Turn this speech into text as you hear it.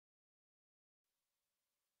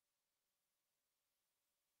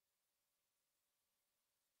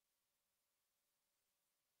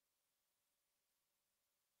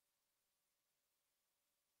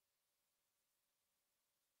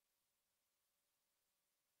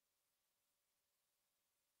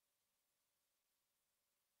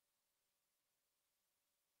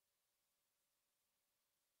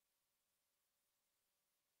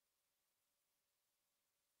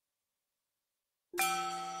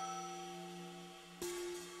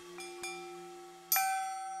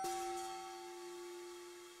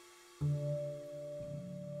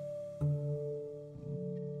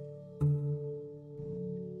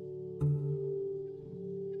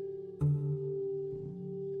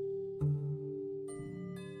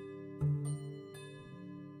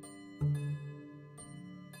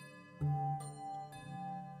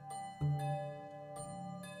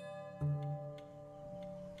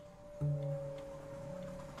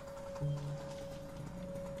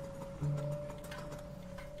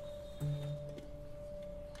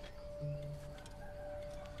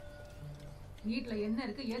வீட்ல என்ன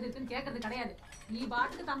இருக்கு ஏது இருக்குன்னு கேக்குறது கிடையாது. நீ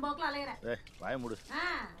பாட்டுக்கு தம்போக்குல அலையற. ஏய் வாய மூடு.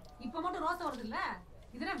 இப்ப மட்டும் ரோசை வருது இல்ல?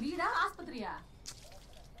 இதெல்லாம் வீடா ஆஸ்பத்திரியா?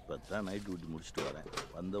 இப்பதான் நைட் டியூட்டி முடிச்சிட்டு வரேன்.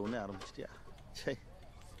 வந்த உடனே ஆரம்பிச்சிட்டியா? சே.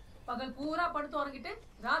 பகல் பூரா படுத்து உறங்கிட்டு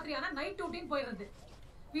ராத்திரி ஆனா நைட் டியூட்டின்னு போயிடுறது.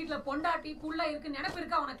 வீட்ல பொண்டாட்டி புள்ள இருக்கு நினைப்பு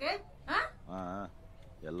இருக்கா உனக்கு?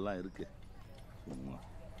 எல்லாம் இருக்கு. சும்மா.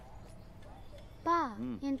 பா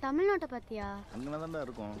என் தமிழ் நோட்டை பாத்தியா? அங்கனதான்டா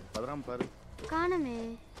இருக்கும். பதறாம பாரு. காணமே.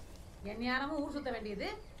 என் நேரமும் ஊர் சுத்த வேண்டியது.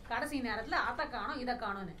 கடைசி நேரத்துல அத காணோம் இத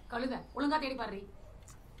காணோன்னு கழுத ஒழுங்கா தேடி பாரு.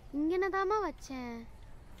 இங்க என்னதாமா வச்சேன்?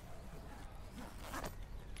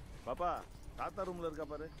 பாப்பா தாத்தா ரூம்ல இருக்கா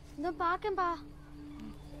பாரு. இதோ பாக்கேன்பா.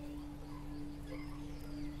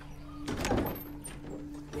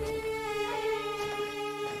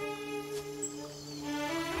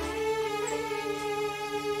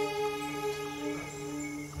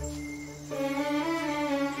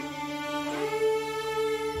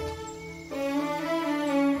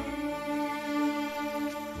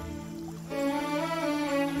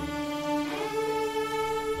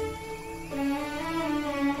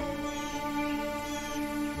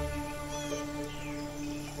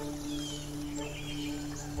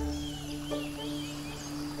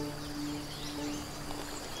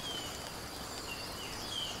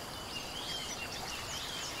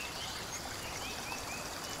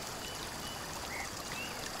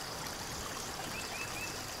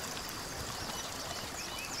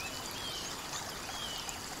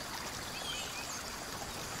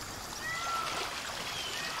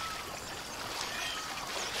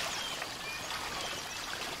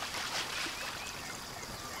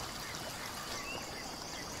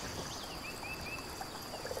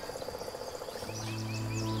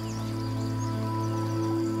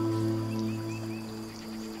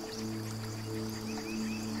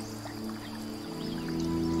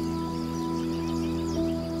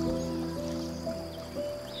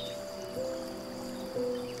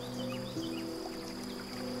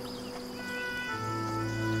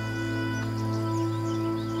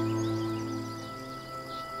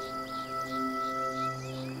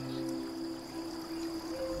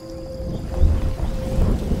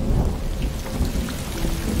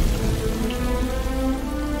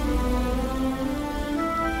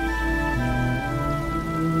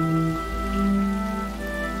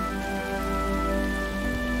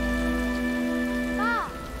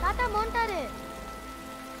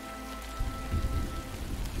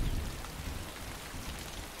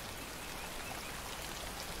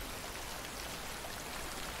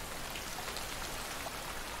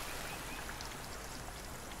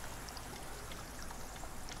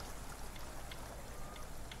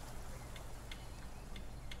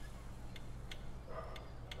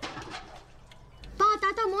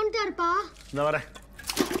 இருப்பா. இந்த வரேன்.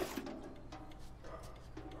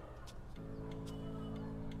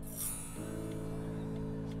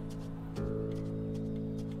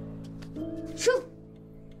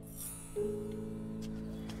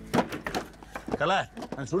 தலை,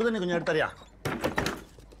 சுடுதண்ணி கொஞ்சம் எடுத்தாரியா?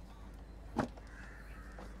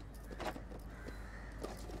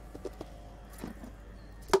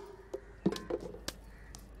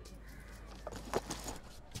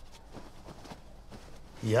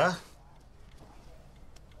 யா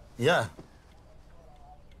யா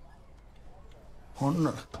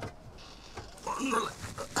ஒன்று ஒன்றும்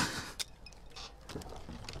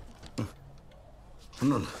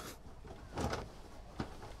ஒன்றும்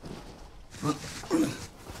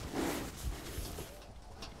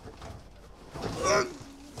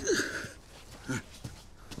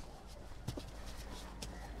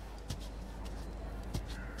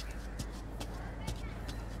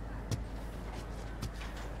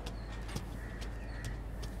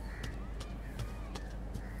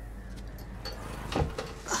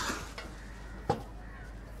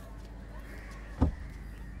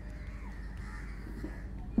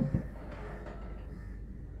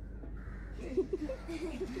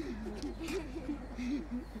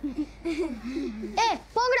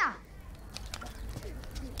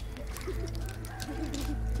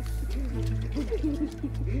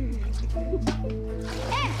போங்க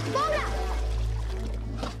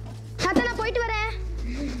தாத்தா, நான் போயிட்டு வரேன்.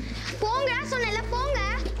 போங்க சொன்னேன்ல, போங்க.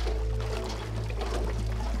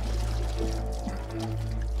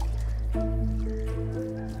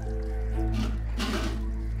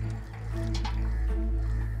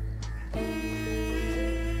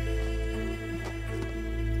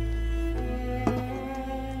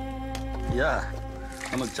 ஐயா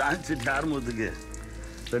நம்ம சான்ஸ் ஆரம்பத்துக்கு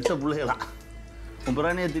ரெட்ட பிள்ளைகளாம் உன்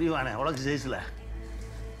பிராணியே திரிவானே உலக சைஸில்.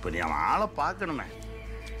 இப்போ நீ அவன் ஆளை பார்க்கணுமே.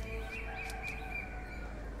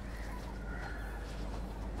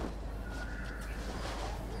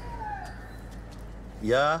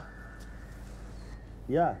 யா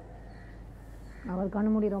யா அவர்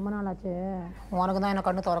கண்ணு மூடி ரொம்ப நாள் ஆச்சு. உனக்கு தான் என்ன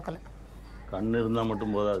கண்ணு திறக்கல. கண்ணு இருந்தால்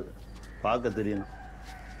மட்டும் போதாது, பார்க்க தெரியணும்.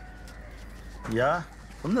 யா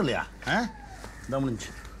ஒன்றும் இல்லையா? ஆ இதான்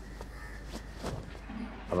முடிஞ்சு.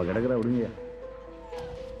 அவள் கிடக்குறா, விடுங்க.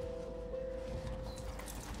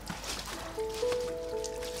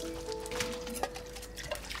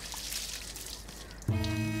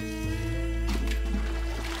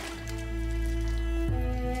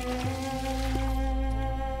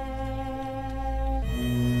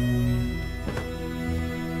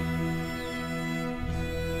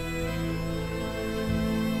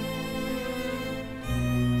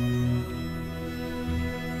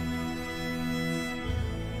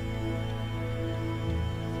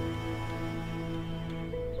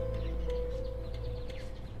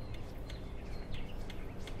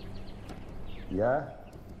 யா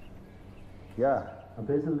யா நான்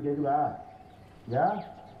பேசுறது கேட்குதா? யா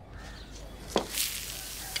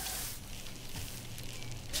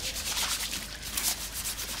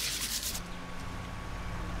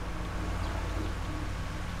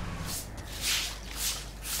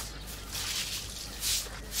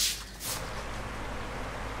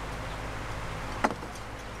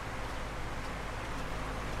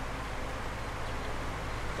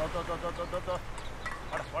தோ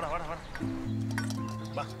வாடா வாடா வாடா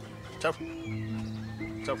வா சாப்பிடு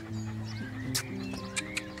சாப்பிடு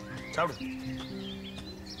சாப்பிடு.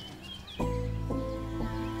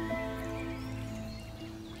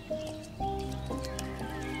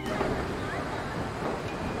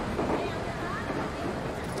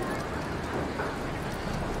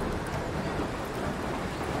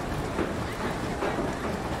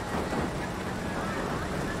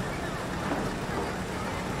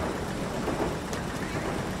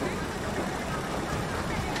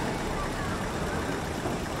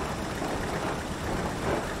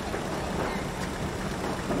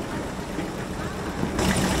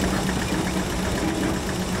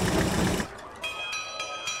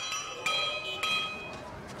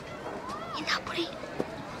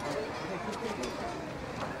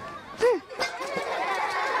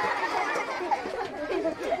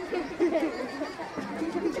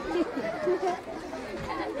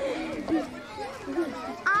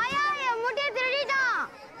 ஆயா, என் முட்டையை திருடிட்டான்.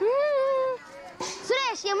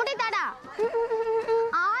 சுரேஷ், என் முட்டை தாடா.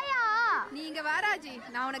 ஆயா, நீங்க வாராஜி,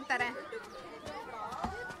 நான் உனக்கு தரேன்.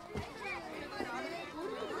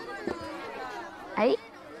 ஐ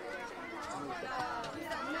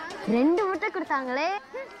 2 முட்டை கொடுத்தாங்களே.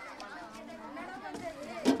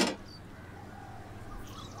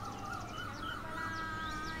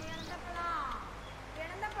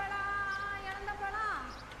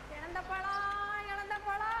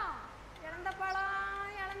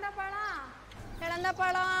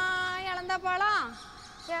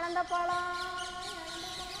 இழந்த பழம்.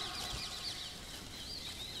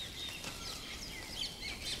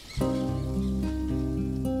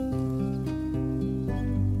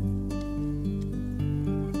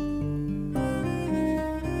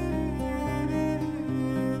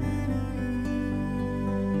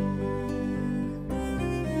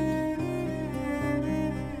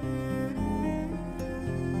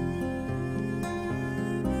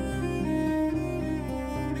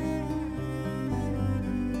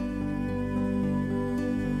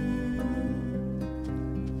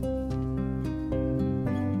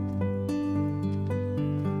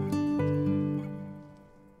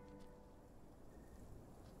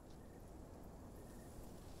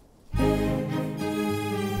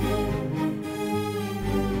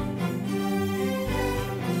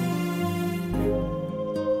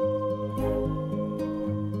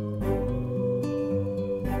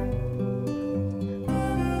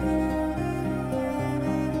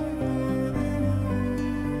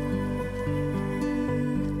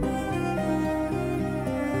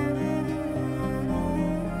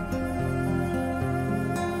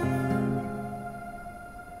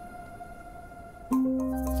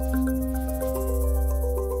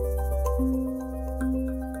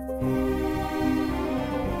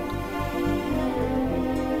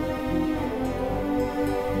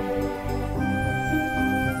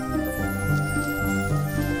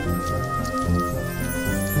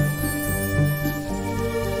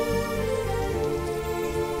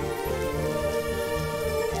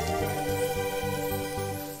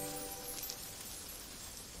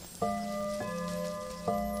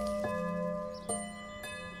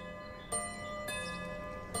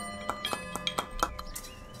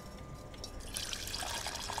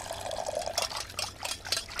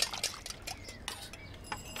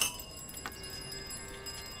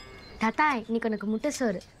 தாத்தா இன்னைக்கு உனக்கு முட்டை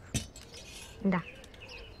சோறு. இந்தா.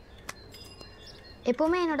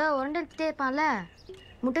 எப்போவுமே என்னோட உரண்டே இருப்பான்ல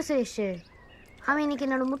முட்டை சுரேஷ், அவன் இன்னைக்கு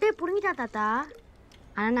என்னோட முட்டையை பிடுங்கிட்டான் தாத்தா.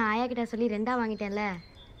 ஆனால் நான் ஆயா கிட்ட சொல்லி 2ஆ வாங்கிட்டேன்ல.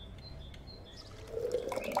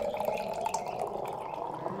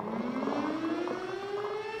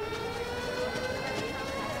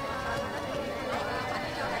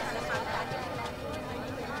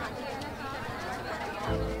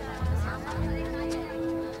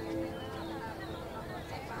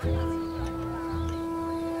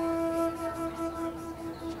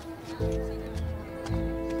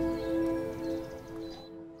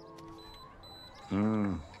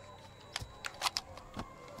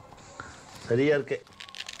 சரியா இருக்கு.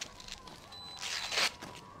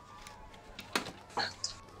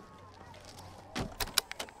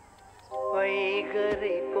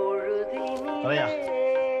 வைகரை பொழுதினிலே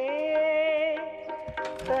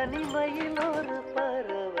தனிமையில் ஒரு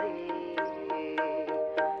பறவை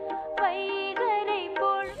வைகரை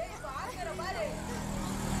பொழுது.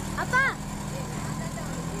 அப்பா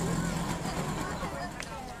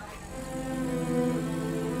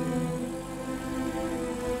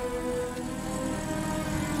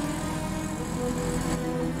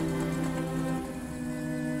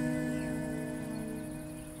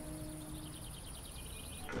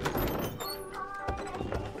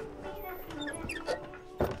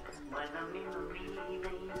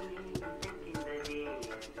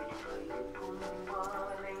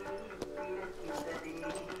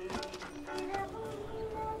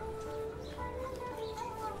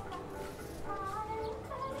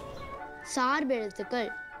சார்பெழுத்துக்கள்.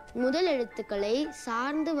 முதல் எழுத்துக்களை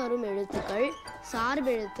சார்ந்து வரும் எழுத்துக்கள்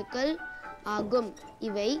சார்பெழுத்துக்கள் ஆகும்.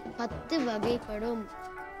 இவை 10 வகைப்படும்.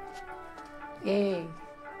 ஏய்,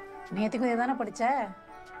 நேற்றுக்கும் இதானே படித்த?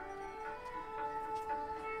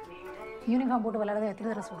 யூனிஃபார்ம் போட்டு விளையாடுறத எத்தனை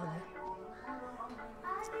தடவை சொல்கிறது?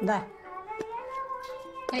 இந்தா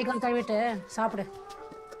கை கால் கழுவிட்டு சாப்பிடு.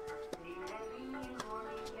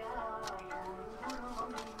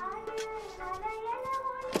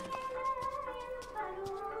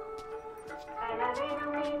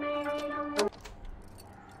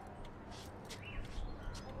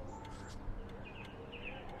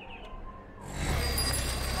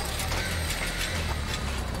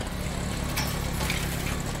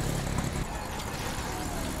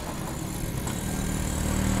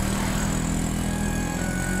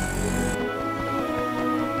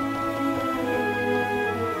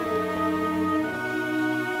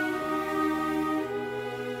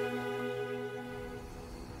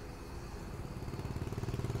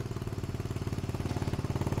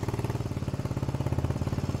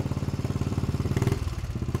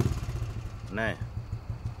 அண்ணே,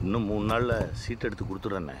 இன்னும் 3 நாளில் சீட் எடுத்து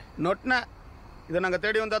கொடுத்துட்றேண்ணே. நொட்டின இதை நாங்கள்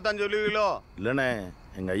தேடி வந்தால் தான் சொல்லுவீங்களோ? இல்லைண்ணே,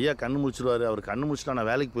 எங்கள் ஐயா கண்ணு முடிச்சிருவாரு. அவர் கண்ணு முடிச்சுட்டா நான்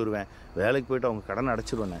வேலைக்கு போயிடுவேன். வேலைக்கு போயிட்டு அவங்க கடனை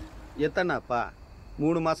அடைச்சிருவேண்ணே. எத்தனைப்பா?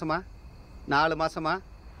 3 மாதமா, 4 மாதமா,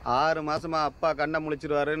 6 மாதமா அப்பா கண்ணை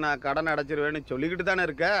முழிச்சிருவாரு, நான் கடன் அடைச்சிருவேன்னு சொல்லிக்கிட்டு தானே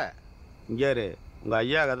இருக்க. இங்கேரு, உங்கள்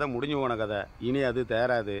ஐயா கதை முடிஞ்சு போன கதை. இனி அது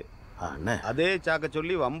தேராது. அண்ணே, அதே சாக்க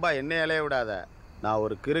சொல்லி வம்பா என்ன இலைய விடாத. நான்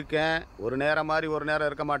ஒரு கிறுக்கேன், ஒரு நேரம் மாதிரி ஒரு நேரம்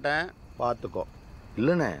இருக்க மாட்டேன், பார்த்துக்கோ.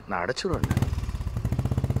 இல்லைண்ணே, நான் அடைச்சிருவேண்ணே.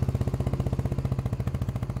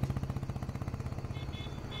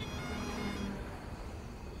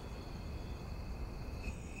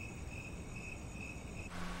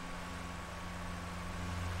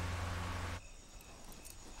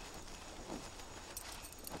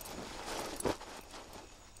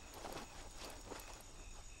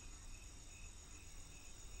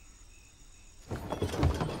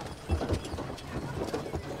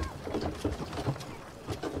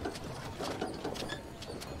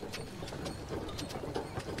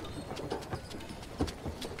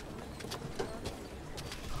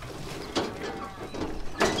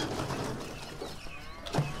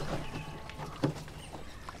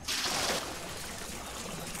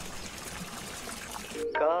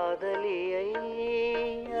 காதலியை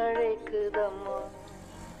அழைக்குதம்மா.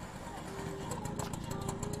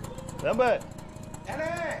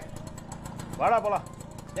 வாடா போலாம்.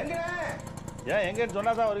 ஏன் எங்கன்னு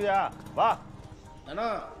சொன்னா தான் வருவியா? வா.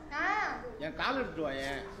 என் கால் எடுத்துட்டு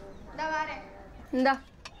வாயேன். இந்தா.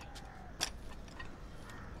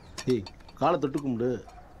 ஏய், காலை தொட்டு கும்பிடு.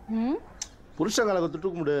 புருஷ காலை தொட்டு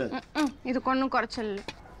கும்பிடு. இதுக்கு ஒன்றும் குறைச்சல் இல்லை.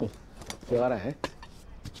 வரேன்.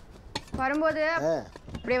 வரும்போது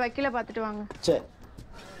அப்படியே வக்கீல பார்த்துட்டு வாங்க. சரி.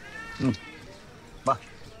 வா.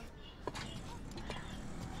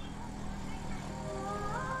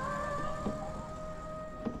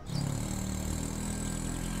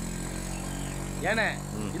 ஏனே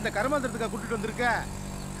இந்த கருமாந்திரத்துக்கா கூட்டிட்டு வந்திருக்க?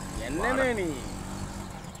 என்னமே நீ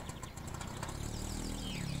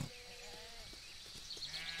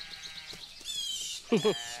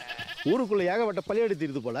ஊருக்குள்ள ஏகப்பட்ட பள்ளி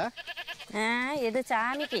எடுத்துருது போல. இது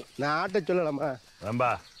சாமிக்கு. நான் ஆட்ட சொல்லலாமா? ரொம்ப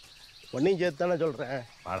ஒன்னையும் சேர்த்து தானே சொல்கிறேன்.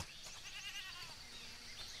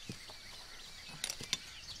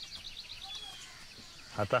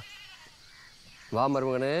 ஆத்தா வா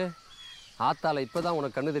மருமகனே. ஆத்தால இப்போதான்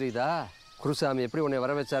உனக்கு கண்ணு தெரியுதா? குருசாமி எப்படி உன்னை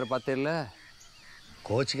வர வச்சாரு பார்த்தேல்ல?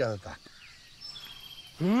 கோச்சிக்காதத்தா.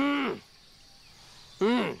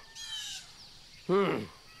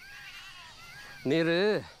 நீரு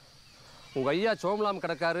உங்க ஐயா சோமலாம்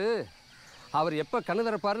கிடக்காரு. அவர் எப்போ கண்ணு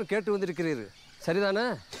திறப்பாருன்னு கேட்டு வந்திருக்கிறீரு, சரிதானே?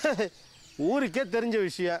 ஊருக்கே தெரிஞ்ச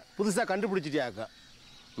விஷயம் புதுசாக கண்டுபிடிச்சிட்டியாக்கா.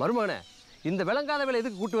 மருமகனே, இந்த விளங்காத வேலை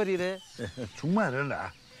எதுக்கு கூட்டு வரீரு? சும்மா இருடா.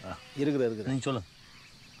 இருக்கிற நீங்க சொல்லு.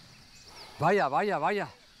 வாயா வாயா வாயா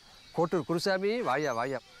கோட்டூர் குருசாமி, வாயா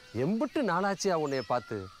வாயா. எம்பிட்டு நாளாச்சியா உன்னைய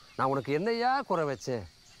பார்த்து. நான் உனக்கு என்னையா குறை வச்சேன்?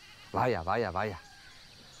 வாயா வாயா வாயா.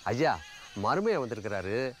 ஐயா மருமையை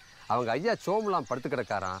வந்திருக்கிறாரு. அவங்க ஐயா சோமலாம் படுத்து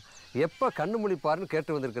கிடக்காராம். எப்போ கண்ணு முழிப்பாருன்னு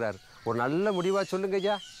கேட்டு வந்திருக்கிறாரு. ஒரு நல்ல முடிவாக சொல்லுங்க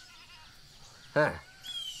ஐயா.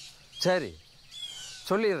 சரி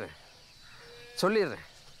சொல்லிடுறேன்.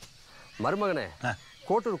 மருமகனே,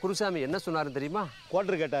 கோட்டூர் குருசாமி என்ன சொன்னாருன்னு தெரியுமா?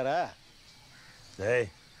 கோட்டர் கேட்டாரா? டேய்,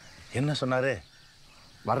 என்ன சொன்னாரு?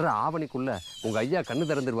 வர்ற ஆவணிக்குள்ள உங்க ஐயா கண்ணு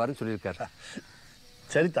திறந்துருவாருன்னு சொல்லியிருக்காரு.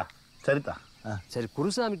 சரிதா. சரி,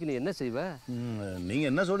 குருசாமிக்கு நீ என்ன செய்வ? நீங்க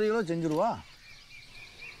என்ன சொல்றீங்களோ செஞ்சிருவா.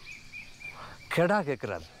 கெடா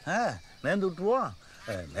கேட்குறாரு. நேர்ந்து விட்டுருவோம்.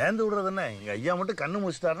 நேர்ந்து விடுறது என்ன? எங்கள் ஐயா மட்டும் கண்ணு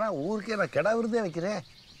முடிச்சிட்டாருன்னா ஊருக்கே நான் கெடா விருதே வைக்கிறேன்.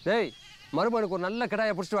 டேய், மருமகனுக்கு ஒரு நல்ல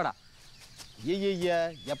கெடாயை பிடிச்சிட்டு வாடா. ஐயா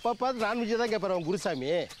எப்போ பார்த்து நான்வெஜ்ஜை தான் கேட்பாரு அவன் குருசாமி.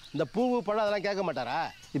 இந்த பூவு பழம் அதெல்லாம் கேட்க மாட்டாரா?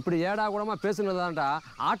 இப்படி ஏடா கூடமா பேசுனதான்டா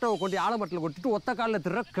ஆட்டோவை கொண்டு ஆலமட்டில் கொட்டிட்டு ஒத்த காலில்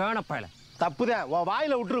திற கேணப்பாயில. தப்புதான், உன்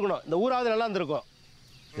வாயில் விட்டுருக்கணும். இந்த ஊராவது நல்லா இருந்திருக்கும்.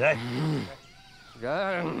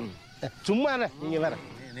 சும்மா என்ன நீங்க வேற.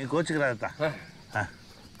 நீ கோச்சுக்கிறாத்தா.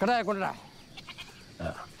 கடாயை கொண்டுடா.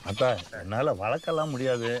 அத்தா, என்னால் வளர்க்கலாம்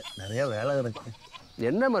முடியாது, நிறைய வேலை இருக்கு.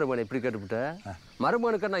 என்ன மருமகனை இப்படி கேட்டுவிட்ட?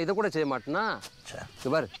 மருமகனுக்கு நான் இதை கூட செய்ய மாட்டேன்னா?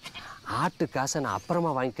 பாரு, ஆட்டு காசை நான்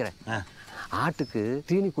அப்புறமா வாங்கிக்கிறேன். ஆட்டுக்கு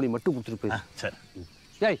தீனி குழி மட்டும் கொடுத்துட்டு போய். சரி.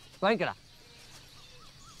 ஏய், வாங்கிக்கடா.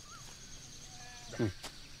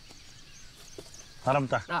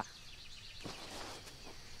 ஆரம்பித்தா.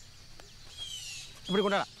 இப்படி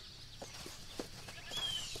கொண்டாடா.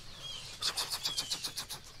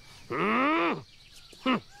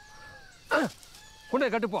 கொண்டே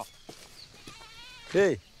கட்டுப்போ.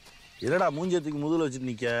 ஏய், என்னடா மூஞ்சத்துக்கு முதல்ல வச்சுட்டு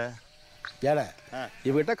நிற்க? ஏடா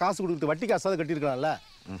இவகிட்ட காசு கொடுத்து வட்டி காசாவது கட்டியிருக்கலாம்ல.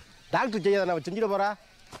 டாக்டர் செய்யாத அவன் செஞ்சுட்டு போறா.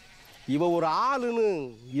 இவ ஒரு ஆளுன்னு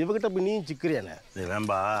இவகிட்ட போய் நீ சிக்கிறியானே.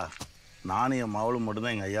 வேம்பா, நானும் என் மவளும்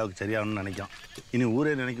மட்டும்தான் எங்கள் ஐயாவுக்கு சரியாகணும்னு நினைக்கும். இனி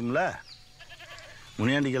ஊரே நினைக்கும்ல.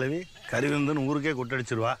 முனியாண்டி கிழவி கறி வந்துன்னு ஊருக்கே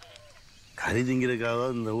கொட்டடிச்சிருவா. கறி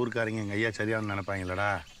திங்கிறதுக்காக இந்த ஊருக்காரங்க எங்கள் ஐயா சரியானு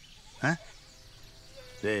நினைப்பாங்களடா.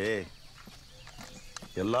 டேய்,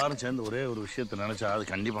 எல்லாரும் சேர்ந்து ஒரே ஒரு விஷயத்தை நினச்சா அது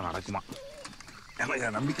கண்டிப்பாக நடக்குமா? எனக்கு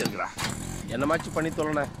நம்பிக்கை இருக்குடா. என்னமாச்சும் பண்ணி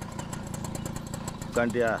தொலைண்ணே.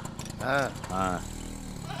 காண்டியா?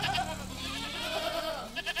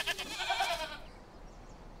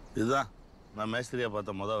 இதுதான் நான் மேஸ்திரியாக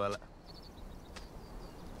பார்த்த முதல் வேலை.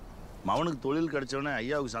 மவனுக்கு தொழில் கிடைச்சவொடனே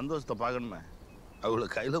ஐயாவுக்கு சந்தோஷத்தை பார்க்கணுமே, அவளை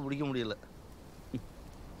கையில் பிடிக்க முடியல.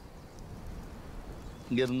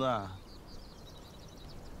 இங்கே இருந்தா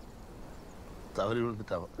தவறி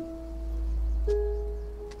விழுந்துட்டாவ.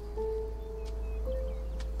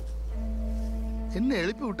 என்ன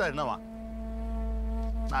எழுப்பி விட்டா என்னவா?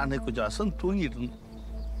 நான் கொஞ்சம் அசந்து தூங்கிட்டு இருந்தேன்.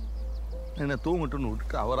 என்ன தூங்கட்டுன்னு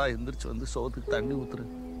விட்டுட்டு அவரா எந்திரிச்சு வந்து சோத்துக்கு தண்ணி ஊத்துரு.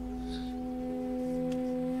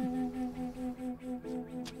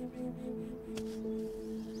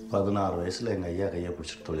 பதினாறு வயசுல எங்க ஐயா கையை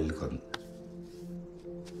பிடிச்சிட்டு தொழிலுக்கு வந்து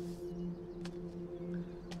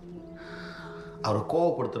அவரை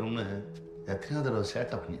கோவப்படுத்தணும்னு எத்தனையோ தடவை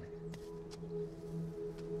சேட்டை பண்ணி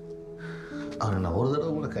அவரை நான் ஒரு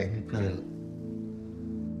தடவை கூட கை நீட்டினது இல்லை.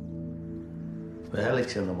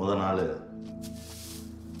 வேலைக்கு சேர்ந்த முதல் நாள்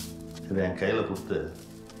இதை என் கையில் கொடுத்து,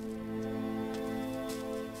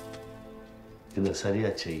 இதை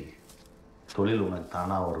சரியா செய், தொழில் உனக்கு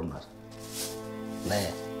தானாக வரும்னார். அண்ணே,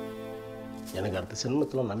 எனக்கு அடுத்த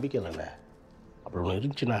சினிமத்தில் நம்பிக்கை இல்லைண்ணே. அப்படி ஒன்று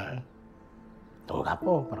இருந்துச்சுன்னா உங்கள்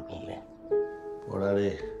அப்பாவை பறக்கும்ண்ணே.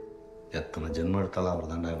 போடாதே, எத்தனை ஜென்மம் எடுத்தாலும்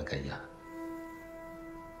அவர் தாண்டா எனக்கு ஐயா.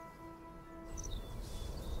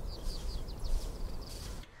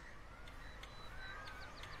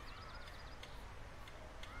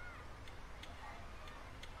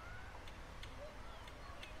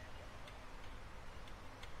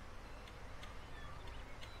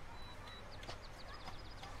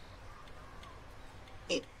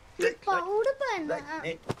 என்ன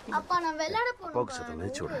அப்பா நான் விளையாட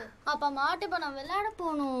போகணும் அப்பா மாட்டுப்பா நான் விளையாட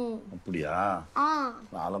போகணும் அப்படியா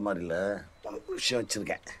நான் அலமாரியில் விஷயம்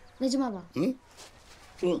வச்சிருக்கேன் நிஜமாவா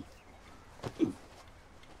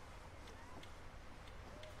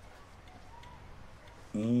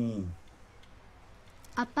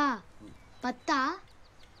அப்பா பத்தா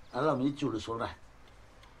அதான் மிதிச்சு விடு சொல்கிறேன்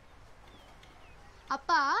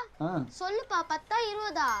அப்பா சொல்லுப்பா 10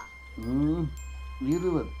 20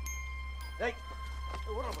 20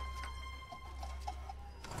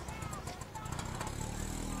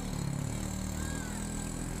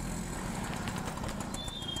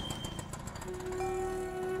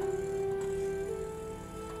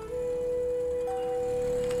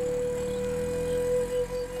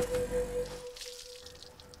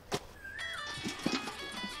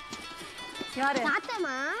 யாரு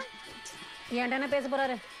தாத்தாமா ஏன்டா என்ன பேச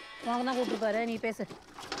போறாரு வாங்க தான் கூப்பிட்டுருப்பாரு நீ பேசு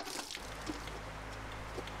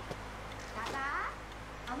தாத்தா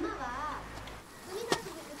அம்மாவா துணி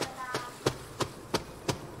துவைச்சிட்டு தாத்தா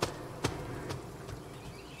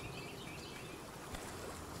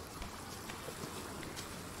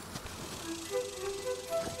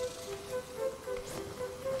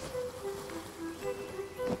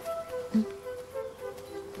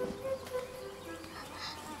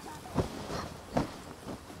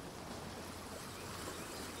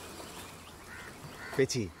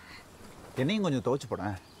பேச்சி என்னையும் கொஞ்சம் துவைச்சு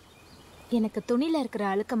போடேன் எனக்கு துணியில் இருக்கிற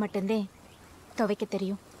அழுக்க மட்டும்தான் துவைக்க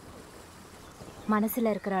தெரியும்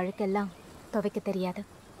மனசில் இருக்கிற அழுக்கெல்லாம் துவைக்க தெரியாது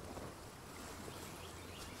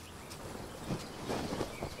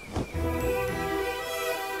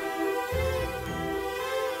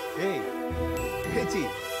ஏய் பேச்சி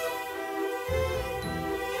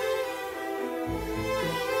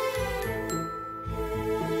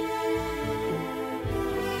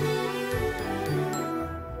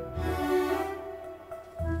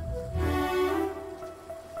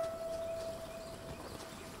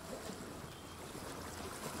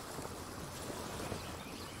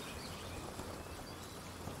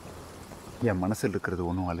என் மனசில் இருக்கிறது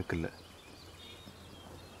ஒன்றும் அழுக்கு இல்லை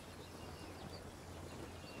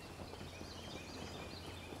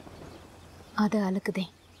அது அழுக்குதே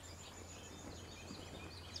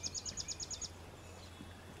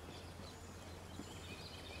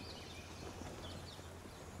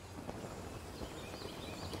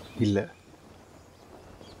இல்லை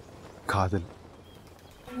காதல்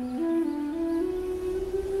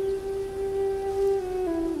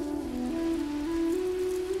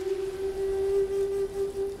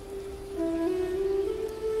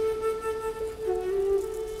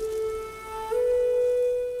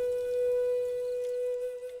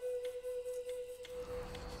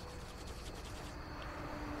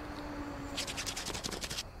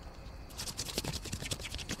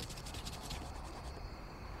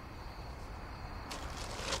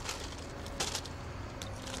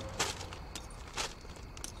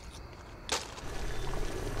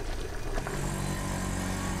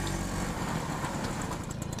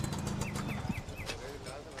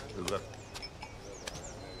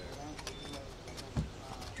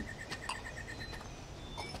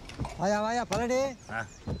வாயா வாயா பழனி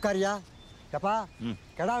உட்காரியா எப்பா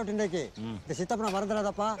கெடா விட்டு இன்றைக்கு இந்த சித்தப்பனை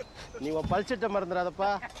மறந்துடாதப்பா நீ உன் பல்சட்டை மறந்துடாதப்பா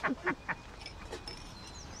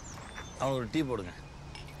அவன் ஒரு டீ போடுங்க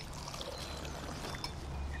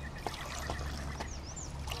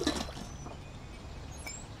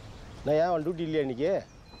நான் ஏன் அவன் டியூட்டி இல்லையா இன்னைக்கு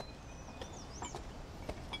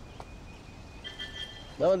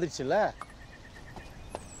நான் வந்துருச்சுல்ல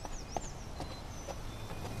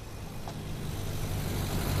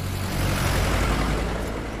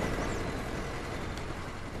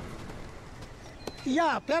ஐயா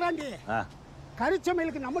பேராண்டி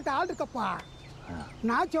கறிச்சமையலுக்கு நம்மகிட்ட ஆள் இருக்கப்பா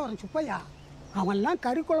நாச்சவரன் சுப்பையா அவன்லாம்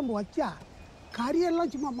கறி குழம்பு வச்சா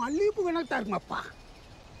கறியெல்லாம் சும்மா மல்லிகைப்பூ வேணாட்டா இருக்குமாப்பா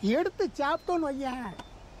எடுத்து சாப்பிட்டோன்னு வையன்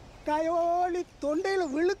கயோலி தொண்டையில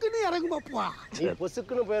விழுக்குன்னு இறங்குமாப்பா நீ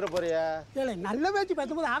பொசுக்குன்னு போயிட போறியா இல்லை நல்ல பேச்சு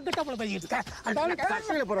பேசும்போது ஆக்கட்டாப்புல பேசிட்டு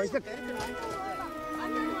இருக்க போறோம்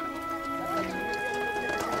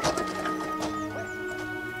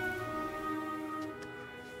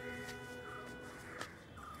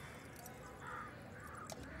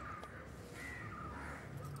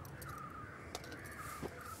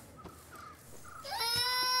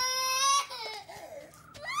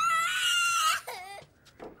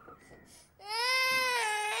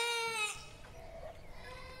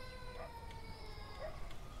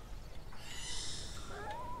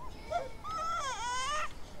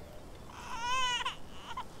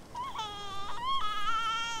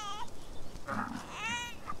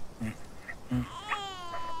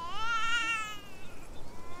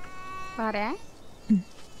பாரு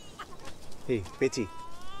ஏய் பேச்சி,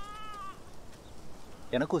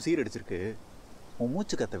 எனக்கும் சீரடிச்சிருக்கு. உன்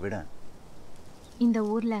மூச்சு கத்தை விட. இந்த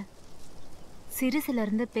ஊர்ல சிறுசுல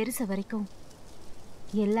இருந்து பெருசு வரைக்கும்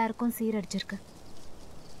எல்லாருக்கும் சீரடிச்சிருக்கு.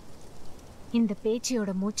 இந்த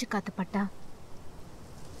பேச்சியோட மூச்சு காத்து பட்டா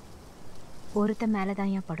ஒருத்த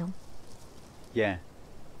மேலதான் ஏன் படும்? ஏன்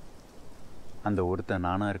அந்த ஒருத்தன்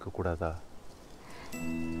நானா இருக்கக்கூடாதா?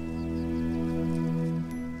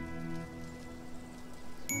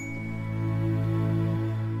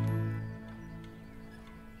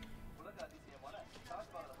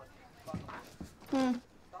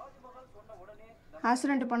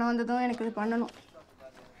 ஆக்சிடென்ட் பண்ண வந்ததும் எனக்கு இது பண்ணணும்.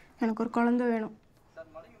 எனக்கு ஒரு குழந்தை வேணும்.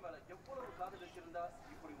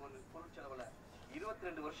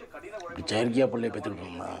 செயற்கையாக பிள்ளைய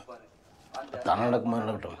பெற்றுக்கிட்டோம்னா தானே நடக்குமா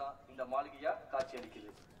நடக்கட்டும். இந்த மாளிகையா காட்சி அளிக்குது.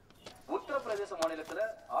 உத்தரப்பிரதேச மாநிலத்துல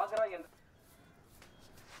ஆக்ரா என்ற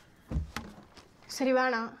சரி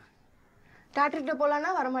வேணாம். டாக்டர்கிட்ட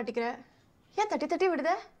போகலான்னா வரமாட்டேங்கிற. ஏன் தட்டி தட்டி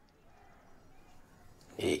விடுத?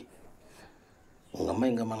 ஏய், உங்கள் அம்மா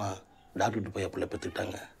எங்கள் அம்மா நான் டாக்டர்கிட்ட போய் பிள்ளை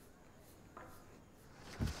பெற்றுக்கிட்டாங்க.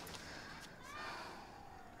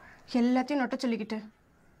 எல்லாத்தையும் நொட்ட சொல்லிக்கிட்டு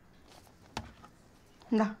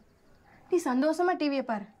இந்தா நீ சந்தோஷமா டிவியை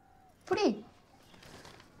பாரு. புடி.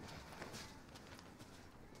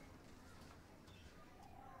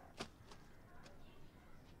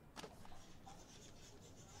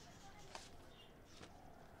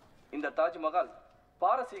 இந்த தாஜ்மஹால்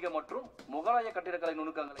பாரசீக மற்றும் முகலாய கட்டிடக்கலை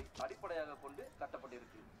நுணுக்கங்களை அடிப்படையாக கொண்டு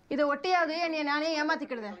கட்டப்பட்டிருக்கு. இதை ஒட்டியாவது என்னைய நானே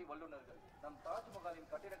ஏமாத்திக்கிடுதேன். வல்லுநர்கள் நம்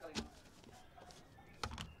தாஜ்மஹாலின் கட்டிடக்கலை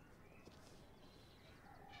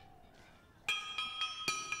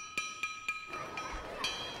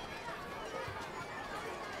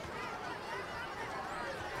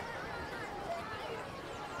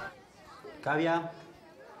காவியா,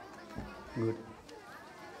 குட்.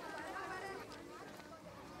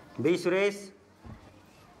 பி சுரேஷ்,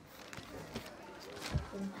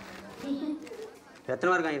 எத்தனை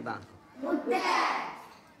மார்க் வாங்கியிருப்பான்?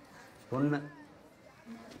 1.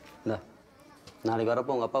 இந்த நாளைக்கு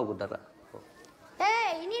வரப்போ உங்கள் அப்பாவை கூப்பிட்டுறேன்.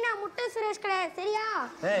 ஏய், இனி நான் முட்டை சுரேஷ் கிடையாது, சரியா?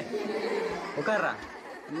 ஏய் உட்கார்றா.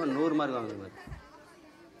 இன்னும் 100 மார்க் வாங்குது.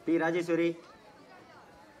 B Rajeswari,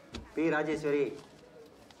 B Rajeswari.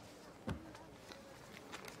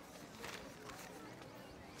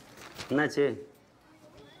 என்னாச்சு?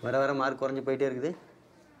 வர வர மார்க் குறைஞ்சி போயிட்டே இருக்குது.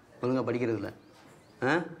 ஒழுங்காக படிக்கிறது இல்லை.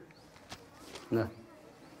 ஆ இந்த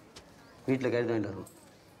வீட்டில் கழுத்து வாங்கிட்டு வரணும்.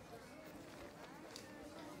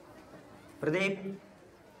 Pradeep,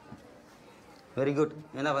 very good.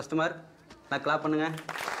 ஏன்னா ஃபஸ்ட்டு மார்க். நான் கிளாப் பண்ணுங்க.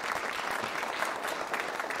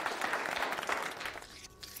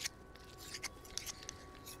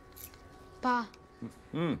 பா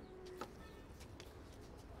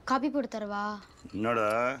காப்பி போட்டு தரவா? என்னோட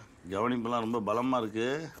கவனிப்பெல்லாம் ரொம்ப பலமாக இருக்கு.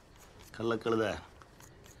 கள்ளக்கழுத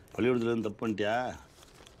பள்ளிக்கூடத்துலேருந்து தப்பு பண்ணிட்டியா?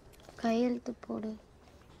 கையெழுத்து போடு.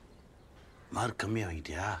 மார்க் கம்மியாக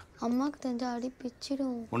வாங்கிட்டியா? அம்மாவுக்கு தெரிஞ்ச அடி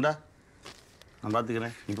பிச்சிடும். உண்டா, நான்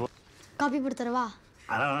பார்த்துக்கிறேன். நீ போ. காப்பி போட்டு தரவா?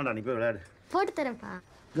 அதான் வேணாண்டா, நீ போய் விளையாடு. போட்டு தரேன்ப்பா.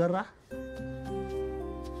 கர்றா.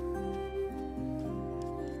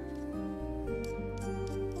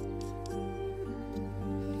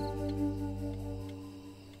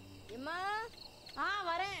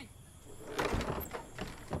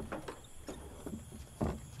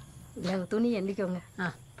 துணி எண்ணிக்கோங்க.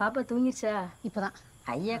 பாப்பா தூங்கிடுச்சா? இப்போதான்.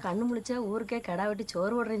 ஐயா கண்ணு முழிச்சா ஊருக்கே கடா வெட்டி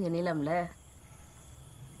சோறு போடுறேன்னு சொன்னீங்களாம்ல.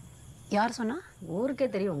 யார் சொன்னா? ஊருக்கே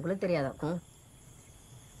தெரியும், உங்களுக்கு தெரியாதாக்கும்.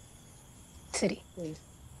 சரி.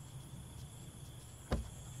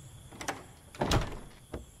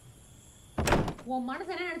 உன்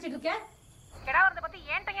மனசு என்ன நினைச்சிட்டு இருக்க? கிடா வரத பத்தி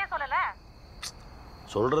ஏன்ட்ட ஏன் சொல்லல?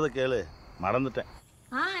 சொல்கிறத கேளு, மறந்துட்டேன்.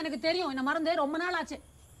 எனக்கு தெரியும், என்ன மறந்து ரொம்ப நாள் ஆச்சு.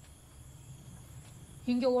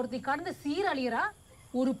 இங்க ஒருத்தி கடந்து சீரழியறா.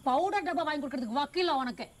 ஒரு பவுடர் டப்பா வாங்கி கொடுக்கறதுக்கு வக்கீல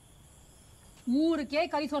உனக்கு. ஊருக்கே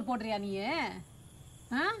கறி சோறு போடுறியா நீ?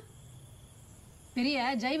 பெரிய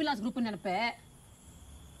ஜெய்விலாஸ் குரூப் நினைப்ப.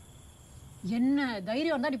 என்ன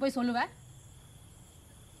தைரியம் இருந்தா நீ போய் சொல்லுவ?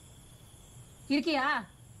 இருக்கியா?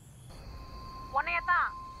 உன்னையத்தான்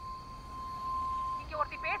இங்க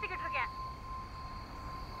ஒருத்தி பேசிக்கிட்டு இருக்கேன்.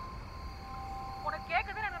 உனக்கு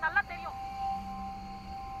கேக்குதுன்னு எனக்கு நல்லா தெரியும்.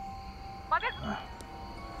 பதில்.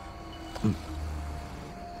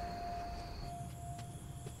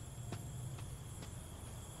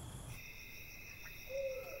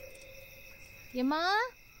 எம்மா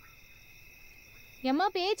எம்மா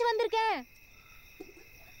பேச்சு வந்திருக்கேன்.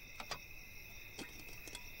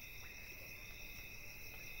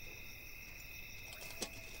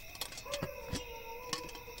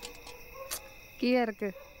 கீழே இருக்கு.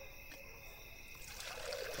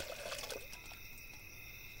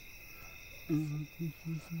 பேச்சி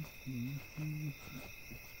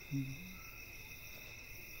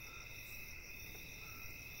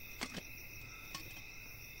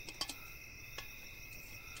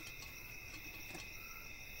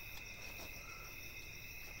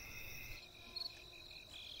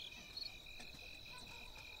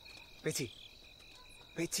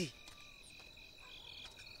பேச்சி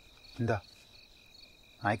இந்தா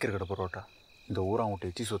நாய்க்கர் கடை பரோட்டா இந்த ஊரா விட்டு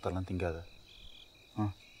எச்சி சொத்தெல்லாம் திங்காத.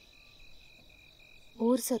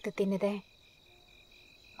 ஊர் சொத்து தின்னுதே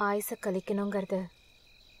ஆயுச கழிக்கணுங்கிறது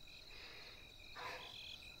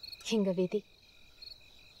எங்க விதி.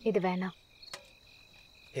 இது வேணாம்.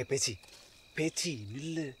 ஏ பேச்சி பேச்சி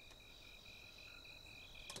நில்லு.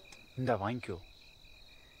 இந்தா வாங்கிக்கோ.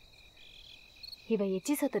 இவ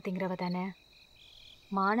எச்சி சொத்தை திங்கிறவ தானே,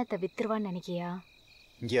 மானத்தை வித்துருவான்னு நினைக்கியா?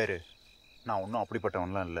 இங்கே யாரு? நான் ஒன்றும்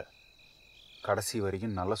அப்படிப்பட்டவன்லாம் இல்லை. கடைசி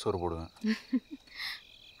வரைக்கும் நல்ல சோறு போடுவேன்.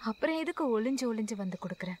 அப்புறம் எதுக்கு ஒளிஞ்சு ஒளிஞ்சு வந்து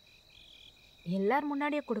கொடுக்குறேன்? எல்லார்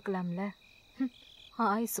முன்னாடியே கொடுக்கலாம்ல.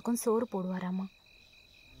 ஆயுசுக்கும் சோறு போடுவாராமா.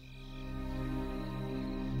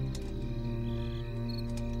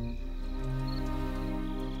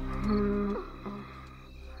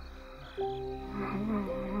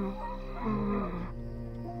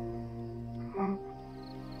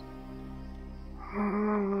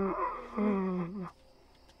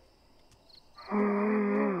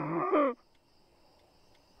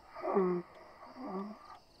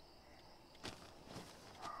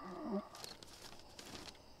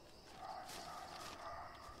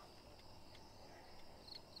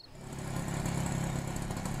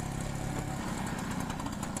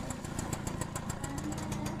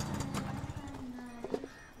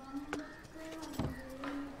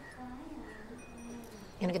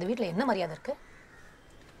 எனக்கு இந்த வீட்டில் என்ன மரியாதை இருக்கு?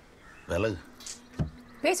 விலகு.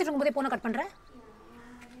 பேசிட்டு இருக்கும்போதே போனை கட் பண்ற.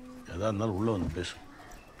 எதா இருந்தாலும் உள்ள வந்து பேசு.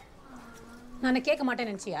 நான் கேட்க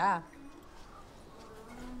மாட்டேன்னு நினைச்சியா?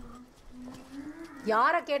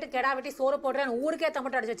 யாரை கேட்டு கெடா வெட்டி சோறு போடுறேன்னு ஊருக்கே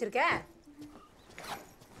தம்பட்டு அடிச்சு வச்சிருக்க.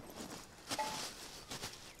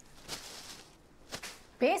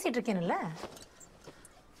 பேசிட்டு இருக்கேன்ல,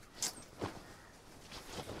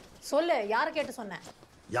 சொல்லு. யாரை கேட்டு சொன்ன?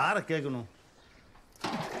 யாரை கேட்கணும்?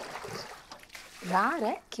 யார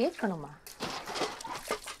கேட்கணுமா?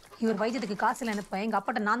 இவர் வைத்தியத்துக்கு காசு இல்லை அனுப்ப எங்க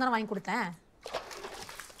அப்பாட்ட நான் தானே வாங்கி கொடுத்தேன்.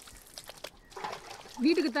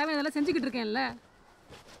 வீட்டுக்கு தேவையானதெல்லாம் செஞ்சுக்கிட்டு இருக்கேன்ல.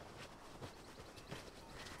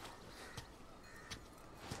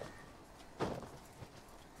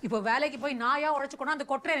 இப்போ வேலைக்கு போய் நாயா உழைச்சு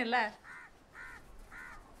கொண்டாந்து கொட்டுறேன் இல்ல.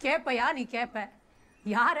 கேப்பையா நீ? கேப்ப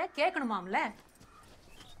யார கேட்கணுமாம்ல.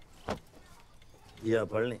 ஐயா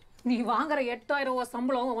பழனி, நீ வாங்குற 8000 ரூபா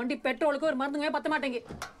சம்பளம் வண்டி பெட்ரோலுக்கு ஒரு மருந்துமே பத்த மாட்டேங்க.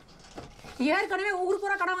 ஏற்கனவே ஊரு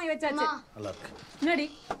பூரா கடன் வாங்கி வச்சாச்சு. நல்லா இருக்கு. என்னடி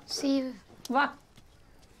வா.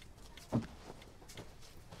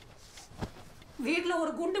 வீட்டுல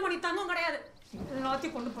ஒரு குண்டு மணி தங்கம் கிடையாது.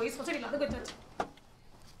 எல்லாத்தையும் கொண்டு போய் சொசைட்டில அது வச்சாச்சு.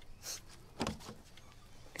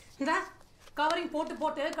 இந்த கவரிங் போட்டு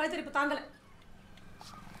போட்டு கழுத்தரிப்பு தாங்கல.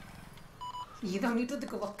 இதான்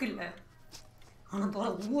நீட்டத்துக்கு வக்கு இல்ல. ஆனா தோற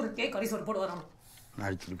ஊருக்கே கறி சோறு போடு வரான்.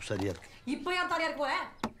 சரியா இருக்கு. இப்ப யார் தாரியா இருக்கு போற?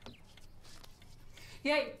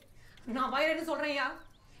 ஏய், நான் வயிறுன்னு சொல்றேன்யா.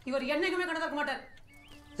 இவர் என்னைக்குமே கணக்கு இருக்க மாட்டார்.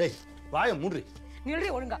 ஏய் வாய மூடுறி. நில்றி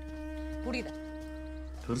ஒழுங்கா. புரியுதா?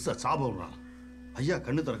 பெருசா சாபம். ஐயா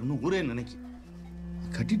கண்ணு திறக்கணும் ஊரே நினைக்கி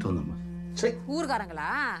கட்டிட்டு வந்தோம்மா. ஊர்காரங்களா?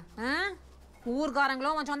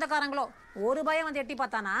 ஊர்காரங்களோ உன் சொந்தக்காரங்களோ ஒரு பயம் வந்து எட்டி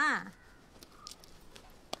பார்த்தானா?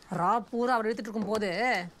 ரா பூரா அவர் எடுத்துட்டு இருக்கும் போது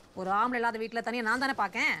ஒரு ஆம்பளை இல்லாத வீட்டில் தனியாக நான் தானே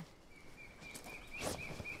பார்க்கேன்.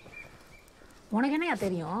 உனக்கு என்னையா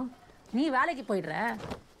தெரியும்? நீ வேலைக்கு போயிடுற.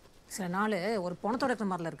 சில நாள் ஒரு பணத்தோட இருக்கிற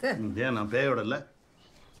மாதிரில இருக்கு. ஏன் நான் பேயோட இல்லை?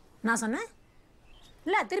 நான் சொன்னேன்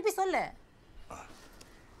இல்லை, திருப்பி சொல்லு.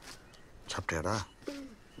 சாப்பிட்டியாடா?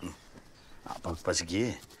 அப்போ பசிக்கு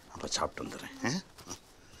அப்போ சாப்பிட்டு வந்துடுறேன்.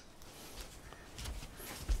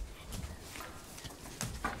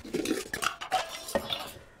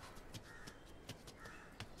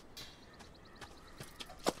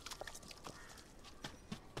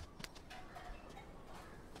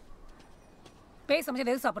 பேய்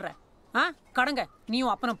சமைச்சது எது சாப்பிட்ற? கடங்க நீயும்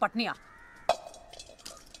அப்பனும் பட்னியா?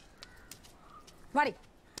 வாடி.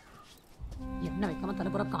 என்ன வைக்காம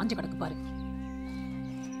தலைப்புற காஞ்ச கிடக்கு பாரு.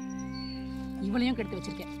 இவளையும் கெடுத்து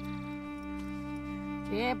வச்சிருக்கேன்.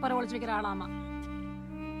 பேப்பரை ஒழிச்சு வைக்கிற ஆளாமா.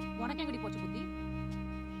 உனக்கு எங்கடி போச்சு புத்தி?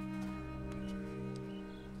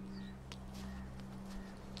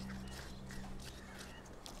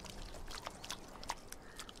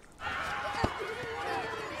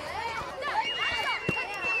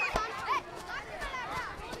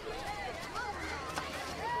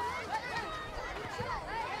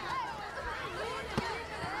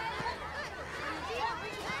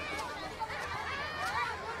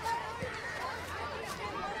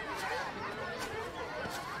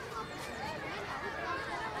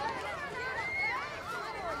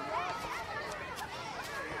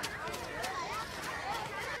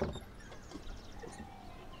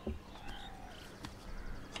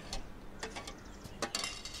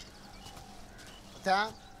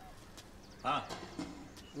 மச்சான்.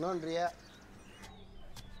 இன்னொன்றியா?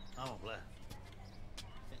 ஆமாப்ல.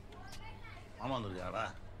 மாமா வந்துருக்காடா.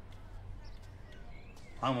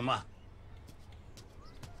 ஆமாம்மா.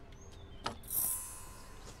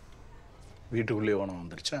 வீட்டுக்குள்ளேயே ஓனம்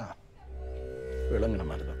வந்துருச்சா? விளங்குன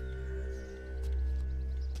மாதிரி தான்.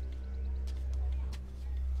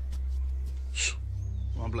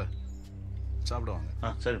 மாப்பிள்ள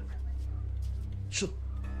சாப்பிடுவாங்க. சரி.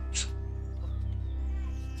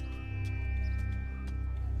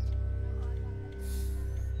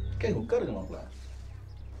 உட்காருங்க மாப்பிள்ள.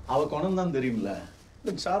 அவ குணம் தான் தெரியும்ல.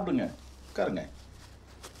 சாப்பிடுங்க, உட்காருங்க.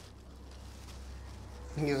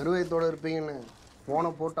 நீங்கள் வெறுவயத்தோடு இருப்பீங்கன்னு ஃபோனை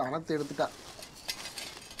போட்டு அனத்தை எடுத்துட்டா.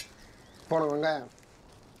 போன வெங்காயம்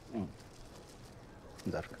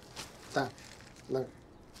இந்த இருக்கு. இந்தாங்க.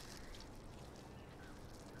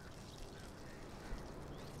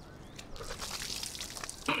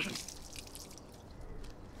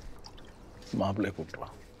 மாப்பிள்ளைய கூப்பிட்டு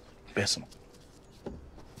வா, பேசணும்.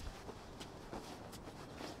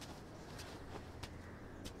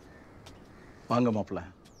 வாங்க மாப்பிள்ள.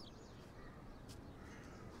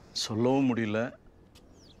 சொல்லவும் முடியல,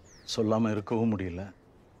 சொல்லாமல் இருக்கவும் முடியல.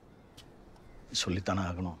 சொல்லித்தானே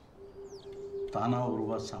ஆகணும். தானாக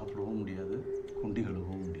ஒருவா சாப்பிடவும் முடியாது, குண்டி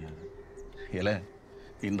கழுவவும் முடியாது. இல்லை,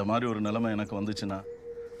 இந்த மாதிரி ஒரு நிலைமை எனக்கு வந்துச்சுன்னா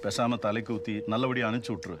பேசாமல் தலைக்கு ஊற்றி நல்லபடியாக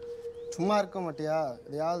அனுப்பிச்சி விட்ரு. சும்மா இருக்க மாட்டியா?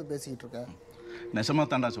 எதையாவது பேசிக்கிட்டு இருக்க. நெசமாக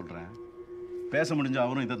தாண்டா சொல்கிறேன். பேச முடிஞ்ச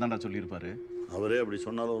அவரும் இதை தாண்டா சொல்லியிருப்பாரு. அவரே அப்படி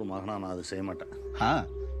சொன்னாலும் ஒரு மகனா நான் அதை செய்ய மாட்டேன்.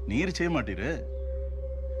 நீர் செய்ய மாட்டீரு.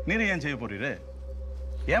 நீர் ஏன் செய்ய போறீரு?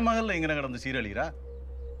 என் மகளில் எங்கே கடந்து சீரழிகிறா?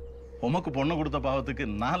 உமக்கு பொண்ணை கொடுத்த பாவத்துக்கு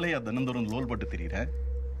நாளையா தினந்தோறும் லோல் பட்டு திரியிறேன்.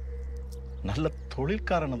 நல்ல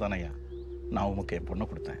தொழில்காரனு தானையா நான் உமக்கு என் பொண்ணை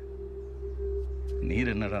கொடுத்தேன்.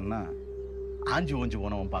 நீர் என்னடான்னா ஆஞ்சு ஓஞ்சு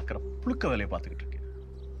போனவன் பார்க்குற புழுக்க வேலையை பார்த்துக்கிட்டு இருக்கேன்.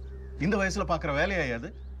 இந்த வயசுல பார்க்குற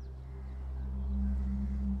வேலையாயாது?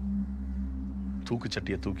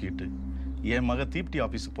 தூக்குச்சட்டியை தூக்கிட்டு என் மக தீப்டி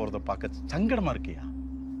ஆபீஸ் போறத பார்க்க சங்கடமா இருக்கியா?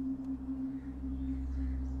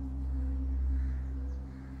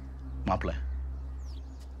 மாப்பிள்ள,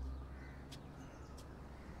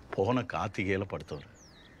 போன கார்த்திகையில படுத்தவர்.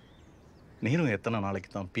 நீரும் எத்தனை நாளைக்கு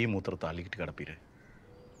தான் பீ மூத்திரத்தை அள்ளிக்கிட்டு கிடப்பீரு?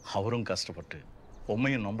 அவரும் கஷ்டப்பட்டு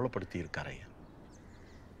உண்மையும் நம்பளப்படுத்தி இருக்காரையா.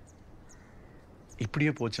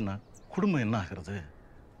 இப்படியே போச்சுன்னா குடும்பம் என்ன ஆகிறது?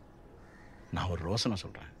 நான் ஒரு யோசனை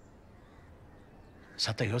சொல்றேன்.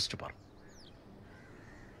 சத்த யோசிச்சு பாரு.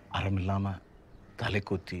 அறம் இல்லாம தலை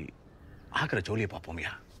கூத்தி ஆக்கிற ஜோலியை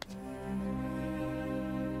பார்ப்போம்யா.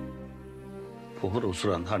 போகிற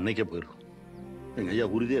உசுரா இருந்தா அன்னைக்கே போயிருக்கும். எங்க ஐயா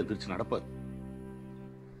உறுதியா எதிர்த்து நடப்பார்.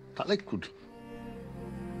 தலை கூட்டி.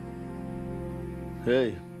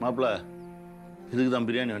 ஏய் மாப்பிள்ள, இதுக்கு தான்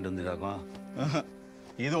பிரியாணி வேண்டி வந்துருக்காக்கும்.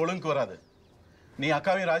 இது ஒழுங்கு வராது. நீ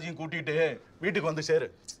அக்காவையும் ராஜையும் கூட்டிட்டு வீட்டுக்கு வந்து சேரு.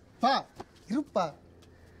 இருப்பா.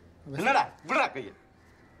 என்னடா விடுறா கையை.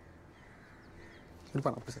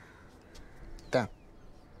 இருப்பா அப்படி சார்.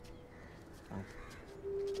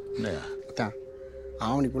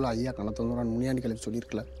 ஆவணிக்குள்ள ஐயா கணத்தொந்தூரான் முனியாண்டி கிளம்பி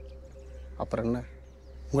சொல்லியிருக்கல. அப்புறம் என்ன,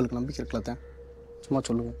 உங்களுக்கு நம்பிக்கை இருக்கல தான். சும்மா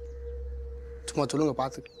சொல்லுவோம், சும்மா சொல்லுங்க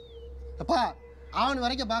பார்த்து. அப்பா ஆவணி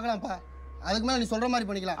வரைக்கும் பார்க்கலாம்ப்பா. அதுக்கு மேலே நீ சொல்கிற மாதிரி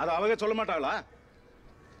பண்ணிக்கலாம். அது அவங்க சொல்ல மாட்டாங்களா?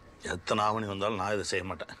 எத்தனை ஆவணி வந்தாலும் நான் இதை செய்ய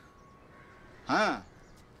மாட்டேன்.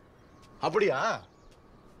 அப்படியா?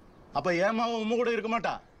 அப்ப ஏமாவும் உம்ம கூட இருக்க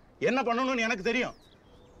மாட்டா. என்ன பண்ணணும்னு எனக்கு தெரியும்.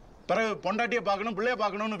 பிறகு பொண்டாட்டியை பார்க்கணும், பிள்ளைய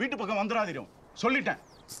பார்க்கணும்னு வீட்டு பக்கம் வந்துடாதிரும். சொல்லிட்டேன்.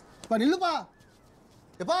 நில்லுப்பா.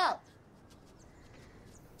 எப்பா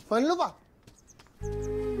நில்லுப்பா.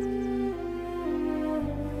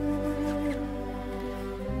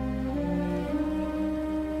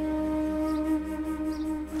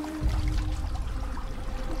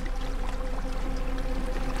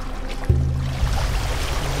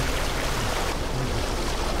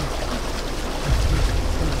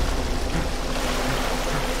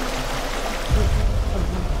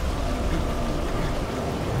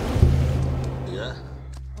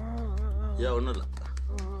 ஒன்றும் இல்லை,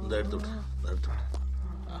 இந்த எடுத்து விட்டு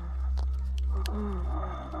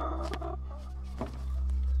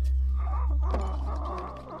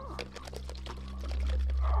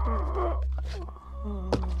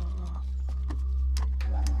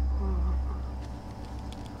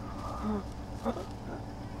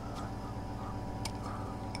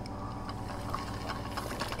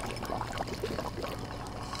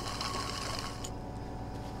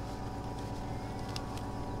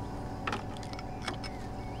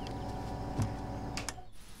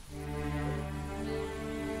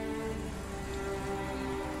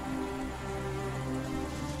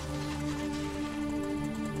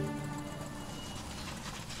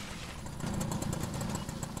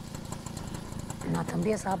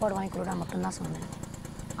தம்பியை சாப்பாடு வாங்கி கொடுடா மட்டும்தான் சொன்னேன்.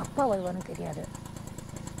 அப்பா வருவான்னு தெரியாது.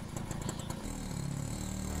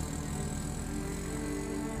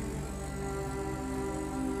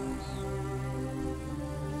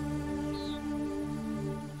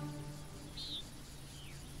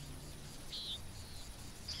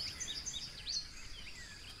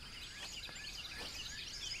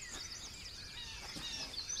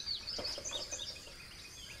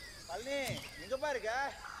 பழனி எங்க பாருங்க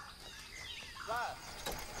வா.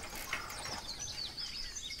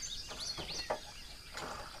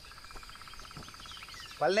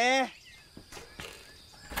 பழனி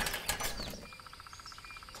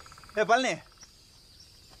பழனி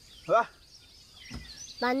வா.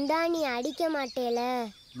 வந்தா நீ அடிக்க மாட்டேல.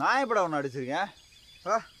 நான் எப்படா ஒன்று அடிச்சிருக்கேன்?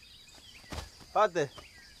 வா பார்த்து.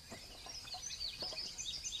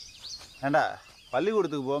 ஏண்டா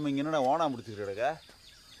பள்ளிக்கூடத்துக்கு போகாம இங்கே என்னடா ஓனா முடிச்சுக்கிட்டு?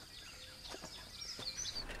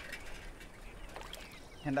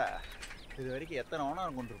 ஏண்டா இது வரைக்கும் எத்தனை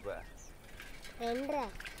ஓனம் கொண்டிருப்ப? 2.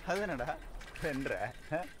 அது என்னடா 2?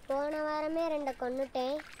 போன வாரமே 2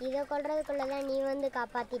 கொன்னுட்டேன். இதை கொல்றதுக்குள்ளதான் நீ வந்து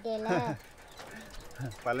காப்பாத்திட்டேல.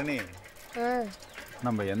 பழனி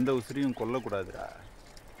நம்ம எந்த உசிரியும் கொல்லக்கூடாதுடா,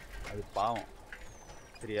 அது பாவம்.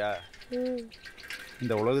 சரியா?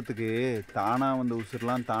 இந்த உலகத்துக்கு தானா வந்த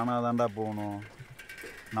உசிரெலாம் தானா தாண்டா போகணும்.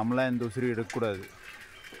 நம்மளாம் இந்த உசிரி எடுக்கக்கூடாது.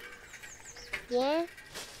 ஏன்?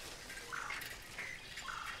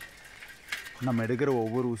 நம்ம எடுக்கிற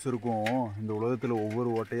ஒவ்வொரு உசுருக்கும் இந்த உலகத்தில் ஒவ்வொரு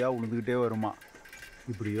ஓட்டையாக உழுந்துக்கிட்டே வருமா.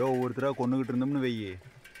 இப்படியோ ஒவ்வொருத்தராக கொண்டுக்கிட்டு இருந்தோம்னு வெயி,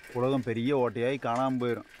 உலகம் பெரிய ஓட்டையாகி காணாமல்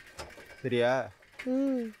போயிடும். சரியா?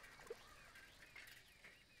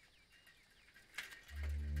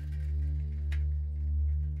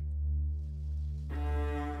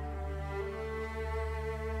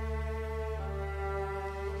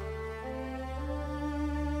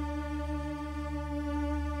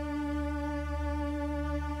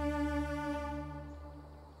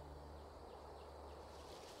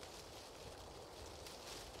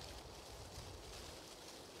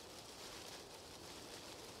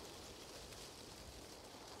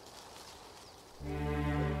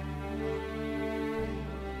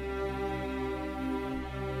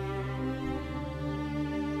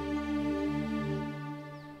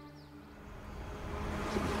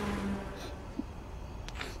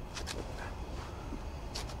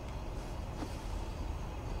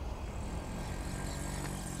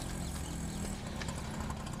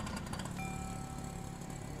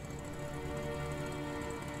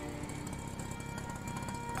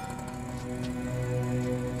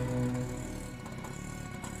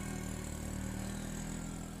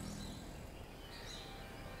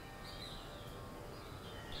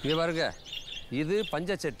 இங்கே பாருங்க, இது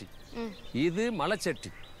பஞ்சச்சட்டி, இது மலைச்சட்டி,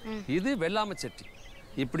 இது வெள்ளாமை சட்டி.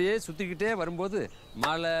 இப்படியே சுற்றிக்கிட்டே வரும்போது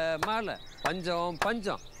மலை மலை, பஞ்சம்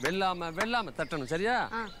பஞ்சம், வெள்ளாமை வெள்ளாமை தட்டணும். சரியா?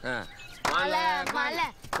 மலை மலை,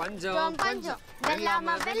 பஞ்சம் பஞ்சம்,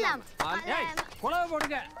 வெள்ளாமை வெள்ளாமை. குழவை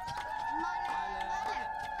போடுங்க.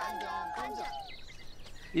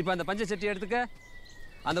 இப்போ அந்த பஞ்சச்சட்டி எடுத்துக்க,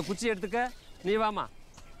 அந்த குச்சி எடுத்துக்க. நீ வாமா,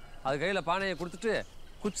 அது கையில் பானையை கொடுத்துட்டு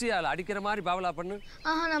குச்சியால் அடிக்கிற மாதிரி பாவலா பண்ணு.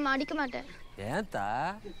 நான் அடிக்க மாட்டேன். ஏன்தா?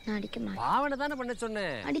 நான் அடிக்க மாட்டேன். பாவனை தானே பண்ண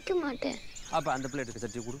சொன்னேன். அடிக்க மாட்டேன். அப்போ அந்த பிளேட்டுக்கு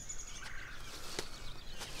சட்டியை கொடு.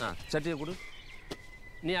 சட்டியை கொடு.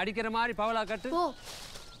 நீ அடிக்கிற மாதிரி பாவலா காட்டு.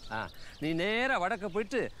 நீ நேராக வடக்க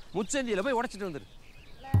போயிட்டு முச்சந்தியில் போய் உடைச்சிட்டு வந்துரு.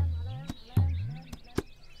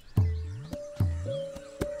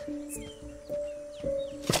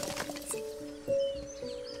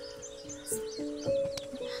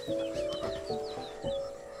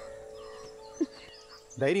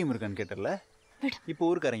 தைரியம் இருக்கான்னு கேட்டல, இப்போ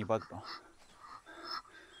ஊருக்காரங்க பார்க்கட்டும்.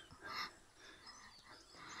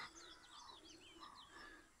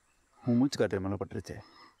 உன் மூச்சு காட்டு மேலே பட்டுருச்சே,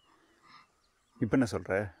 இப்போ என்ன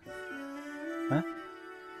சொல்ற?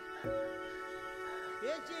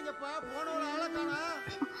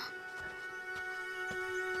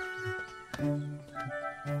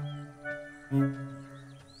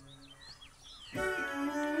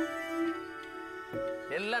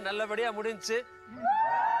 எல்லாம் நல்லபடியா முடிஞ்சு.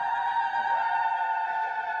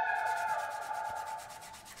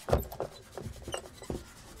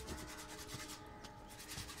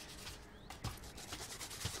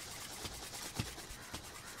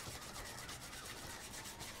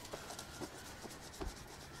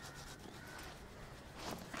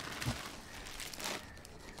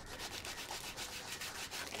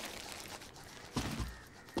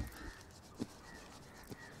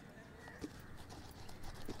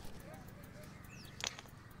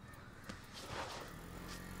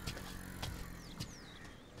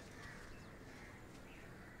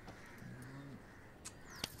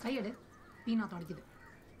 கையெடு. பீனாத்தம் அடிக்குது.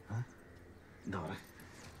 இந்த வரேன்.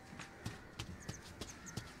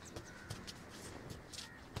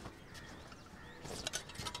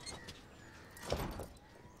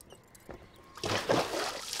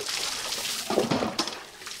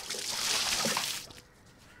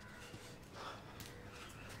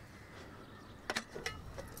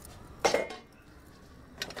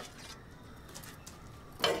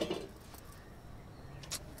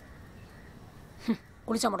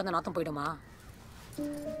 குளிச்சா மட்டும் தான் நாத்தம் போயிடுமா?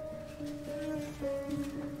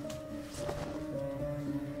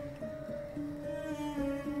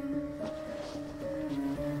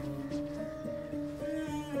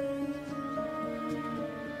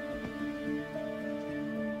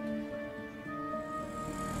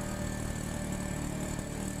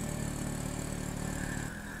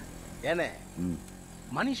 ஏனே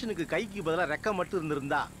மனுஷனுக்கு கைக்கு பதிலாக ரெக்கை மட்டும்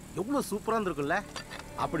இருந்திருந்தா எவ்வளோ சூப்பராக இருந்திருக்குல்ல.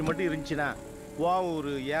 அப்படி மட்டும் இருந்துச்சுன்னா வா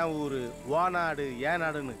ஊரு ஏன் ஊரு வா நாடு ஏன்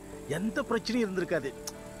நாடுன்னு எந்த பிரச்சனையும் இருந்திருக்காது.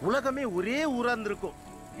 உலகமே ஒரே ஊரா இருந்திருக்கும்.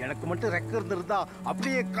 எனக்கு மட்டும் ரெக்க இருந்திருந்தா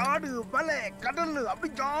அப்படியே காடு மலை கடல்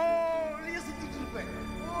அப்படி ஜாலியாக சுத்திட்டு இருப்பேன்.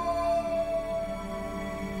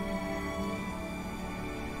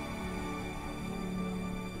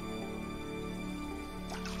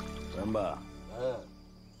 ரொம்ப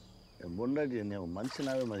என் பொண்டாட்டி என்னை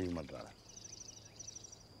மனுஷனாவே மதிக்க மாட்டாள.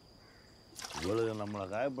 இவளுக்கு நம்மளை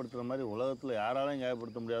காயப்படுத்துகிற மாதிரி உலகத்தில் யாராலையும்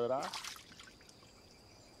காயப்படுத்த முடியாதுடா.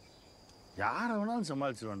 யாரை வேணாலும்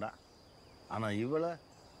சமாளிச்சிருவேன்டா. ஆனால் இவளை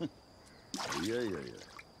ஐயோ ஐயோ,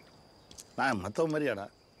 நான் மற்ற மாதிரியாடா.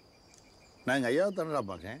 நான் எங்கள் ஐயாவை தானடா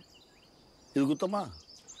பார்க்கேன். இது குத்தமா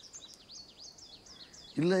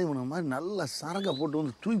இல்லை? இவனை மாதிரி நல்லா சரக்கை போட்டு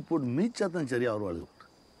வந்து தூக்கி போட்டு மீச்சா தான் சரியாக வருவாள்.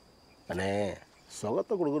 அண்ணே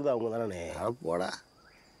சுகத்தை கொடுக்குறது அவங்க தானே. போடா.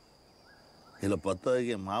 இதில்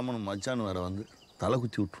 10 மாமனும் மச்சான் வேற வந்து தலை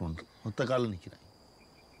குத்தி விட்டுருவோன்று மொத்த காலில் நிற்கிறேன்.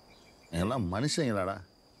 எல்லாம் மனுஷங்களாடா.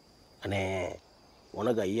 அண்ணே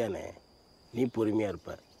உனக்கு ஐயாண்ணே, நீ பொறுமையாக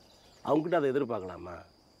இருப்ப. அவங்ககிட்ட அதை எதிர்பார்க்கலாமா?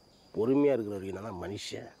 பொறுமையாக இருக்கிற வரைக்கும் தான்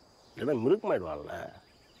மனுஷன், இல்லைன்னா மிருகமாயிடுவாங்கல்ல.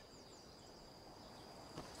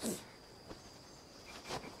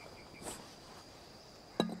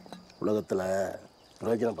 உலகத்தில்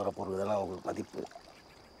பிரயோஜனப்படுற பொருள் தானே அவங்களுக்கு மதிப்பு.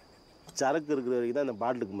 சரக்கு இருக்கிற வரைக்கும் தான் அந்த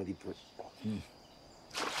பாட்டிலுக்கு மதிப்பு.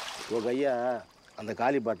 உங்கள் ஐயா அந்த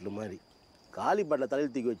காலி பாட்டில் மாதிரி காலி பாட்டில்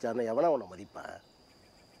தலையில் தூக்கி வச்சாருன்னா எவனா உன்னை மதிப்பேன்.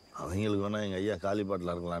 அவங்களுக்கு வேணால் எங்கள் ஐயா காலி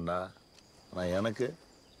பாட்டில் இருக்கலாம்டா. ஆனால் எனக்கு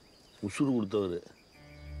உசுறு கொடுத்தவர்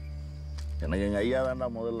எனக்கு எங்கள் ஐயா தான்டா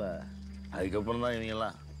முதல்ல. அதுக்கப்புறம் தான்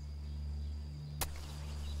இவங்கெல்லாம்.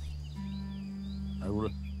 அது கூட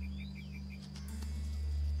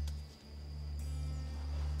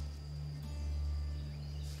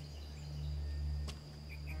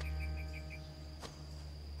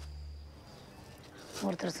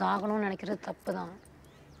ஒருத்தர் சாகணும்னு நினைக்கிறது தப்பு தான்,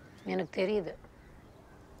 எனக்கு தெரியுது.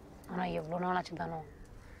 ஆனால் எவ்வளோ நாள் ஆச்சு தானோ.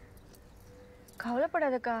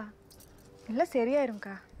 கவலைப்படாதக்கா, எல்லாம்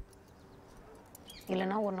சரியாயிரும்க்கா.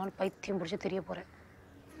 இல்லைன்னா ஒரு நாள் பைத்தியம் பிடிச்சி தெரிய போகிறேன்.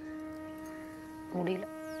 முடியல.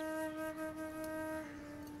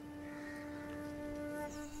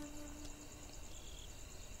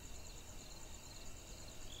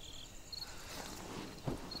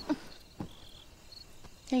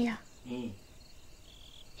 ஐயா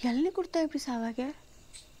இளநீ கொடுத்தா எப்படி சாவாங்க?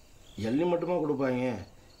 எள்ளி மட்டுமா கொடுப்பாங்க?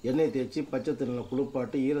 எண்ணெய் தேய்ச்சி பச்சை தண்ணியில்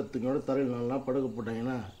குளிப்பாட்டு ஈரத்துங்களோட தரையில் நல்லா படுக்க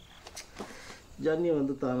போட்டாங்கன்னா ஜன்னி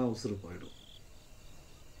வந்து தானே உசுறு போயிடும்.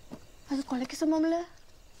 அது கொலைக்கு சமம்ல.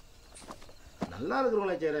 நல்லா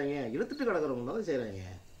இருக்கிறவங்கள செய்கிறாங்க, இழுத்துட்டு கிடக்கிறவங்கள தான் செய்கிறாங்க.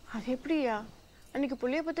 அது எப்படியா? அன்னைக்கு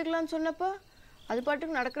புள்ளைய பத்துக்கலான்னு சொன்னப்போ அது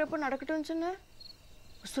பாட்டுக்கு நடக்கிறப்ப நடக்கட்டும்னு சொன்னேன்.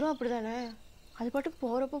 உசுரும் அப்படி தானே, அது பாட்டுக்கு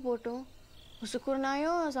போகிறப்ப போட்டோம். உசுக்கு ஒரு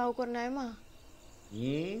நியாயம் சாவுக்கு ஒரு நியாயமா?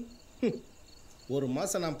 ஒரு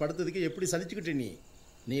மாதம் நான் படுத்ததுக்கு எப்படி சலிச்சுக்கிட்ட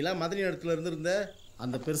நீலாம் மதனி இடத்துல இருந்திருந்த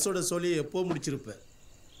அந்த பெருசோட சொல்லியை எப்போ முடிச்சிருப்ப.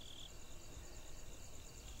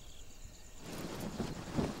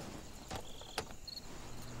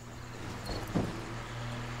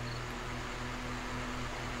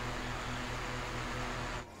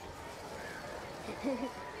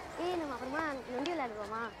 நம்ம அப்புறமா நொண்டி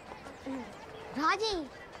விளையாடுவோமா? ராஜி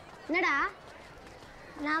என்னடா?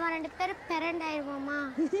 நாம 2 பேரும் பிறண்ட் ஆயிடுவோமா?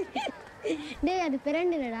 டேய் அது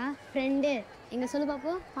பிறண்டு இல்லடா, ஃப்ரெண்டு. எங்க சொல்லு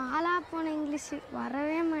பாப்போம். பாலா போன இங்கிலீஷ்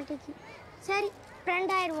வரவே மாட்டேங்குது. சரி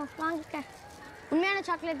ஃப்ரெண்ட் ஆயிடுவோம், வாங்கிக்க. உண்மையான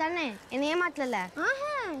சாக்லேட் தானே? என்ன ஏமாத்தல?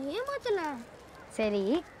 ஆஹா ஏமாத்தல. சரி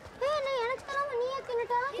நான் எனக்கு தராம நீயே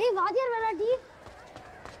தின்னுட்டா? ஏய் வாத்தியார் விளையாடி.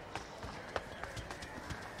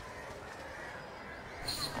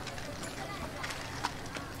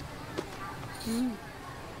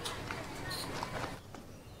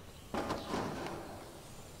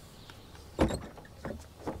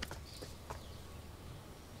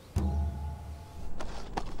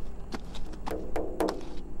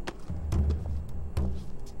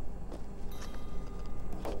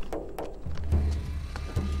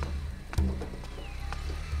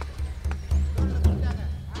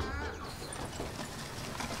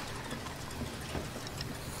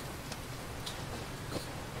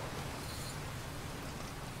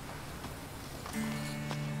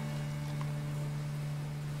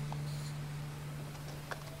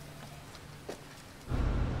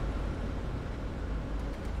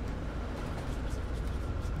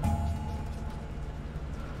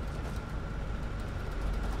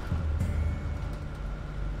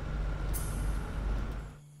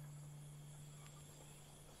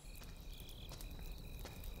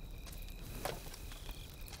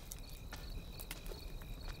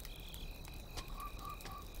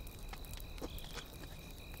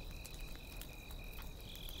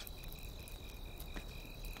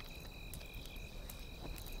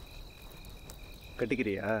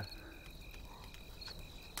 கட்டிக்கிறியா?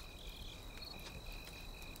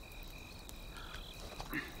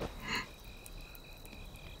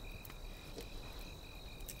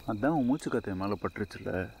 அதான் உன் மூச்சு கத்தை மேலே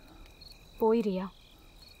பட்டுருச்சுல்ல. போயிரியா?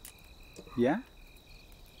 ஏன்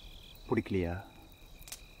பிடிக்கலையா?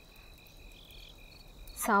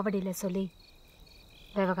 சாவடியில் சொல்லி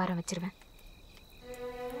விவகாரம் வச்சிருவேன்.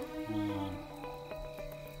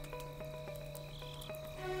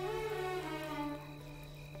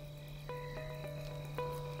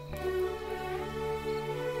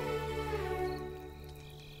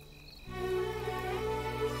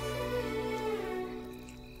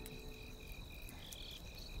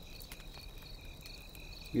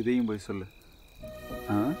 இதையும் போய் சொல்லு.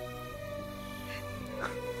 ஆ?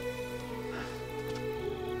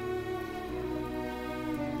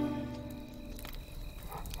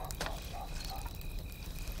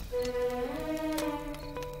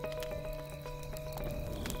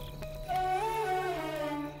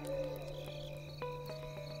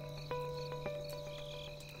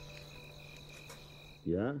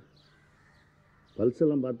 யா பல்ஸ்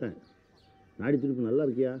எல்லாம் பார்த்தேன். நாடி துடிப்பு நல்லா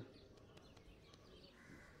இருக்கியா?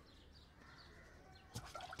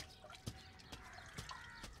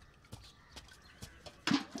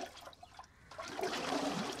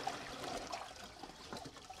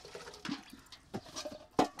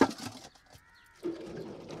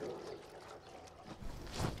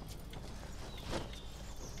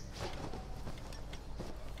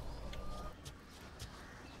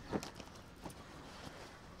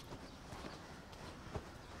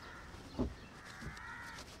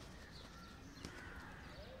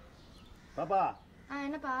 பாப்பா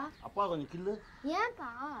என்னப்பா? அப்பா கொஞ்சம் கில்லு. ஏன்பா?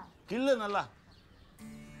 கில்லு நல்லா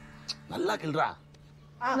நல்லா கில்றா.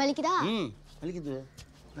 வலிக்குதா? வலிக்குது.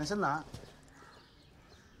 நெசந்தா.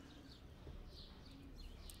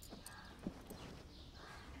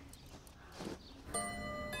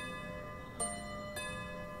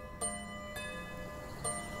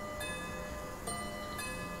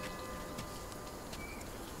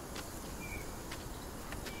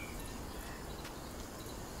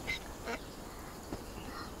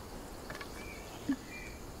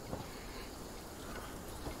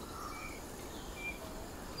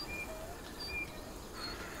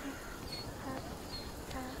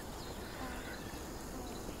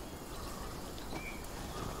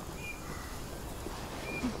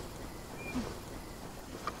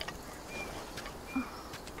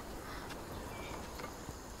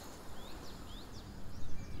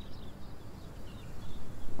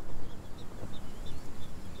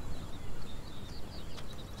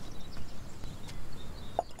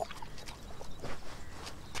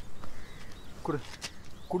 குடு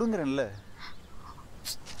குடுங்கிறேன்ல.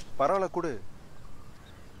 பரவாயில்ல குடு.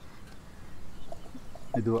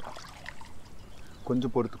 இதுவா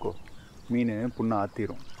கொஞ்சம் பொறுத்துக்கோ. மீன் புண்ணை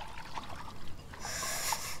ஆத்திரும்.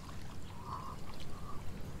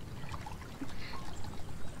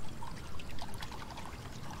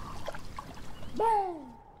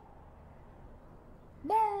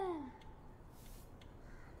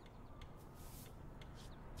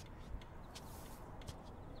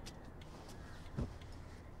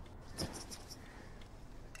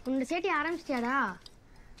 உன்னோட சேட்டி ஆரம்பிச்சிட்டியாடா?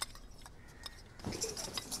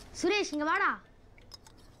 சுரேஷ் இங்க வாடா.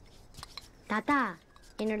 தாத்தா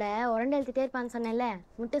என்னோட உரண்டை எழுத்துட்டே இருப்பான்னு சொன்னேன்ல,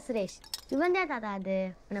 முட்டை சுரேஷ் இவன் தான் தாத்தா. அது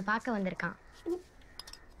உன்னை பார்க்க வந்திருக்கான்.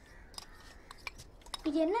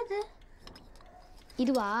 இது என்னது?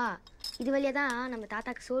 இதுவா? இது வழியா தான் நம்ம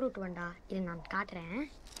தாத்தாக்கு சோறு விட்டுவண்டா. இது நான் காட்டுறேன்.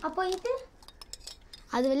 அப்போ இது?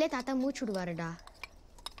 அது வழியா தாத்தா மூச்சு விடுவாருடா.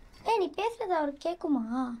 நீ பேசுறது அவருக்கு கேட்குமா?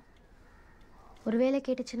 ஒருவேளை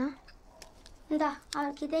கேட்டுச்சுன்னா? இந்தா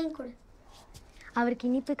அவருக்கு இதையும் கொடு. அவருக்கு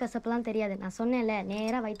இனிப்பு கசப்பெல்லாம் தெரியாது. நான் சொன்னேன்ல,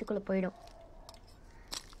 நேராக வயிற்றுக்குள்ளே போயிடும்.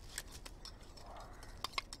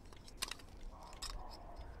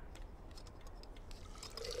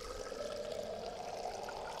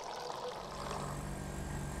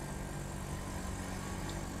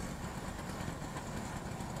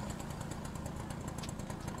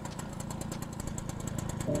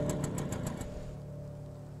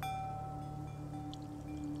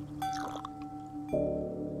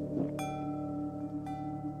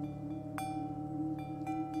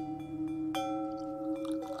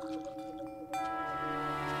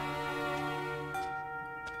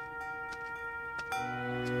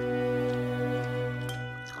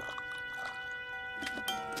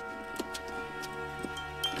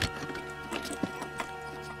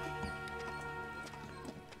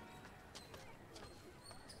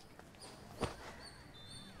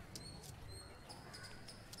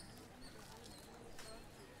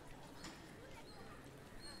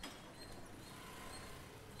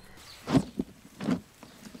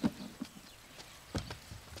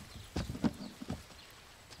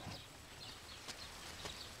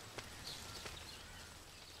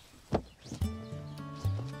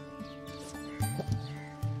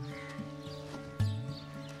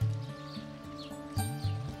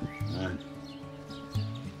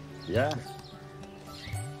 ஐயா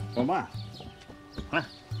மாமா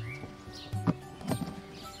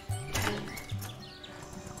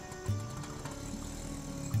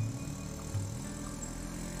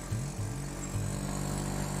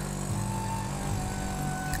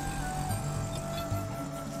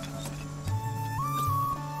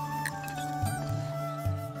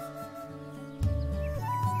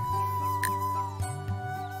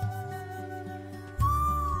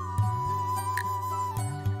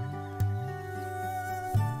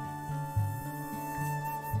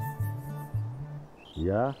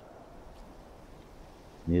ஐயா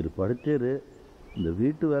நீர் படுத்தேரு இந்த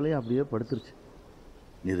வீட்டு வேலையும் அப்படியே படுத்துருச்சு.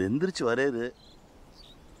 நீர் எந்திரிச்சு வரேரு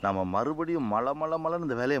நம்ம மறுபடியும் மலன்னு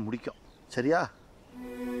இந்த வேலையை முடிக்கும். சரியா?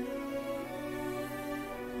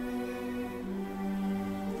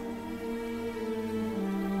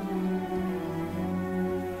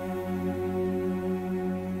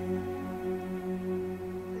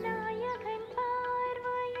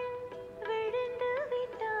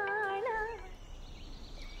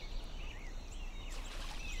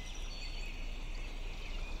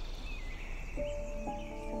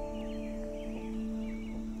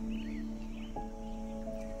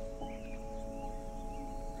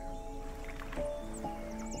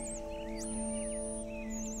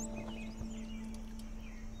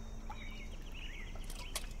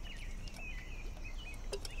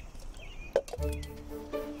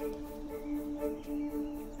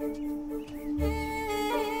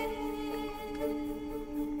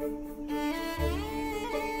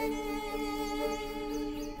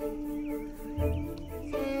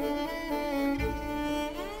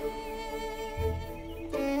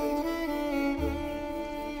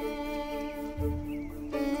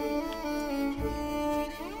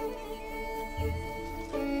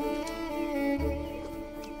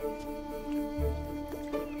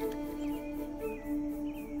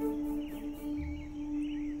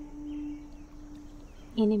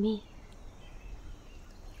 இனிமே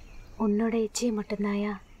உன்னோட இச்சையை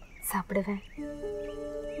மட்டும்தாயா சாப்பிடுவேன்.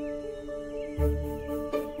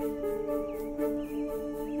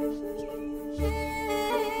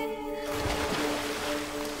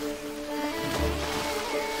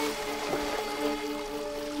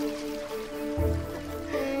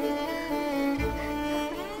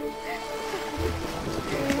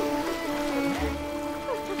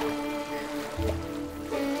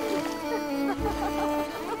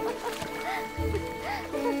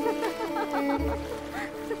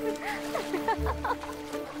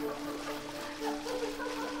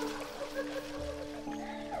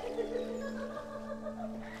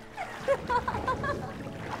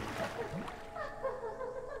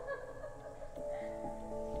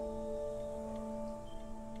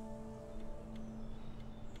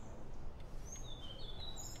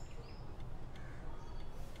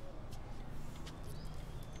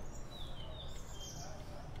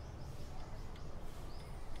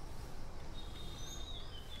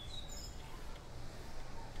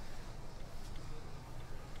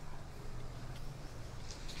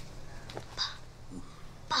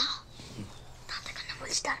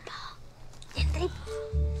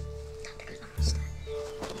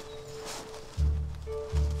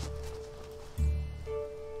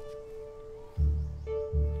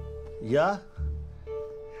 ஐயா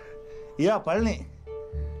ஐயா பழனி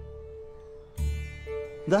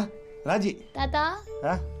இந்த ராஜி தாத்தா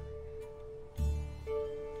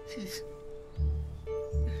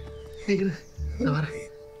வரேன்.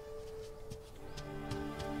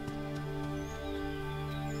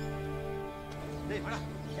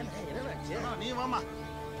 நீ வாமா.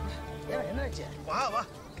 என்னாச்சு? வா வா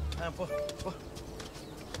போ போ.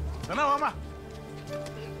 என்ன வாமா.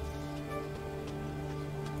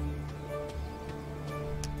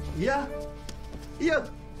 ஐயா ஐயா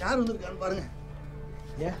யார் வந்திருக்கான்னு பாருங்க.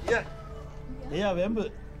 ஐயா ஐயா வேம்பு.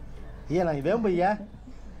 ஐயா நான் வேம்பு ஐயா.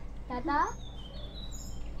 தாத்தா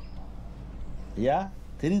ஐயா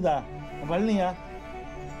தெரியுதா பழனியா?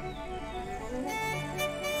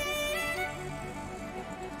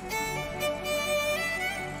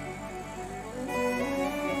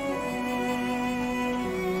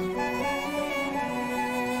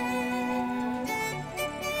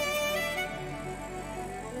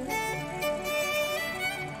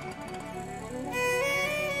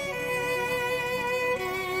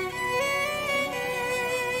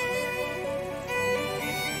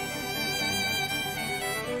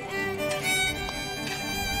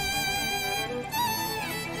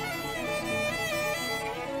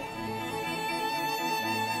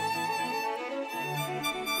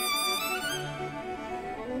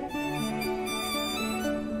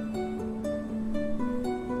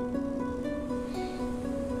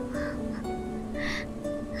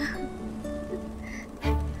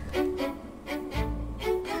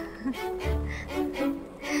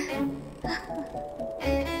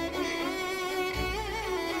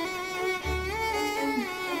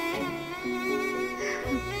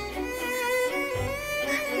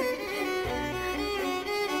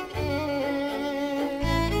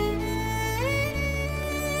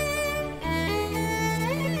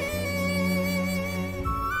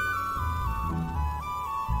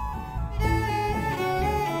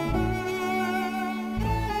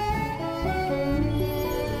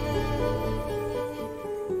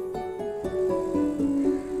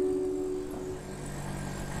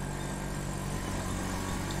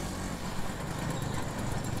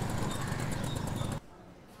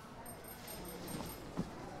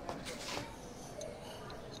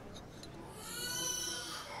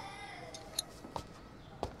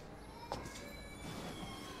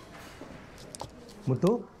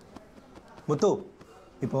 முத்து முத்து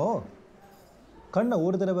இப்போ கண்ணை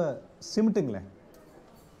ஒரு தடவை சிமிட்டுங்களேன்.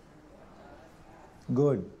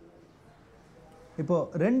 குட். இப்போ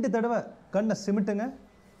 2 தடவை கண்ணை சிமிட்டுங்க.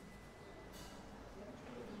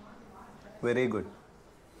 Very good.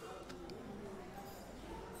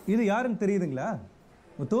 இது யாருன்னு தெரியுதுங்களா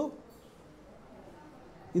முத்து?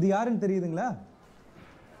 இது யாருன்னு தெரியுதுங்களா?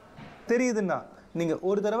 தெரியுதுன்னா நீங்கள்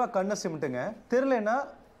ஒரு தடவை கண்ணை சிமிட்டுங்க. தெரியலன்னா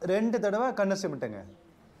 2 தடவை கண்ணை சிமிட்டுங்க.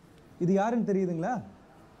 இது யாருன்னு தெரியுதுங்களா?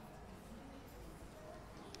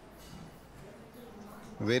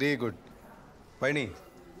 Very good. பழனி,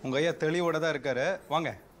 உங்கள் ஐயா தெளிவோட தான் இருக்காரு. வாங்க,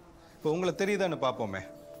 இப்போ உங்களை தெரியுதான்னு பார்ப்போமே.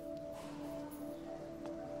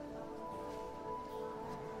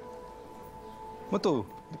 முத்து,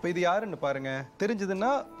 இப்போ இது யாருன்னு பாருங்க.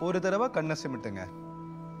 தெரிஞ்சதுன்னா ஒரு தடவை கண்ணை சிமிட்டுங்க.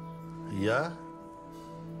 ஐயா,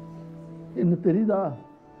 என்ன தெரியுதா?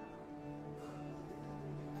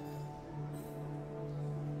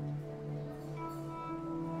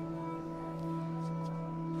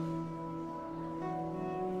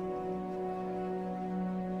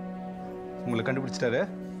 உங்களை கண்டுபிடிச்சிட்டாரு.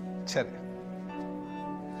 சரி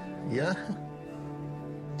ஐயா,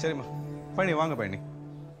 சரிம்மா. பழனி வாங்க. பழனி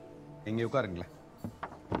இங்கே உட்காருங்களேன்.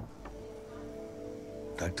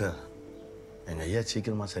 டாக்டர், எங்கள் ஐயா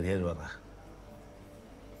சீக்கிரமாக சரியாயிடுவாரா?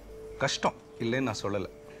 கஷ்டம் இல்லைன்னு நான் சொல்லலை.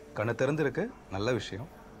 கண்ணு திறந்துருக்கு, நல்ல விஷயம்.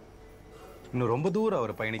 இன்னும் ரொம்ப தூரம்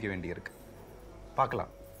அவர் பயணிக்க வேண்டியிருக்கு.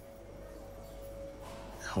 பார்க்கலாம்.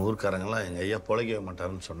 ஊர்க்காரங்களாம் எங்கள் ஐயா பொழைக்கவே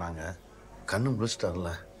மாட்டாருன்னு சொன்னாங்க. கண்ணு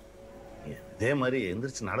முடிச்சிட்டார்ல, இதே மாதிரி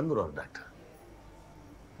எந்திரிச்சு நடந்துருவார் டாக்டர்.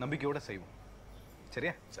 நம்பிக்கையோட செய்வோம்.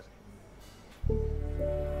 சரியா? சரி.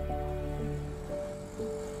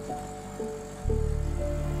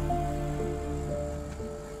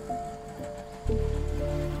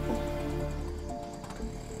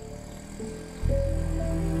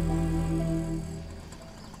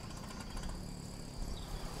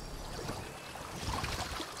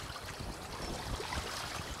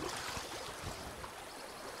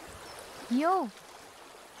 யோ,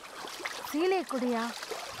 சீலை குடியா?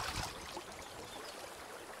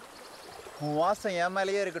 உன் வாசம் என்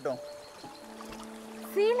மேலேயே இருக்கட்டும்.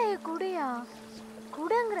 சீலையை குடியா?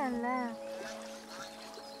 குடுங்கிறல்ல.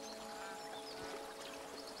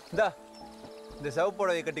 இந்தா, இந்த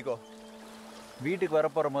சிவப்புடவை கட்டிக்கோ. வீட்டுக்கு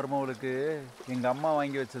வரப்போற மருமகளுக்கு எங்க அம்மா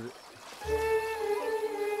வாங்கி வச்சது.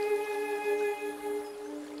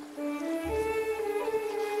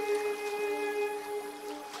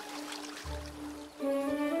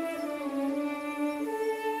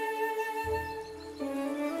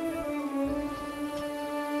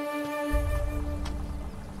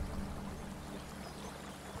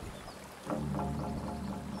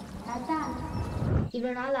 தாத்தா,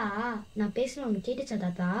 இவ்வளோ நாளா நான் பேசுன உனக்கு கேட்டுச்சா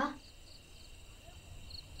தாத்தா?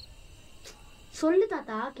 சொல்லு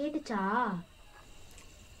தாத்தா, கேட்டுச்சா?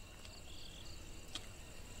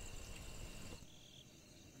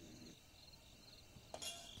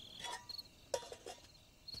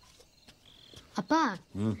 அப்பா,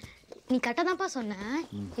 நீ கரெக்டாக தான்ப்பா சொன்ன.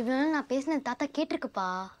 இவ்வளோ நாள் நான் பேசினது தாத்தா கேட்டிருக்குப்பா.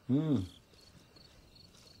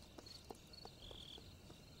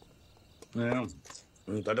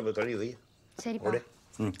 தட்டை போய் கழுவி வை. சரிப்பா.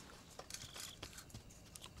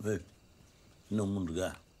 இன்னும் 3 இருக்கா?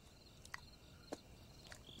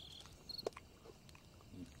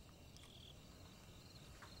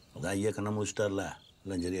 அதான் ஐயா கண்ணை முடிச்சிட்டார்ல,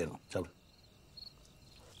 எல்லாம் சரியாயிடும். சாப்பிடு.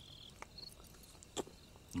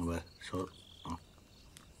 சோறு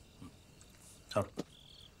சாப்பிடு.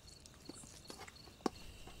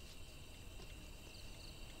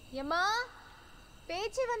 ஏம்மா,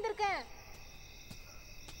 பேச்சு வந்திருக்கேன்.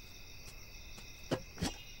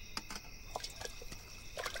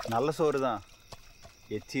 நல்ல சோறு தான்,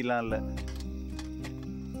 எச்சிலாம் இல்லை.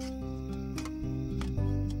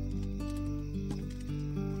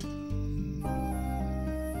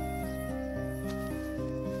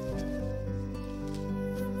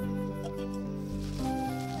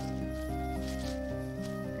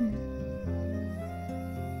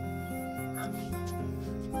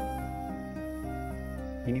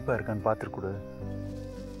 இனிப்பா இருக்கான்னு பார்த்துருக்கூட.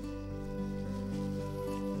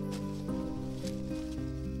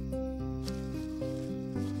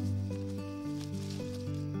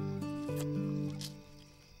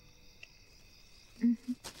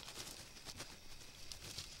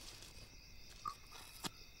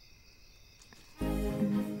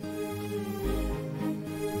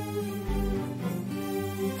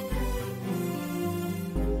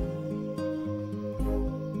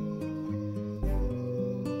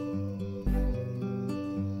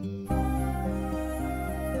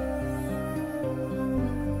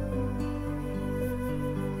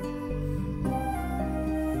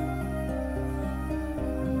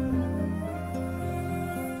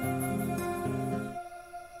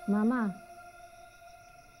 மாமா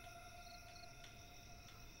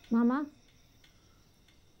மாமா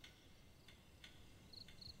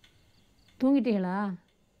தூங்கிட்டீங்களா?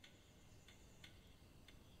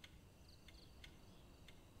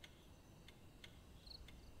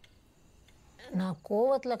 நான்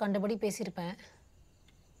கோவத்தில் கண்டபடி பேசியிருப்பேன்.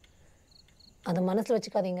 அதை மனசில்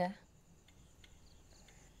வச்சுக்காதீங்க.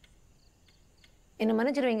 என்ன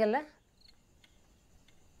மன்னிச்சிருவீங்கல்ல?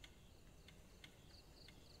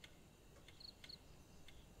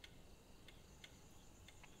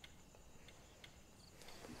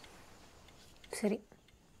 சரி,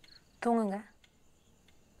 தூங்குங்க.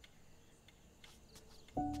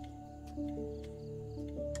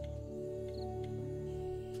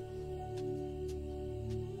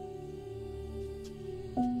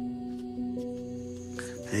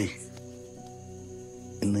 ஏய்,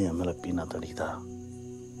 இன்னும் என் மேலே பீனா தடிக்குதா?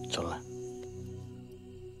 சொல்ல.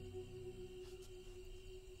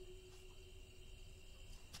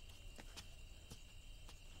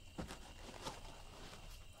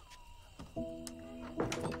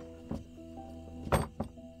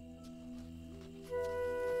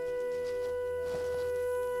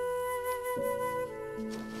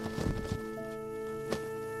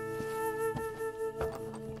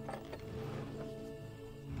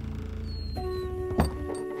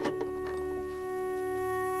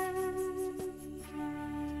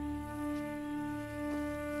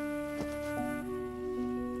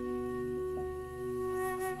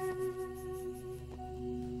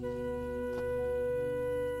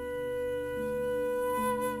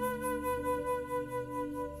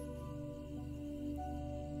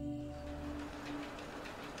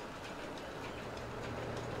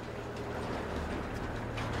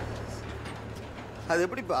 அது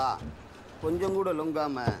எப்படிப்பா கொஞ்சம் கூட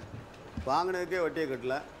லொங்காம வாங்கினதுக்கே வட்டியை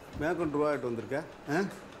கட்டல மேற்கொண்டு ரூபா எட்டு வந்திருக்க?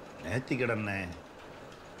 நேர்த்தி கடனே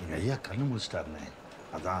எங்கள் ஐயா கண்ணு முடிச்சிட்டாருண்ணே.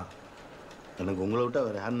 அதான் எனக்கு உங்களை விட்டா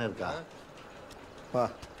வேறு யாருன்னு இருக்கா? பா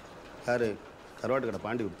யாரு கருவாட்டு கடை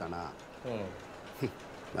பாண்டி கொடுத்தானா?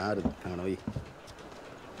 யாரு அவனை வை.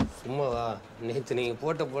 சும்மாவா? நேற்று நீங்கள்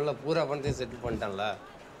போட்ட பொருளை பூரா பணத்தையும் செட்டில் பண்ணிட்டான்ல.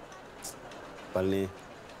 பழனி,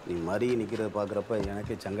 நீ மறி நிற்கிறத பார்க்குறப்ப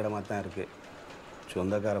எனக்கே சங்கடமாக தான் இருக்குது.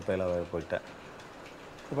 சொந்தக்கார பையில போயிட்டேன்.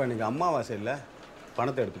 இப்போ இன்னைக்கு அம்மாவாசை இல்லை,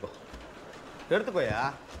 பணத்தை எடுத்துக்கோயா.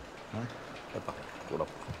 எப்பா கூட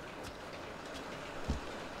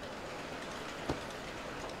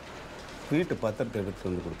வீட்டு பத்திரத்தை எடுத்துட்டு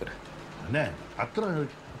வந்து கொடுக்குறேன். அண்ணே பத்திரம்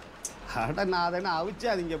அட நான் அதை என்ன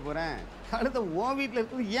அவிச்சாதீங்க போகிறேன். அடுத்த உன் வீட்டில்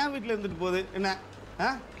இருக்குது என் வீட்டில் இருந்துட்டு போகுது என்ன?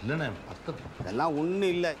 இல்லைண்ணே பத்திரம் இதெல்லாம்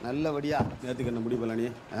ஒன்றும் இல்லை. நல்லபடியா நேற்றுக்கு என்ன முடிவு பண்ணி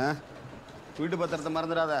வீட்டு பத்திரத்தை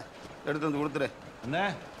மறந்துடாத, எடுத்து வந்து கொடுத்துரு. அண்ணே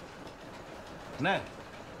அண்ணே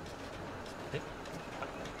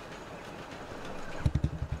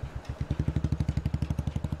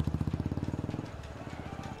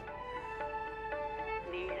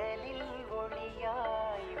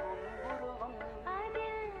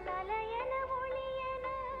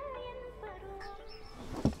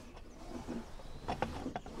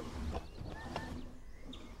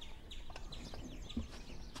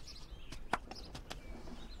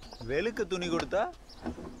வெளுக்கு துணி கொடுத்தா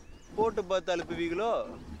போட்டு பார்த்து அனுப்புவீங்களோ?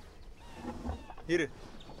 இரு,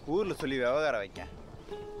 ஊர்ல சொல்லி விவகாரம் வைக்க.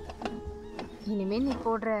 இனிமேல் நீ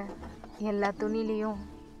போடுற எல்லா துணிலையும்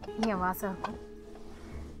என் வாசம் இருக்கும்.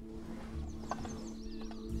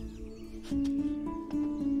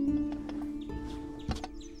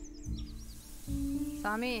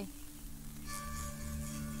 சாமி,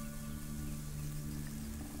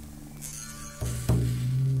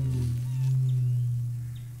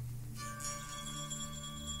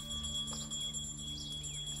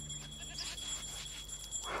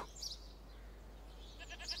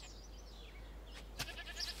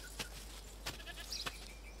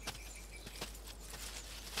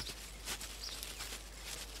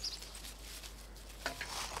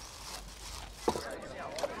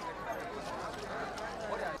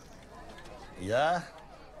 ஐயா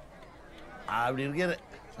அப்படி இருக்காரு,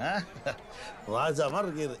 வாஜா மாதிரி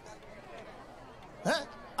இருக்காரு.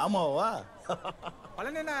 ஆமாவா?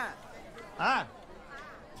 பழனிண்ணா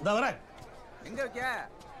இந்த வரேன். எங்க வைக்க?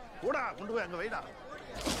 கூடா கொண்டு போய் அங்க வைடா.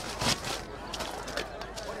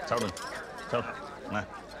 சாப்பிடுங்க சாப்பிடுங்க.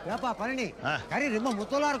 ஏப்பா பழனி, கறி ரொம்ப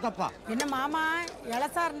முத்தலா இருக்கப்பா. என்ன மாமா,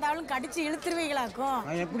 இலசா இருந்தாலும் கடிச்சு இழுத்துருவீங்களாக்கும்.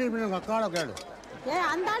 நான் எப்படி இப்படி உங்க அக்காவை கேளு.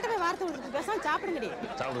 அந்த ஆள்கிட்ட போய் வார்த்தை கொடுத்து பேசாம சாப்பிடுங்கடி.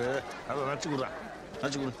 சாப்பிடு, அதை நச்சு கொடுறேன்,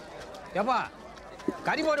 நச்சு கொடு. ஏப்பா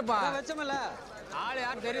கறி போடுப்பா. வச்சமல்ல ஆளு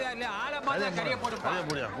யாரும் தெரியுதா இல்லையா? ஆளை மாதிரி கறியை போடுப்பா. அதே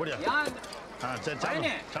போடியா போடியா. சரி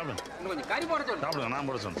சாப்பிடு சாப்பிடு. இன்னும் கொஞ்சம் கறி போட சொல்லு. சாப்பிடுங்க, நான்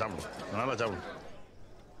போட சொன்னேன். சாப்பிடு, நல்லா சாப்பிடு.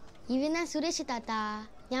 இவன் தான் சுரேஷ் தாத்தா,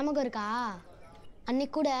 ஞாபகம் இருக்கா?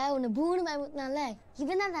 அன்னைக்கு கூட உன்னை பூன்னு பயமுத்தினால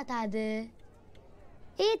இவன் தான் தாத்தா அது.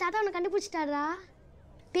 ஏய் தாத்தா உன்னை கண்டுபிடிச்சிட்டாரா,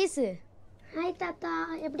 பேசு. ஹாய் தாத்தா,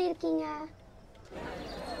 எப்படி இருக்கீங்க?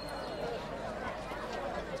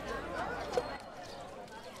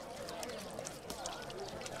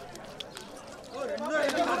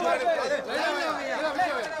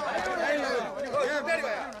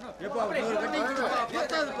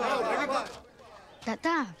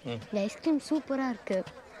 தாத்தா இந்த ஐஸ்கிரீம் சூப்பரா இருக்கு.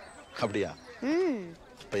 அப்படியா?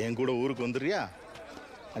 இப்போ என் கூட ஊருக்கு வந்துடுறியா?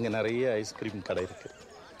 அங்கே நிறைய ஐஸ்கிரீம் கடை இருக்கு.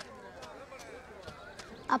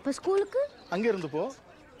 அப்போ ஸ்கூலுக்கு அங்கே இருந்து போ.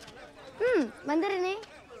 வந்துடுறேனே.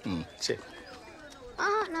 சரி.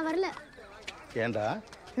 நான் வரல. ஏண்டா?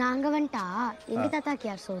 நான் அங்கே வந்துட்டா எங்க தாத்தாக்கு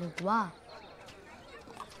யார் சோறு ஊட்டுவா?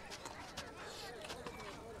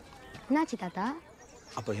 என்னாச்சு தாத்தா?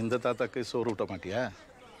 அப்போ இந்த தாத்தாக்கு சோறு ஊட்ட மாட்டியா?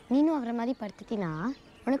 நீனும் அவரை மாதிரி படுத்துட்டினா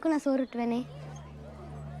உனக்கும் நான் சோறு ஊட்டுவேனே.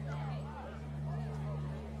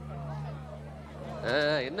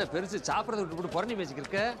 என்ன பெருசு சாப்பிட்றத விட்டு போட்டு புறணி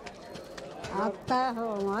பேசிக்கிருக்க? ஆத்தா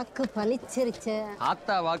வாக்கு பழிச்சிருச்சு.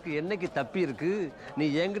 ஆத்தா வாக்கு என்னைக்கு தப்பி இருக்கு? நீ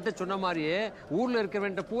என்கிட்ட சொன்ன மாதிரியே ஊர்ல இருக்க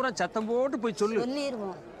வேண்டிய பூரா சத்தம் போட்டு போய் சொல்லு.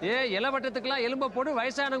 சொல்லிடுவோம். இளவட்டத்துக்கெல்லாம் எலும்ப போடு,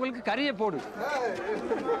 வயசானவங்களுக்கு கறியை போடு.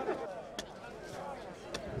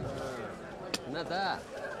 என்னதா?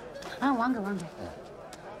 வாங்க வாங்க.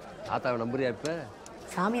 ஆத்தாவை நம்புறியா? இப்ப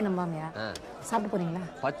சாமியை நம்பாமையா? சாப்பிட்டு போறீங்களா?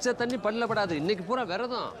 பச்சை தண்ணி பல்ல படாது, இன்னைக்கு பூரா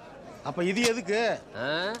விரதம். அப்ப இது எதுக்கு?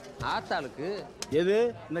 ஆத்தாளுக்கு. எது?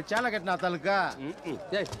 இந்த சேலை கட்டின ஆத்தாளுக்கா?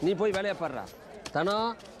 நீ போய் வேலையை பாடுறா. தனோ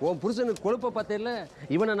உன் புருஷனுக்கு கொழுப்ப பார்த்தேல,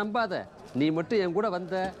 இவனை நம்பாத. நீ மட்டும் என் கூட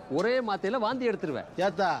வந்த ஒரே மாத்தையில வாந்தி எடுத்துருவேன்.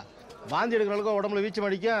 ஏத்தா வாந்தி எடுக்கிறவங்களுக்கும் உடம்புல வீச்சு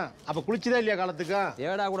மடிக்கும். அப்ப குளிச்சுதான் இல்லையா காலத்துக்கு?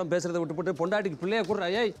 ஏடா கூட பேசுறதை விட்டு போட்டு பொண்டாட்டிக்கு பிள்ளைய கூடுறா.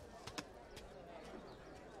 ஏய்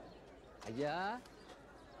ஐயா,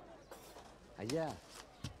 ஐயா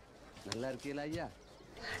நல்லா இருக்கீங்களா ஐயா?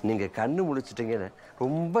 நீங்க கண்ணு முழிச்சிட்டீங்கன்னு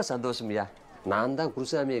ரொம்ப சந்தோஷம் ஐயா. நான் தான்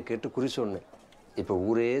குருசாமியை கேட்டு குறி சொன்னேன். இப்ப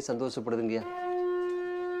ஊரே சந்தோஷப்படுதுங்கய்யா.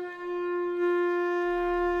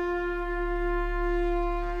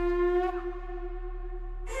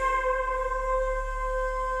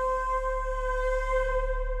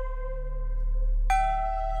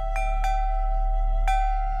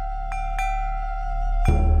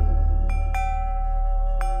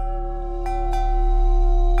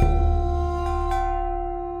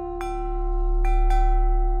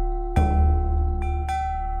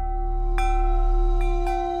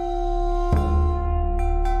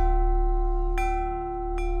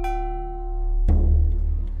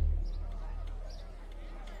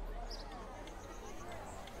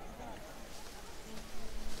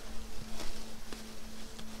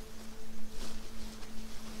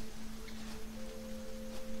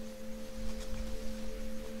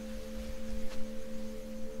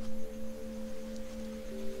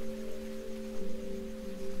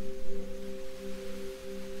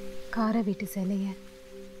 கார வீட்டு சிலைய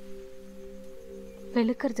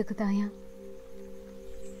வெளுக்கிறதுக்கு தாயா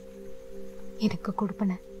எனக்கு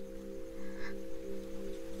கொடுப்பன,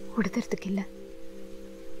 உடுத்துறதுக்கு இல்லை.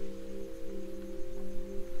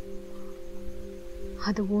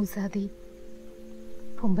 அதுவும் சாதி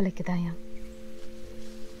பொம்பளைக்கு தாயா.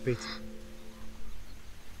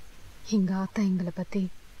 எங்க ஆத்தா எங்களை பத்தி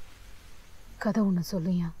கதை ஒன்று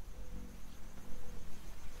சொல்லுயா.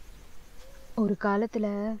 ஒரு காலத்துல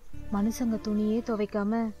மனுஷங்க துணியே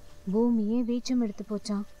துவைக்காம பூமியே வீச்சம் எடுத்து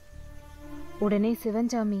போச்சான். உடனே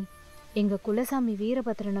சிவஞ்சாமி எங்க குலசாமி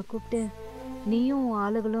வீரபத்திரனை கூப்பிட்டு, நீயும்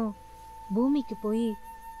ஆளுகளும் பூமிக்கு போய்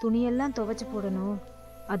துணியெல்லாம் துவைச்சு போடணும்,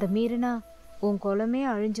 அதை மீறினா உன் குலமே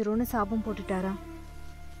அழிஞ்சிரும்னு சாபம் போட்டுட்டாராம்.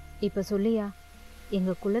 இப்ப சொல்லியா,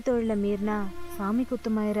 எங்க குலத்தொழில மீறினா சாமி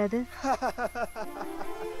குத்தமாயிராது?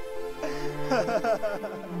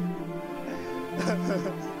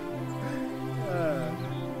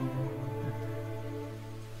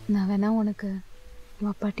 நான் வேணா உனக்கு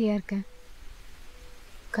வப்பாட்டியா இருக்கேன்,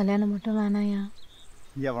 கல்யாணம் மட்டும் வேணாயா?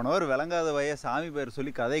 எவனோ ஒரு விளங்காத வய சாமி பேர்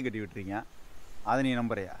சொல்லி கதையை கட்டி விட்டுறீங்க, அதை நீ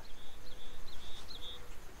நம்புறியா?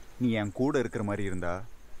 நீ என் கூட இருக்கிற மாதிரி இருந்தா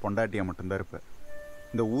பொண்டாட்டியா மட்டும்தான் இருப்ப.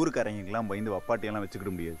 இந்த ஊருக்காரங்கெல்லாம் பயந்து வப்பாட்டியெல்லாம்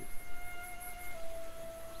வச்சுக்கிட முடியாது.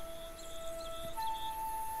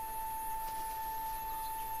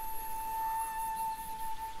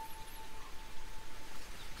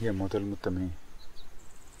 என் முதல் முத்தமே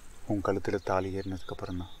உன் கழுத்தில் தாலி ஏறினதுக்கு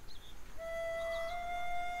அப்புறம் தான்.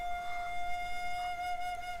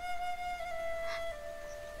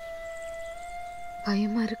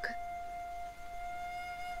 பயமா இருக்கு.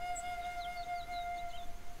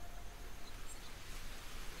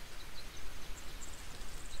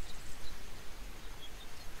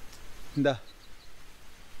 இந்தா,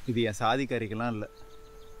 இது என் சாதிக்காரிக்கெல்லாம் இல்லை,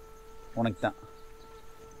 உனக்கு தான்.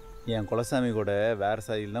 என் குலசாமி கூட வேற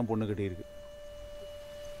சாதியில் தான் பொண்ணு கட்டியிருக்கு.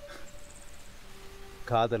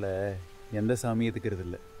 காதலை எந்த சாமியும் எதுக்கிறது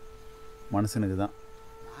இல்லை, மனுஷனுக்கு தான்.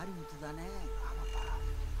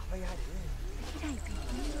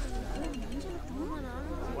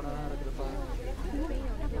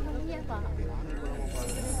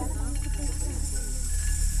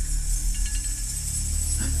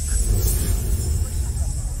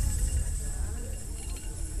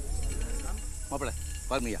 மாப்பிள்ள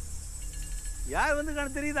பாருங்கய்யா. யார் வந்து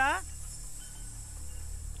கணக்கு தெரியுதா?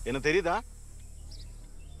 என்ன தெரியுதா?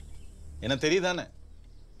 என்ன தெரியுதானே?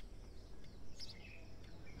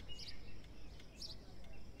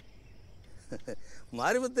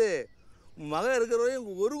 மாரிமுத்து மகன் இருக்கிறவரையும்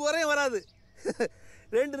ஒரு குறையும் வராது.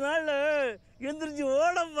 2 நாள்ல எந்திரிச்சு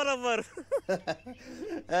ஓட போற பாரு.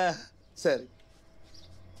 சரி.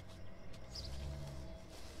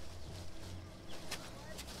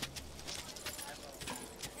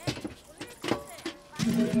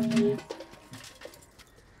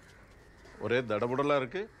 ஒரே தடபுடலா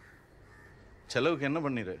இருக்கு. செலவுக்கு என்ன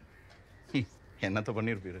பண்ணிரு? என்னத்தை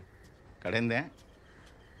பண்ணிருப்பீரு? கடைந்தேன்.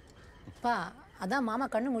 அப்பா அதான் மாமா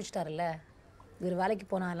கண்ணு முடிச்சிட்டாருல்ல, இவர் வேலைக்கு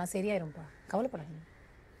போனா எல்லாம் சரியாயிரும்ப்பா, கவலைப்படாதீங்க.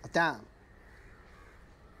 அத்தான்,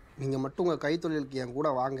 நீங்கள் மட்டும் உங்கள் கைத்தொழிலுக்கு என் கூட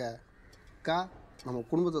வாங்க அக்கா, நம்ம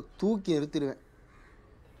குடும்பத்தை தூக்கி நிறுத்திடுவேன்.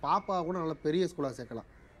 பாப்பாவை கூட நல்ல பெரிய ஸ்கூலாக சேர்க்கலாம்.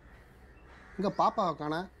 இங்கே பாப்பாவை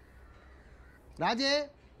காணா? ராஜே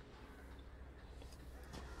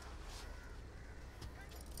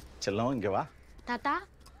செல்லம் இங்க வா. தாத்தா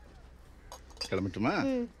கிளம்பிட்டுமா?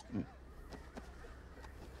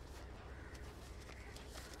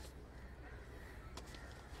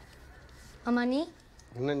 அம்மா நீ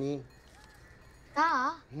என்ன நீ தா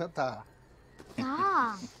என்னத்தா? தா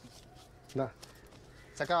என்ன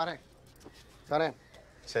சக்கா வரேன் வரேன்.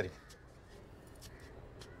 சரி.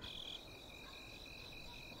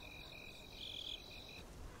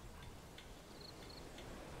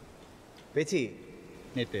 பேச்சி,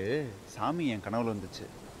 நேற்று சாமி என் கனவுல வந்துச்சு.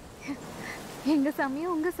 எங்க சாமியா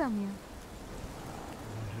உங்க சாமியா?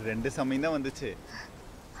 2 சாமியும் தான் வந்துச்சு.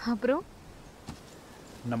 அப்புறம்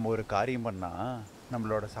நம்ம ஒரு காரியம் பண்ணா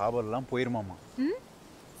நம்மளோட சாபெல்லாம் போயிருமாமா.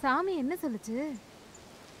 சாமி என்ன சொல்லுச்சு?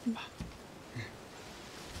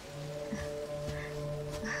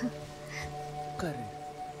 உட்காரு.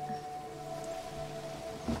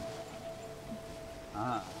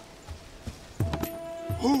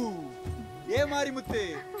 ஏ மாரிமுத்து,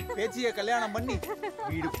 பேச்சிய கல்யாணம் பண்ணி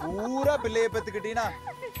வீடு பூரா பிள்ளைய பெத்துக்கிட்டீனா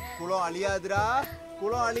குலம் அழியாதுடா,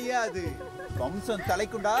 குலம் அழியாது. வம்சம்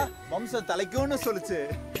தலைக்குண்டா, வம்சம் தலைக்கும்னு சொல்லுச்சு.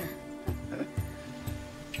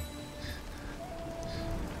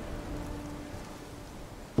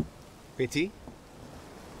 பேச்சி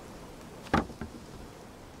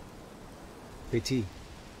பேச்சி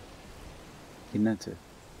என்னாச்சு?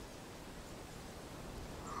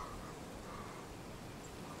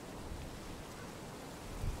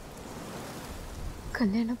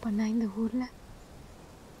 கல்யாணம் பண்ணா இந்த ஊர்ல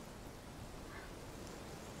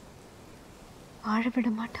வாழ விட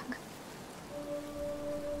மாட்டாங்க.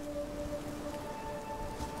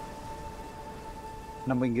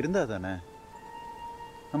 நம்ம இங்க இருந்தா தானே,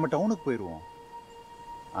 நம்ம டவுனுக்கு போயிடுவோம்.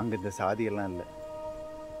 அங்க இந்த சாதியெல்லாம் இல்லை,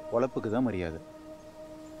 உழைப்புக்கு தான் மரியாதை.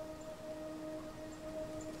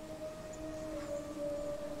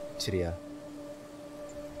 சரியா?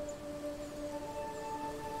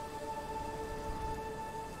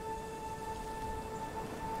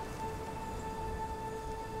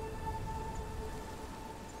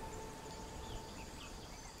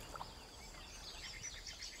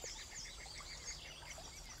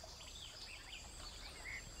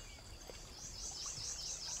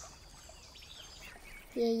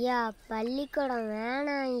 ஐயா பள்ளிக்கூடம்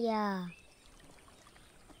வேணாம் ஐயா.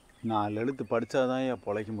 4 எழுத்து படிச்சாதான் ஏன்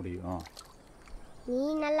பொழைக்க முடியும். நீ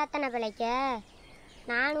நல்லா தானே பிழைக்க,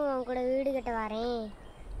 நானும் உன் கூட வீடு கட்ட வரேன்.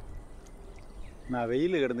 நான்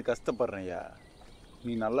வெயில் கிடந்து கஷ்டப்படுறேன்யா.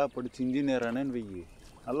 நீ நல்லா படிச்சு இன்ஜினியர் ஆனேன்னு வெயி,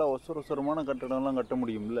 நல்லா ஒசரமான கட்டடம்லாம் கட்ட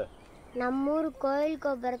முடியும்ல. நம்ம ஊர் கோயில்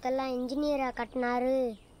கோபுரத்தெல்லாம் இன்ஜினியரா கட்டினாரு.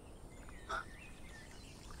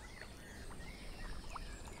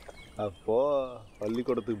 அப்போ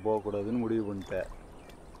பள்ளிக்கூடத்துக்கு போகக்கூடாதுன்னு முடிவு பண்ணிட்டேன்.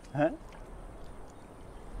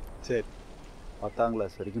 சரி, 10ஆம்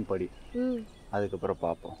கிளாஸ் வரைக்கும் படி, அதுக்கப்புறம்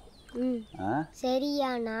பார்ப்போம். சரியா,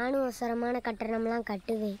 நானும் அவசரமான கட்டணம்லாம்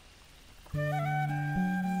கட்டுவேன்.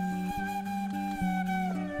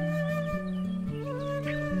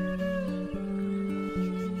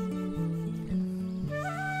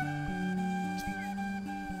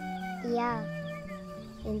 ஐயா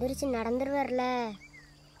எந்திரிச்சு நடந்துருவார்ல.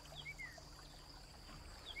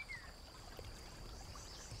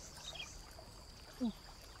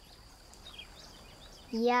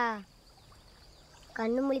 ஐயா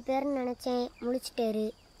கண்ணு முழிப்பாருன்னு நினச்சேன், முழிச்சிட்டாரு.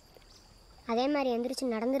 அதே மாதிரி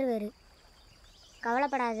எந்திரிச்சு நடந்துருவாரு.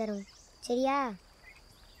 கவலைப்படாதரும் சரியா?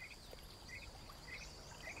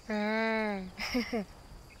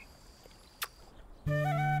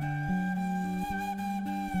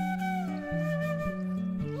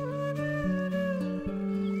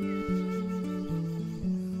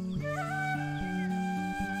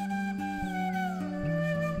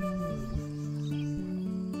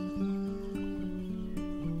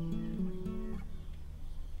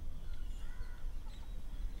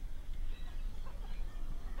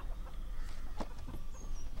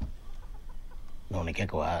 நான் உன்னை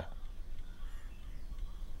கேட்கவா?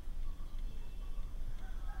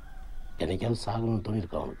 என்னைக்காவது சாகணும்னு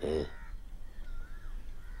தோணியிருக்கா அவனுக்கு?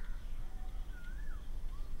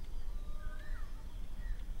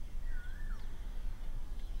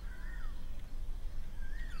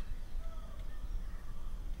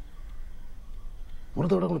 ஒரு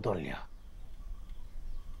தடவை கூட தோணலையா?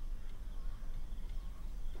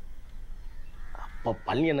 அப்ப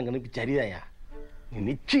பள்ளி என்ன கணிப்பு சரிதாயா? நீ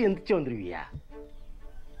நிச்சயம் எந்திரிச்சு வந்துருவியா?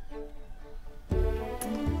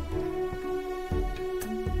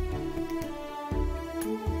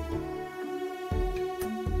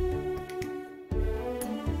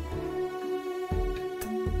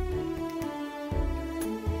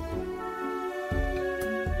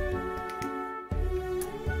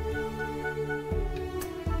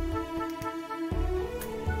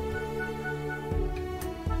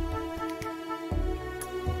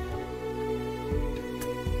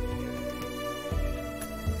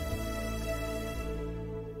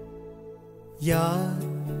 யார்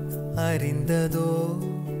அறிந்ததோ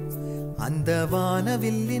அந்த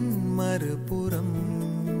வானவில்லின் மறுபுறம்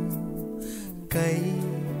கை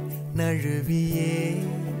நழுவியே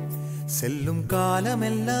செல்லும்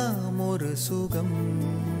காலமெல்லாம் ஒரு சுகம்.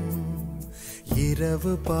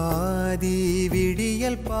 இரவு பாதி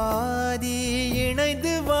விடியல் பாதி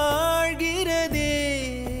இணைந்து வாழ்கிறதே.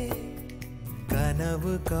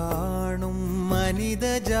 கனவு காணும் மனித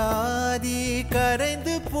ஜாதி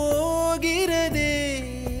கரைந்து போகிறதே.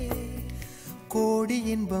 கோடி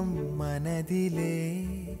இன்பம் மனதிலே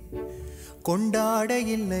கொண்டாட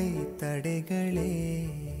இல்லை தடைகளே.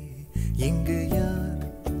 இங்கு யார்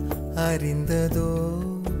அறிந்ததோ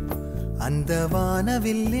அந்த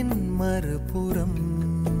வானவில்லின் மறுபுறம்.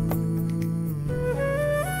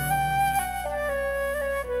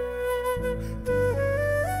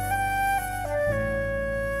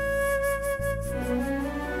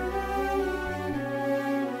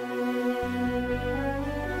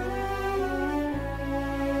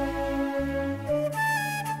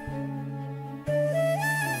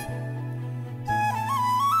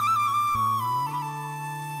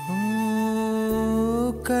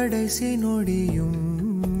 கடைசி நொடியும்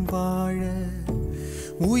வாழ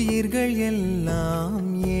உயிர்கள் எல்லாம்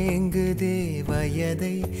ஏங்குதே.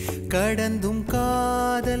 வயதை கடந்தும்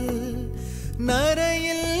காதல்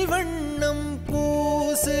நரையில் வண்ணம்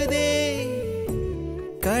பூசுதே.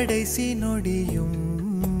 கடைசி நொடியும்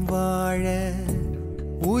வாழ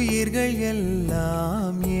உயிர்கள்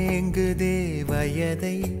எல்லாம் ஏங்குதே.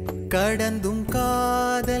 வயதை கடந்தும்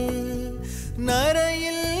காதல்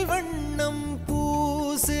நரையில் வண்ணம்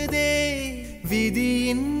பூசுதே.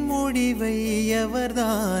 விதியின் முடிவை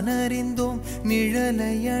எவர்தான் அறிந்தோம்.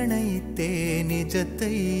 நிழலை அணைத்தே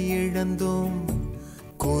நிஜத்தை இழந்தோம்.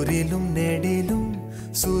 குறிலும் நெடிலும்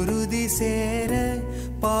சுருதி சேர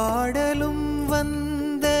பாடலும்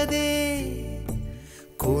வந்ததே.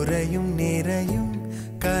 குறையும் நிறையும்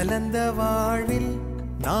கலந்த வாழ்வில்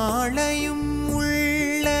நாளையும்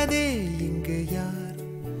உள்ளதே. இங்கு யார்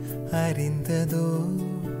அறிந்ததோ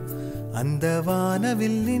அந்த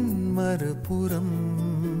வானவில்லின் மறுபுறம்.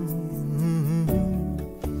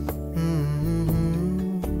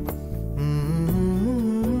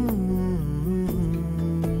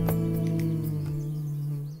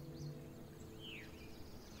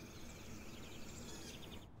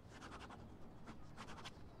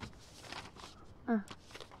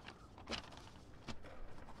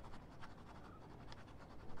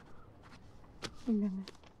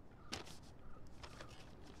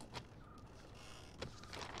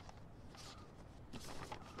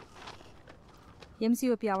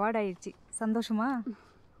 MCOP அவார்ட் ஆயிடுச்சு. சந்தோஷமா?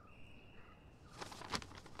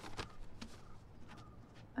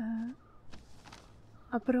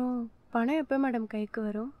 அப்புறம் பணம் எப்போ மேடம் கைக்கு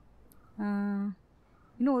வரும்?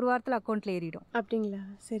 இன்னும் ஒரு வாரத்தில் அக்கௌண்ட்டில் ஏறிடும். அப்படிங்களா?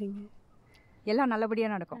 சரிங்க. எல்லாம்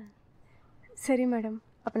நல்லபடியாக நடக்கும். சரி மேடம்,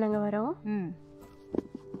 அப்போ நாங்கள் வரோம்.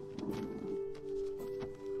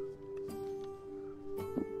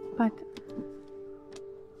 பார்த்து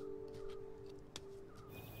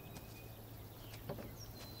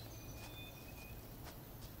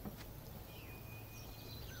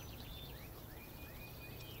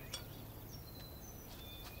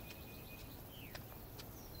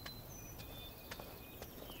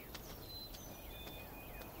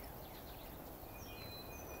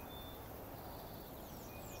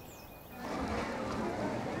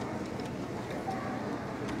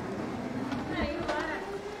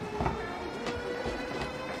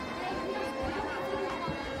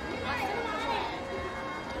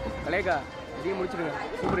அலேக்கா இதையும் முடிச்சிடுங்க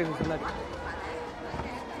சூப்பர்வைசர் சொன்னார்.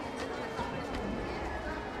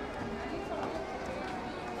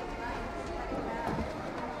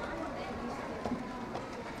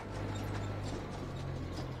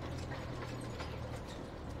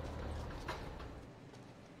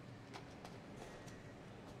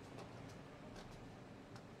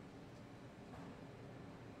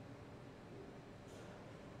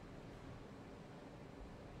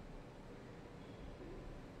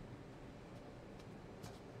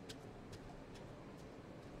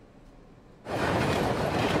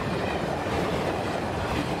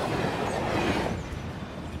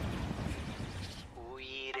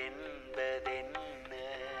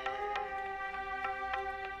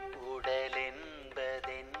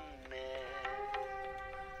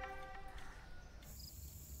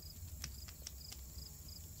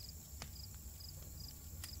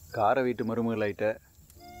 கார வீட்டு மருமகள் ஆயிட்ட.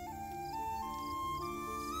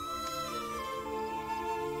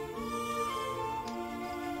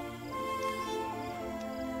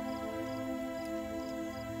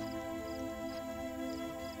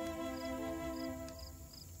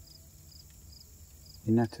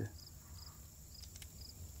 என்னாச்சு?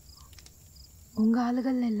 உங்க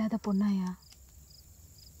ஆளுகள் இல்லாத பொண்ணாயா?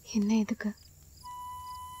 என்ன எதுக்கு?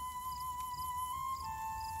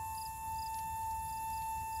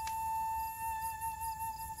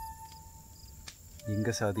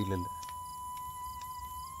 எங்கள் சாதியில் இல்லை,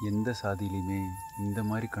 எந்த சாதியிலையுமே இந்த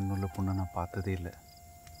மாதிரி கண்ணுள்ள பொண்ணை நான் பார்த்ததே இல்லை.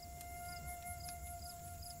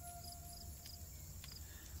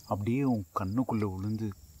 அப்படியே உன் கண்ணுக்குள்ளே விழுந்து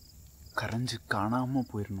கரைஞ்சு காணாமல்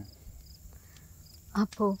போயிடணும்.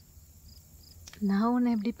 அப்போ நான்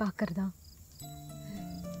உன்னை எப்படி பார்க்கறதா?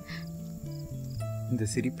 இந்த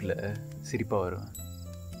சிரிப்பில் சிரிப்பாக வருவேன்,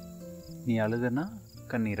 நீ அழுதனா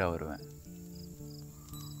கண்ணீராக வருவேன்.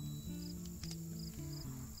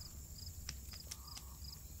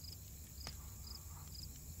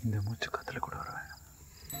 இந்த மூச்சு காத்துல கூட வருவேன்.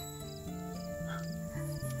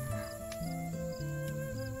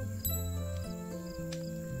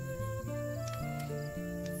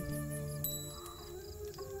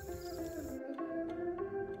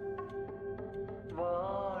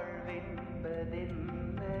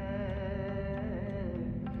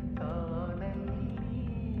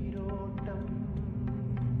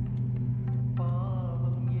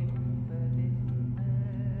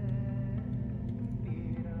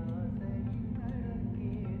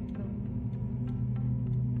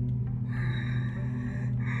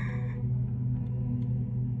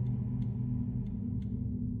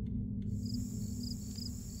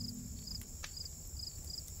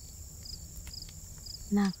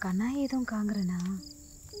 நான் கனா ஏதும் காங்குறேனா?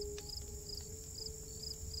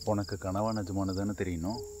 உனக்கு கனவா நிஜமானதுன்னு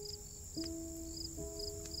தெரியணும்.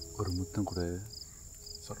 ஒரு முத்தம் கூட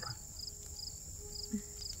சொல்கிறேன்.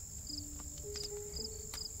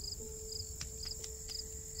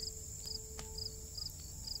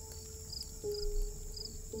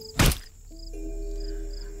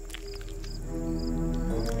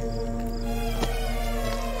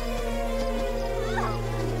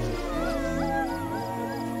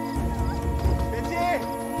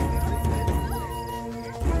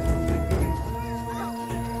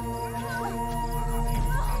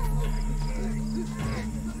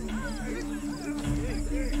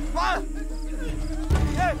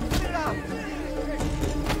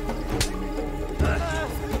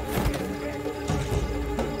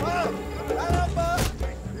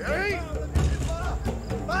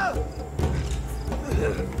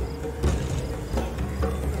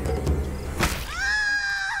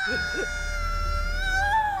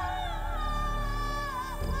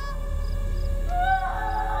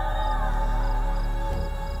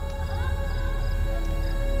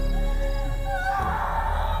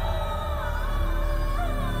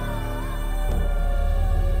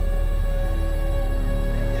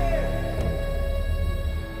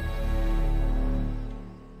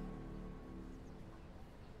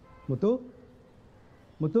 முத்து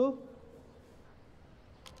முத்து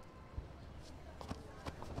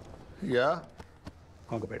யா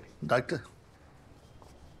வாங்க பேட்டி. டாக்டர்,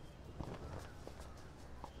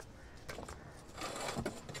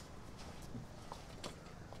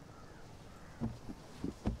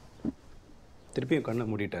 திருப்பியும் கண்ணை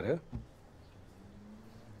மூடிட்டாரு.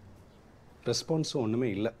 ரெஸ்பான்ஸும் ஒன்றுமே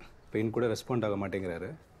இல்லை. பெயின் கூட ரெஸ்பாண்ட் ஆக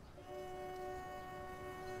மாட்டேங்கிறாரு.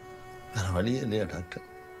 வேறு வழியே இல்லையா டாக்டர்?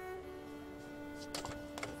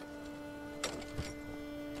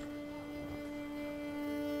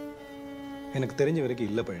 எனக்கு தெரிஞ்ச வரைக்கும்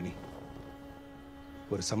இல்லை பழனி.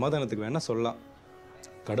 ஒரு சமாதானத்துக்கு வேணால் சொல்லலாம்,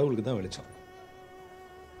 கடவுளுக்கு தான் வெளிச்சம்.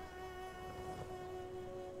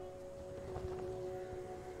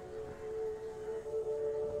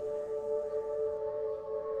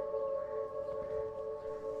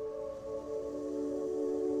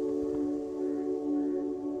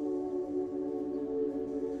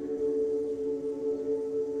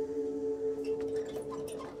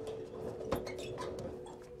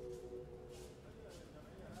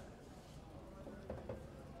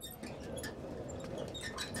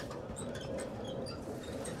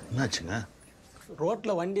 என்னாச்சுங்க?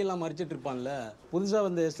 ரோட்டில் வண்டியெல்லாம் மறிச்சிட்டு இருப்பான்ல, புதுசாக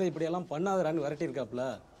வந்த எஸ்ஐ இப்படியெல்லாம் பண்ணாதரான்னு விரட்டியிருக்காப்புல.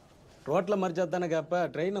 ரோட்டில் மறிச்சா தானே கேப்ப,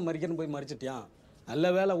 ட்ரெயினை மறிக்கன்னு போய் மறிச்சிட்டியான்.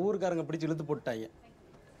 நல்ல வேலை ஊருக்காரங்க பிடிச்சி இழுத்து போட்டாங்க.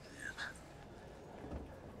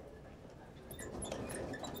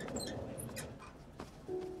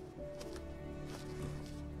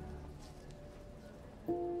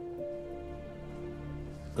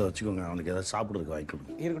 வச்சுக்கோங்க, அவனுக்கு ஏதாவது சாப்பிட்றதுக்கு வாங்கி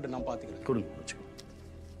கொடுங்க. இருக்கட்டும், நான் பார்த்துக்கிறேன். கொடுங்க, வச்சுக்கோங்க.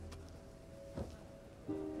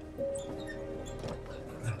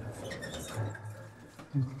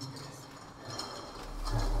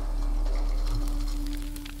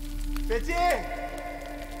 பேச்சி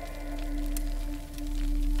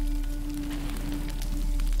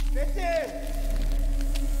பேச்சி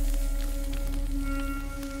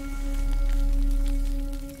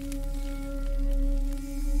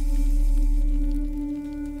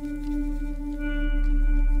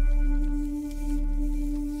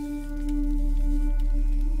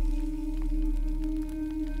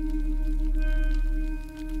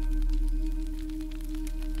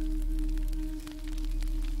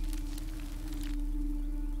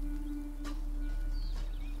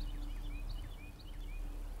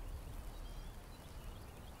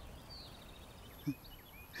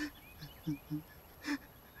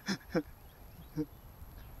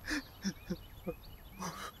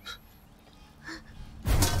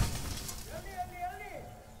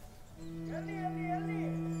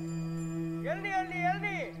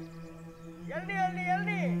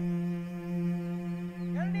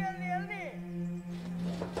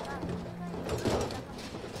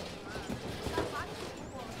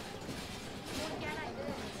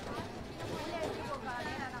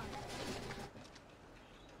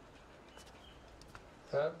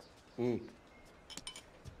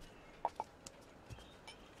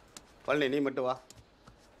பழனி, நீ மட்டும் வா.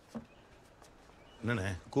 என்னண்ணே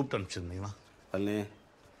கூப்பிட்டு அனுப்பிச்சிருந்தீங்களா? பழனி,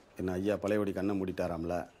 என்ன ஐயா பழையபடி கண்ணை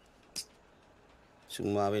மூடிட்டாராம்ல.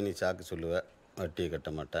 சும்மாவே நீ சாக்கு சொல்லுவ, வட்டியை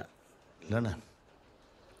கட்ட மாட்டேன். இல்லைண்ணே.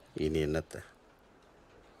 இனி என்னத்தை,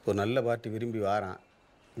 ஒரு நல்ல பார்ட்டி விரும்பி வாரான்,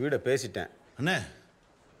 வீடை பேசிட்டேன் அண்ணே.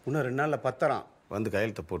 இன்னும் 2 நாளில் பத்திரம் வந்து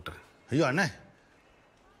கையெழுத்தை போட்டுரு. ஐயோ அண்ணே,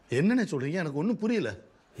 என்னண்ணே சொல்கிறீங்க? எனக்கு ஒன்றும் புரியல.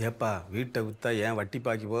 ஏப்பா, வீட்டை விற்றா ஏன் வட்டி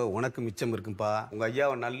பாக்கி போக உனக்கு மிச்சம் இருக்குப்பா. உங்கள்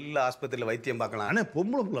ஐயாவை நல்ல ஆஸ்பத்திரியில் வைத்தியம் பார்க்கலாம். அண்ணே,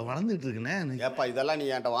 பொம்பளை பிள்ளை வளர்ந்துட்டு இருக்குண்ணே. ஏப்பா, இதெல்லாம் நீ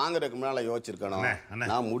என்கிட்ட வாங்குறதுக்கு முன்னால் யோசிச்சிருக்கணும்.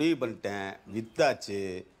 நான் முடிவு பண்ணிட்டேன், வித்தாச்சு.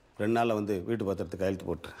 2 நாளில் வந்து வீட்டு பத்திரத்துக்கு கையெழுத்து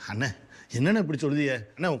போட்டுரு. அண்ணே, என்னண்ணே இப்படி சொல்லுதீங்க?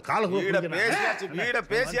 அண்ணே, உன் காலை பேசியாச்சு, வீடை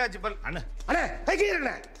பேசியாச்சு. அண்ணே அண்ணே,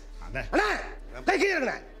 கைக்கிறேன் அண்ணே,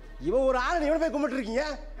 கைக்கிறேன். இவன் ஒரு ஆள் எவ்வளோ போய் கும்பிட்டு இருக்கீங்க?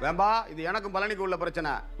 வேம்பா, இது எனக்கும் பழனிக்கு உள்ள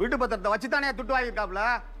பிரச்சனை. வீட்டு பத்திரத்தை வச்சு தானே துட்டு வாங்கியிருக்காப்ல.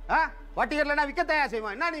 வட்டி கட்டலன்னா விற்கத்தையா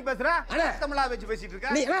செய்வான். என்ன நீ பேசுற? தமிழா வச்சு பேசிட்டு இருக்க.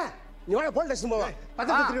 நீ வேணா போன் டெஸ்ட் போவா,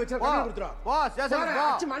 பத்திரத்தை வச்சு கொடுத்துரும். போ ஸ்டேஷன் போ.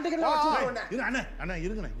 அச்சு மண்டைக்கெல்லாம் வச்சு இரு அண்ணே, அண்ணே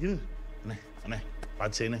இருங்கண்ணே, இரு அண்ணே. அண்ணே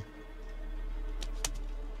பார்த்து செய்யண்ணே.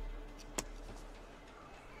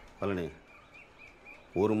 பழனி,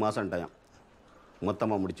 1 மாதம் டைம்,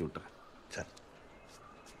 மொத்தமாக முடிச்சு விட்டுறேன். சரி,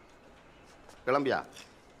 கிளம்பியா?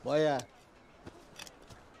 போயா,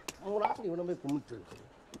 அவங்க ஆள் இவனை போய் கும்பிட்டு இருக்கு.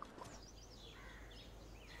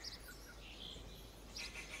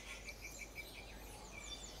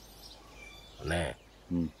 அண்ணே,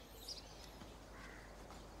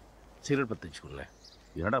 சீரல் பற்ற வச்சு குண்ணே.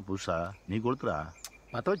 என்னடா புதுசா? நீ கொடுத்துடா.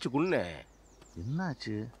 பற்ற வச்சு குண்ணே.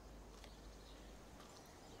 என்னாச்சு?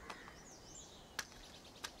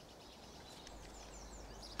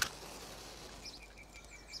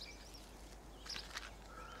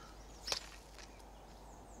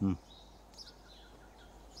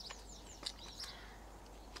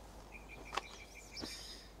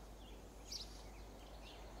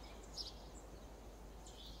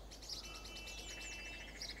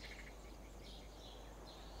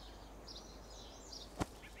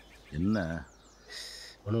 என்ன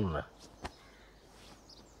ஒன்றும் இல்லை.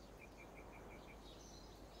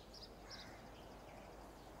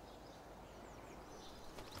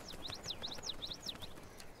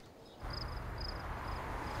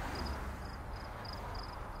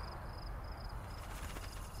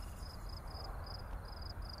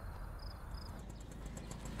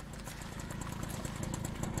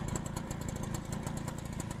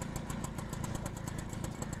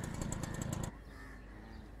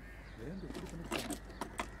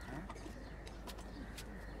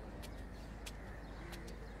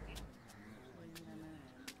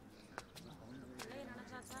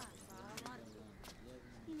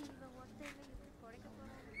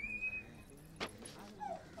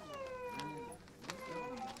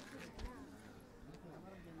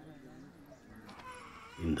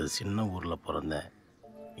 இந்த சின்ன ஊரில் பிறந்தேன்,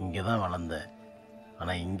 இங்கே தான் வளர்ந்தேன்.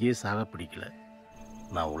 ஆனால் இங்கேயே சாக பிடிக்கல.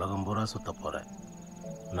 நான் உலகம் பூரா சுத்த போகிறேன்.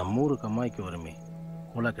 நம்ம ஊருக்கு அம்மாய்க்கு வருமே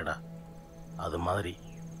கூலக்கடா, அது மாதிரி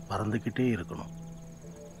பறந்துக்கிட்டே இருக்கணும்.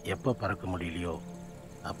 எப்போ பறக்க முடியலையோ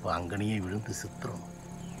அப்போ அங்கனையே விழுந்து சித்திரம்.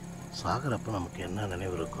 சாகிறப்ப நமக்கு என்ன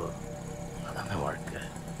நினைவு இருக்கோ அதானே வாழ்க்கை.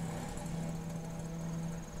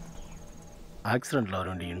 ஆக்சிடெண்ட்டில் வர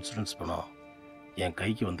வேண்டிய இன்சூரன்ஸ் பணம் என்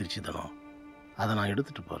கைக்கு வந்துருச்சு தானோ, அதை நான்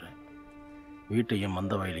எடுத்துகிட்டு போகிறேன். வீட்டையும்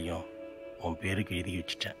மந்த வயலையும் உன் பேருக்கு எழுதி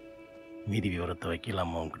வச்சுட்டேன். மீதி விவரத்தை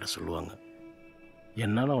வைக்கலாமா உன்கிட்ட சொல்லுவாங்க.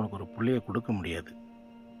 என்னால் உனக்கு ஒரு பிள்ளைய கொடுக்க முடியாது,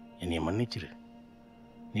 என்னைய மன்னிச்சிரு.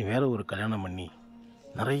 நீ வேற ஒரு கல்யாணம் பண்ணி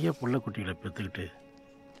நிறைய புள்ள குட்டிகளை பெற்றுக்கிட்டு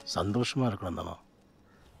சந்தோஷமாக இருக்கணும் தானோ.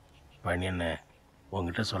 பழனி என்ன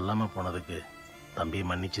உங்ககிட்ட சொல்லாமல் போனதுக்கு தம்பியை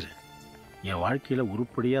மன்னிச்சிரு. என் வாழ்க்கையில்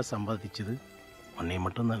உருப்படியாக சம்பாதிச்சது உன்னை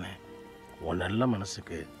மட்டும்தானே. உன் நல்ல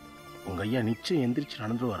மனசுக்கு உங்கள் ஐயா நிச்சயம் எந்திரிச்சு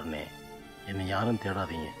நடந்து வரனே. என்னை யாரும்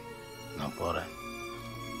தேடாதீங்க, நான் போகிறேன்.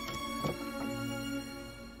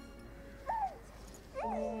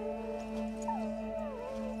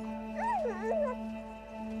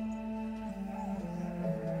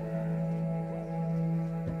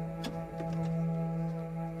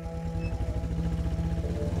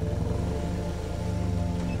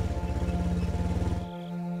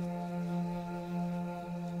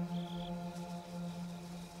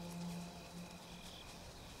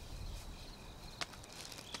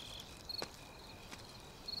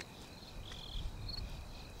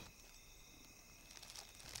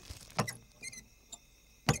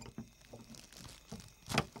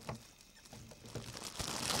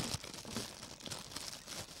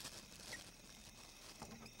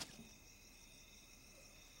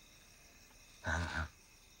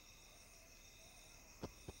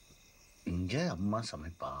 இங்கே அம்மா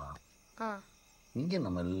சமைப்பா, இங்கே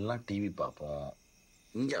நம்ம எல்லாம் டிவி பார்ப்போம்.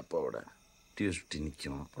 இங்கே அப்பாவோட டிவி சுற்றி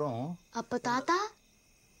நிற்கும். அப்புறம் அப்போ தாத்தா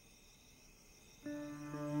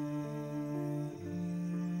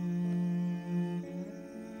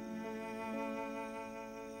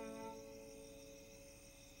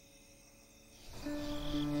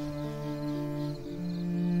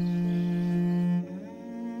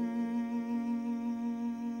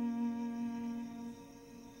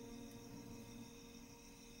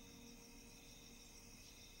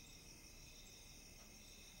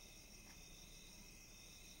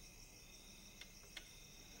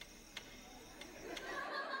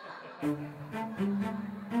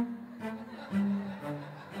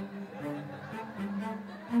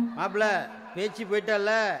மாப்பிள்ள பேச்சு போயிட்டால,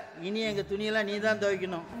 இனி எங்க துணியெல்லாம் நீ தான்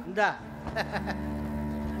துவைக்கணும். இந்தா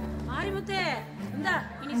மாரிமுத்து, இந்தா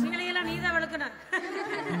இனி சிகளையெல்லாம் நீ தான் விளக்கணும்.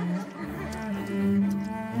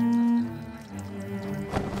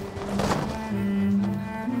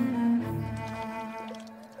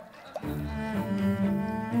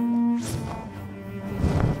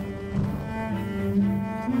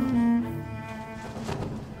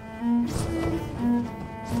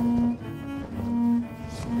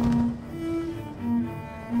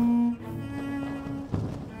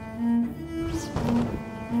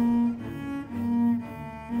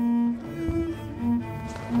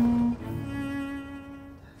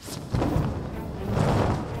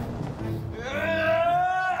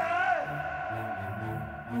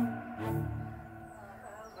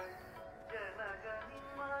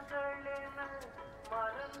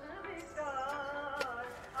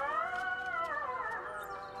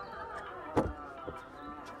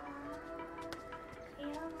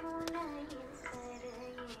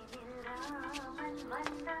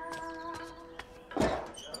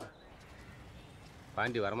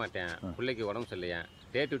 பாண்டி வரமாட்டேன், பிள்ளைக்கு உடம்பு சரியில்லையா,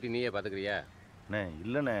 டே டியூட்டி நீயே பார்த்துக்கிறியா? அண்ணே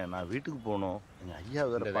இல்லைண்ணே, நான் வீட்டுக்கு போகணும். எங்கள் ஐயா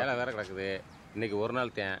இந்த வேலை வேற கிடக்குது. இன்னைக்கு ஒரு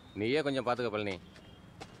நாள் தேன், நீயே கொஞ்சம் பார்த்துக்க பழனி.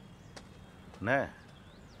 அண்ணே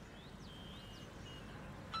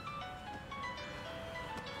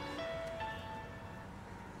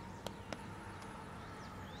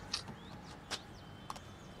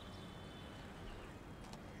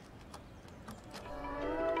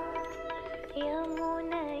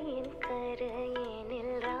யமுனையின்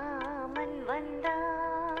கரையினில் ராமன்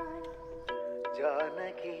வந்தான்,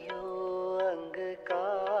 ஜானகியோ அங்கு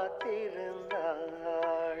காத்திருந்தாள்.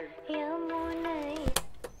 யமுனை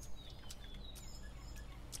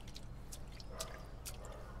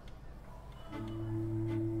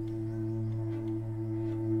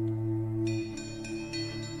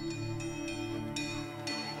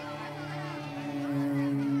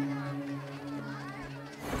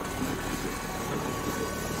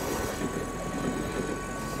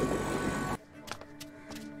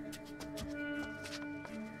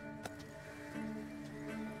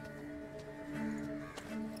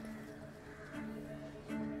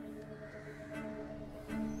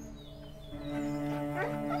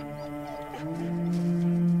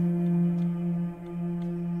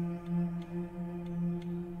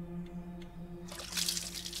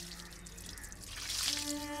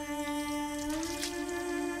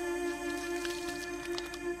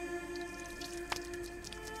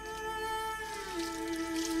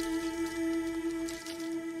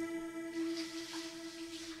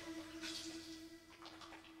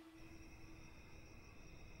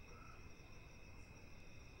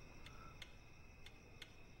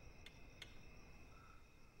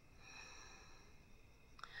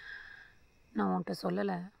நான் உன்கிட்ட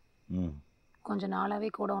சொல்லலை. கொஞ்ச நாளாகவே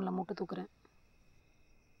கூட உன்னை மூட்டை தூக்குறேன்.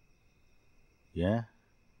 ஏன்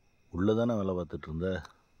உள்ளே தானே வேலை பார்த்துட்டு இருந்த?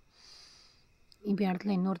 இப்போ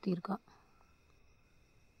இடத்துல இன்னொருத்தி இருக்கா.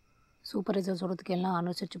 சூப்பர்வைசர் சொல்கிறதுக்கு எல்லாம்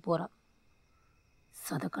அனுசரித்து போகிறா.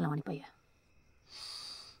 சதக்கலவாணி பையன்.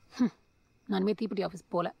 நானுமே தீப்பெட்டி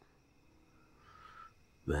ஆஃபீஸ் போகல.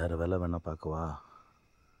 வேறு வேலை வேணா பார்க்கவா?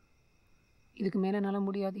 இதுக்கு மேலே என்னால்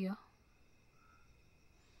முடியாதியா.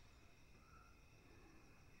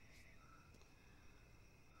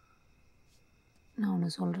 நான் ஒன்று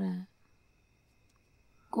சொல்கிறேன்,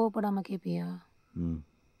 கோவப்படாமல் கேட்பியா?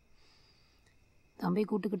 தம்பி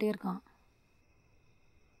கூப்பிட்டுக்கிட்டே இருக்கான்.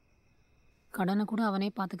 கடனை கூட அவனே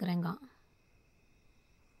பார்த்துக்கிறேங்க.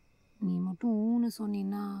 நீ மட்டும் ஊன்னு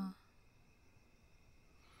சொன்னீன்னா.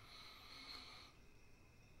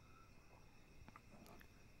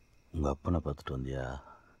 உங்கள் அப்பனை பார்த்துட்டு வந்தியா?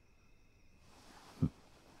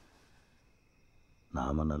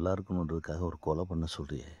 நாம் நல்லா இருக்கணுன்றதுக்காக ஒரு கொலை பண்ண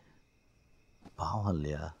சொல்றியே, பாவம்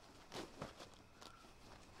இல்லையா?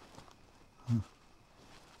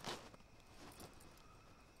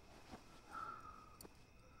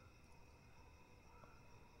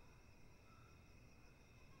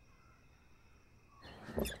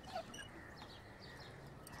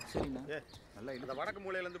 சரிண்ணா. நல்லா இந்த வடக்கு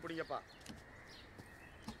மூலையிலேருந்து பிடிங்கப்பா.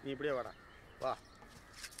 நீ இப்படியே வாடா, வா.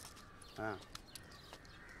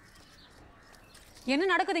 என்ன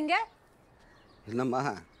நடக்குதுங்க? என்னம்மா,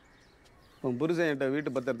 உன் புருஷன் என்கிட்ட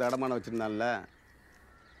வீட்டு பத்திரத்தை அடமானம் வச்சுருந்தான்ல,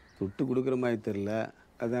 விட்டு கொடுக்குற மாதிரி தெரில,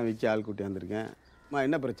 அதான் விற்க ஆள் கூட்டி வந்திருக்கேன். அம்மா,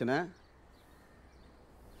 என்ன பிரச்சனை?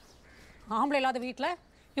 ஆம்பளை இல்லாத வீட்டில்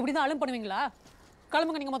இப்படி தான் அலும் பண்ணுவீங்களா?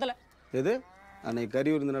 கிளம்புங்க நீங்கள் முதல்ல. எது? அன்னைக்கு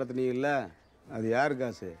கறி விருந்து நடத்துனீங்கல்ல, அது யார்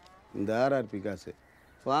காசு? இந்த ஆர்ஆர்பி காசு.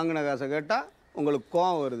 வாங்கின காசை கேட்டால் உங்களுக்கு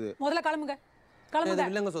கோவம் வருது. முதல்ல கிளம்புங்க. கிளம்புங்க.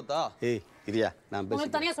 இல்லைங்க சொத்தா? ஏய் இரியா, நான் உங்களுக்கு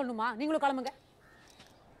பேசி தனியாக சொல்லணுமா? நீங்களும் கிளம்புங்க.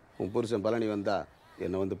 உன் புருஷன் பழனி வந்தா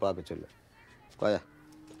என்னை வந்து பார்க்க சொல்லு. கோயா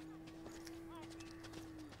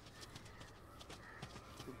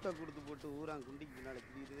குட்டை கொடுத்து போட்டு ஊரான் குண்டிக்கு பின்னாடி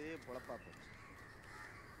கிளியதே பொழப்பாப்போம்.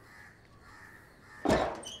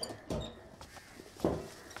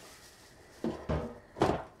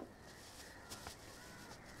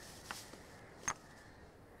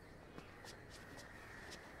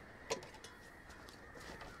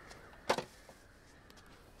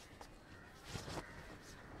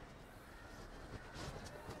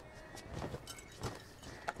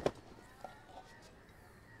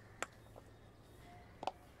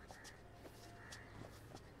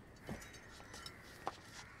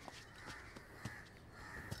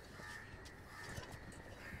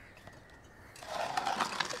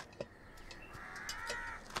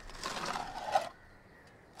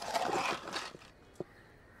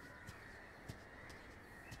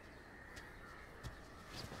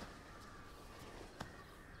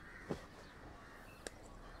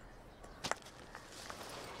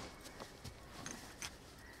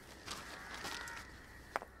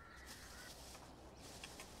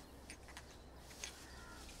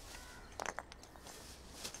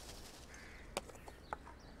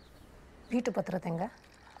 வீட்டு பத்திரத்தைங்க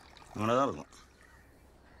அங்கே தான் இருக்கும்.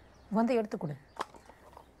 வந்து எடுத்து கொடு.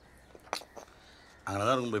 அங்கே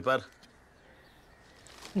தான் இருக்கும், போய் பார்.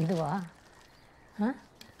 இதுவா?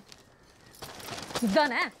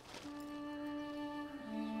 இதுதானே?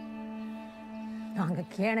 நாங்கள்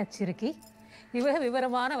கேணச்சிருக்கி இவ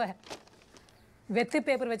விவரமானவ வெத்து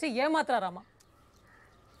பேப்பர் வச்சு ஏமாத்துறாராமா.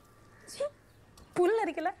 புல்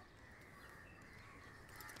அரிக்கல.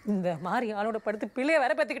 இந்த மாதிரி ஆளோட படுத்து பிள்ளைய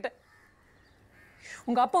வேற பெற்றுக்கிட்டேன்.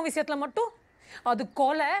 உங்க அப்பா விஷயத்துல மட்டும் அது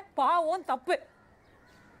கொலை, பாவம், தப்பு.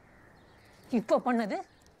 இப்ப பண்ணது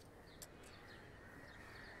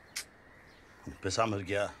பேசாமல்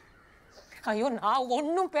இருக்கியா? ஐயோ, நான்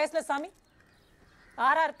ஒன்றும் பேசல சாமி.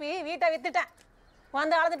 ஆர்ஆர்பி வீட்டை வித்துட்டேன்,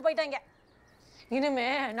 வந்து அளந்துட்டு போயிட்டாங்க. இனிமே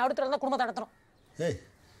நடுத்துல இருந்தால் குடும்பத்தை நடத்துறோம். ஏய்,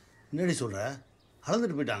 என்னடி சொல்கிற?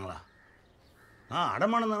 அளந்துட்டு போயிட்டாங்களா? நான்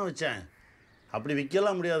அடமானம் தானே வச்சேன். அப்படி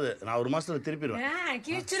விற்கலாம் முடியாது. நான் ஒரு மாதத்தில் திருப்பிடுவேன்.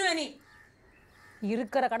 கிழிச்சிருவேன். நீ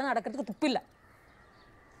இருக்கிற கடன் நடக்கிறதுக்கு துப்பு இல்லை.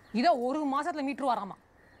 இதை ஒரு மாசத்துல மீட்ரு வராமா.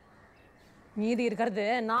 மீதி இருக்கிறது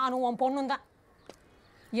நானும் உன் பொண்ணும் தான்.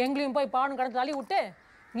 எங்களையும் போய் பாடும் கடன் தள்ளி விட்டு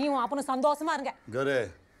நீ உன் அப்பனும் சந்தோஷமா இருங்க. கௌரி,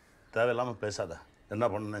 தேவையில்லாமல் பேசாத. என்ன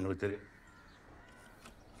பண்ணணும்னு எங்களுக்கு தெரியும்.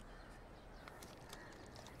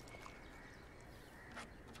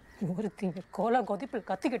 ஒருத்திங்க கோலா கொதிப்பில்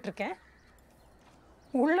கத்திக்கிட்டு இருக்கேன்.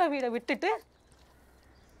 உள்ள வீடை விட்டுட்டு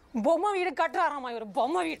பொம்மை வீடு கட்டுறாராமா. இவர்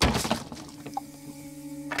பொம்மை வீடு.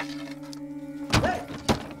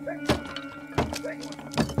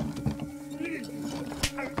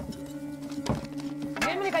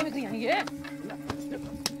 ஏன் கை வைக்கிறீங்க?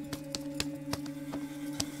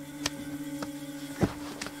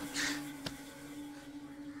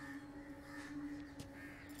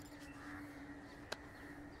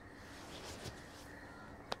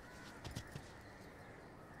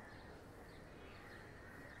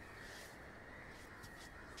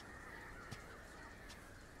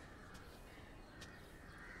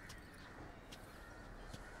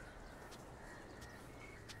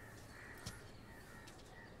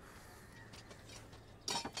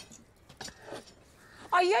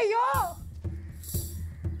 ஐயோ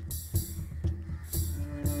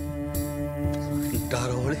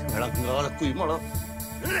டாரோலி விளங்கால குய்மலம்.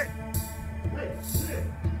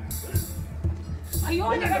 ஐயோ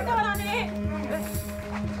இந்த வெட்ட வரானே.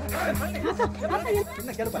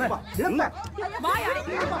 என்ன கேளுப்பா. என்ன? வாயா.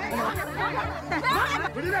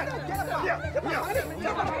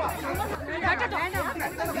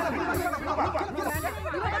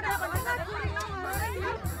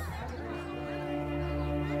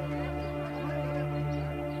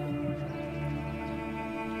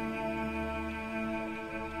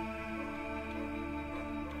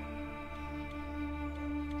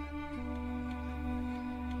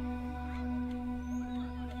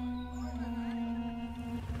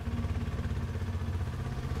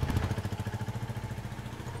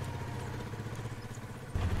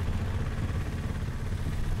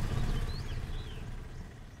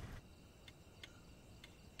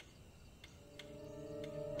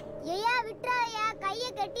 ஐயா விட்டுறாயா, கையை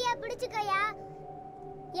கட்டியா பிடிச்சுக்கயா.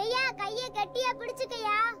 ஐயா கையை கட்டியா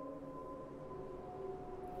பிடிச்சுக்கயா.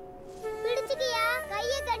 பிடிச்சுக்கயா,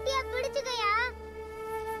 கையை கட்டியா பிடிச்சுக்கயா.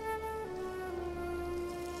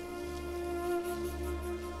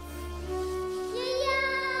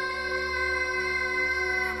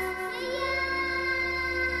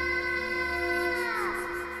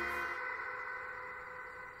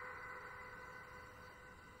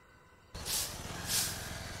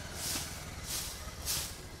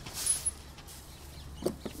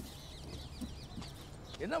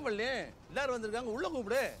 என்ன பண்ணி எல்லாரும் வந்திருக்காங்க, உள்ள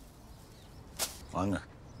கூப்பிடு. வாங்க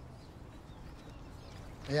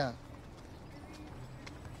ஐயா.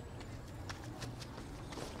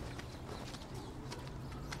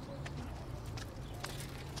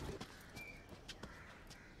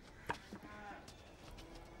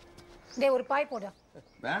 டேய் ஒரு பாய் போடு.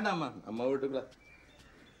 வேண்டாம்மா, நம்ம வீட்டுக்குள்ள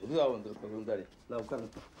புதுவா வந்திருக்க விருந்தாடி. இல்லை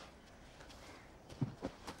உட்காருங்க.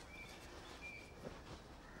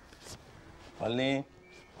 பழனி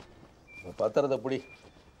பத்திரத்தை பிடி.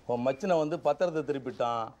 உன் மச்சினை வந்து பத்திரத்தை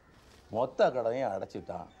திருப்பிட்டான், மொத்த கடையும்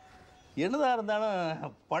அடைச்சிட்டான். என்னதான்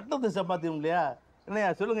இருந்தாலும் பட்டத்தை சம்பாத்தியம் இல்லையா? என்னையா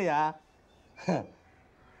சொல்லுங்கய்யா.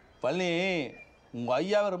 பழனி, உங்கள்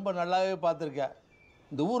ஐயாவை ரொம்ப நல்லாவே பார்த்துருக்க.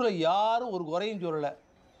 இந்த ஊரில் யாரும் ஒரு குறையும் சொல்லலை.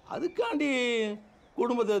 அதுக்காண்டி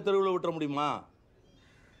குடும்பத்தை தெருவில் விட்டுற முடியுமா?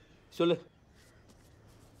 சொல்லு.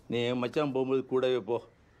 நீ மச்சான் போகும்போது கூடவே போ.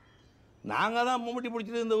 நாங்கள் தான் மும்முட்டி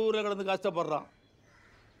பிடிச்சிட்டு இந்த ஊரில் கிடந்து கஷ்டப்படுறோம்.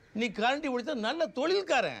 நீ கரண்டி பிடிச்சா நல்ல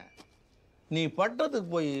தொழில்காரன். நீ பட்டத்துக்கு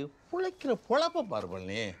போய் பிழைக்கிற பொழப்ப பாரு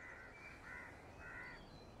பண்ணி.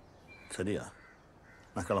 சரியா,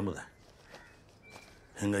 நான் கிளம்புறேன்.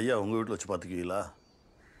 எங்கள் ஐயா உங்கள் வீட்டில் வச்சு பார்த்துக்குவீங்களா?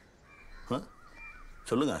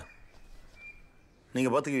 சொல்லுங்க,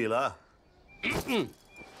 நீங்கள் பார்த்துக்குவீங்களா?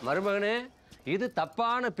 மருமகனே, இது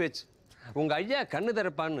தப்பான பேச்சு. உங்கள் ஐயா கண்ணு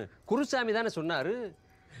திறப்பான்னு குருசாமி தானே சொன்னார்.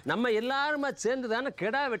 நம்ம எல்லாருமா சேர்ந்து தானே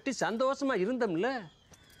கெடா வெட்டி சந்தோஷமா இருந்தோம்ல.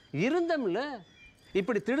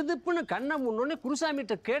 இப்படி திடுதுப்புன்னு கண்ணை முன்னோடனே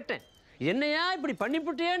குருசாமிகிட்ட கேட்டேன், என்னையா இப்படி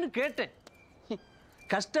பண்ணிவிட்டேன்னு கேட்டேன்.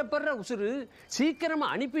 கஷ்டப்படுற உசுறு சீக்கிரமா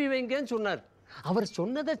அனுப்பி வைங்கன்னு சொன்னார். அவர்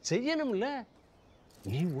சொன்னதை செய்யணும்ல.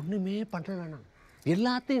 நீ ஒண்ணுமே பண்ண வேணாம்,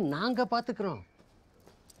 எல்லாத்தையும் நாங்க பார்த்துக்கிறோம்.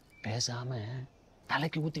 பேசாம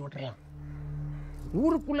தலைக்கு ஊத்தி விட்டுறலாம்.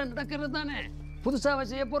 ஊருக்குள்ள நடக்கிறது தானே புதுசாக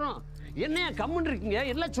செய்ய போறோம். என்னையா கம்முன்னு இருக்கீங்க,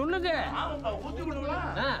 எல்லாம் சொல்லுங்க.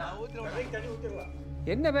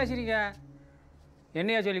 என்ன பேசுறீங்க?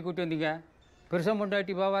 என்னையா சொல்லி கூட்டி வந்தீங்க? பெருசம்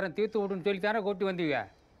பொண்டாட்டி வியாபாரம் தீர்த்து விட்டுன்னு சொல்லி தானே கூட்டி வந்தீங்க.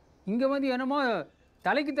 இங்கே வந்து என்னமோ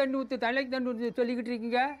தலைக்கு தண்ணி ஊற்றி சொல்லிக்கிட்டு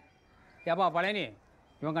இருக்கீங்க. ஏப்பா பழனி,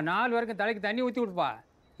 இவங்க 4 பேருக்கும் தலைக்கு தண்ணி ஊற்றி விடுப்பா.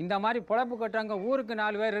 இந்த மாதிரி பொழப்பு கட்டுறாங்க ஊருக்கு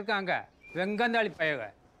 4 பேர் இருக்காங்க. வெங்கந்தாளி பயக.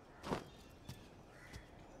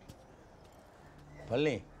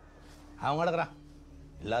 பழனி அவன் கிடக்குறான்,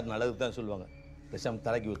 எல்லாரும் நல்லதுக்கு தான் சொல்லுவாங்க. பேசாம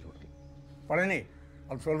தலைக்கு ஊற்றி விட்டு. பழனி,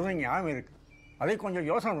 அது சொல்கிறது ஞாபகம் இருக்கு, அதை கொஞ்சம்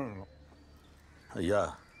யோசனை பண்ணணும். ஐயா,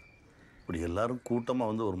 இப்படி எல்லாரும் கூட்டமாக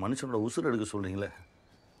வந்து ஒரு மனுஷனோட உசுறு எடுக்க சொல்கிறீங்களே,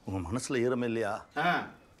 உங்கள் மனசில் ஈரமே இல்லையா?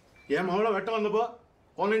 என் மகளை வெட்ட வந்தப்போ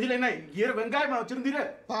உன் நெஞ்சில் என்ன வெங்காயமா வச்சிருந்தீரு?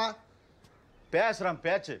 பேசுகிறான்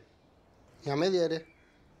பேச்சு. அமைதியாரு.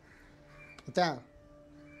 அத்தான்,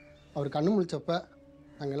 அவர் கண்ணு முழிச்சப்ப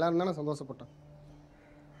நாங்கள் எல்லாரும் தானே சந்தோஷப்பட்டோம்.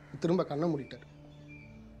 திரும்ப கண்ணை மூடிட்டார்.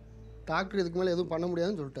 டாக்டர் இதுக்கு மேலே எதுவும் பண்ண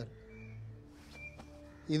முடியாதுன்னு சொல்லிட்டார்.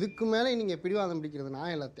 இதுக்கு மேலே நீங்கள் பிடிவாதம் பிடிக்கிறது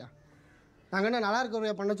நான் எல்லாத்தையும் நாங்கள் என்ன நல்லா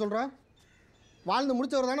இருக்கிறவரையா பண்ண சொல்கிறோம்? வாழ்ந்து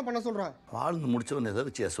முடிச்சவர் தானே பண்ண சொல்கிறோம். வாழ்ந்து முடிச்சவன் எதை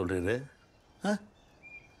வச்சியா சொல்கிறீரு?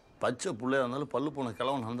 பச்சை பிள்ளையா இருந்தாலும் பல்லு போன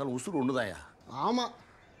கிழவன் இருந்தாலும் உசுறு ஒன்று தான்யா. ஆமாம்,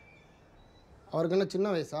 அவருக்கு என்ன சின்ன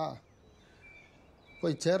வயசா?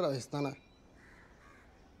 போய் சேர்ற வயசு தானே.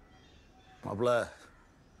 மாப்பிள்ள,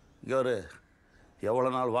 இங்கே ஒரு எவ்வளோ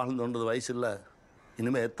நாள் வாழ்ந்துன்றது வயசு இல்லை,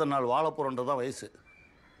 இனிமேல் எத்தனை நாள் வாழ போகிறோன்றதான் வயசு.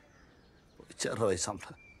 சேர்ற வயசாம்ல.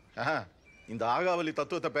 இந்த ஆகாவலி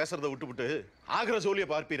தத்துவத்தை பேசுறதை விட்டுவிட்டு ஆகிற ஜோலியை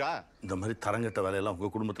பார்ப்பீரா? இந்த மாதிரி தரங்கட்ட வேலையெல்லாம்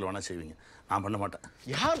உங்கள் குடும்பத்தில் வேணா செய்வீங்க, நான் பண்ண மாட்டேன்.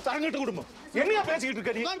 யார் தரங்கட்ட குடும்பம்? என்னையா பேசிக்கிட்டு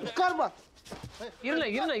இருக்க நீ?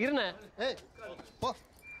 இருன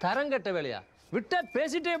தரங்கட்ட வேலையா விட்டா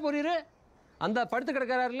பேசிட்டே போறீரு. அந்த படுத்து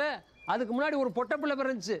கிடக்கிறாருல, அதுக்கு முன்னாடி ஒரு பொட்ட பிள்ளை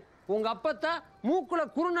பிறந்துச்சு. உங்க அப்பத்தான் மூக்குல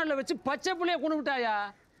குறுநல்ல வச்சு பச்சை பிள்ளைய கொண்டு விட்டாயா?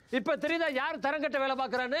 இப்ப தெரியுதா யார் தரங்கட்ட வேலை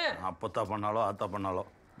பார்க்கறான்னு? அப்பத்தா பண்ணாலோ ஆத்தா பண்ணாலோ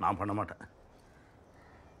நான் பண்ண மாட்டேன்.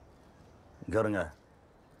 இங்க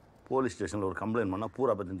போலீஸ் ஸ்டேஷனில் ஒரு கம்ப்ளைண்ட் பண்ணால்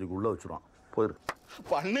பூரா 15 உள்ளே வச்சுருவான். போயிரு.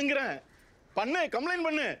 பண்ணுங்கிறேன். பண்ணு, கம்ப்ளைண்ட்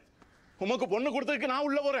பண்ணு. உமக்கு பொண்ணு கொடுத்ததுக்கு நான்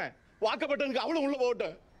உள்ள போறேன், வாக்கப்பட்டதுக்கு அவளும் உள்ள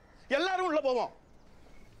போகட்டும், எல்லாரும் உள்ள போவோம்.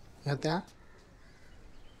 ஏத்தேன்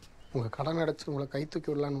உங்கள் கடன் அடைச்சி உங்களை கை தூக்கி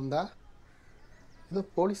விடலான்னு வந்தா ஏதோ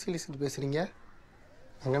போலீஸ் கிலீஸ் பேசுகிறீங்க.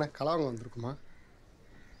 அங்கேனா கலவங்க வந்திருக்குமா?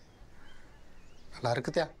 நல்லா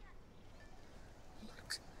இருக்குதா?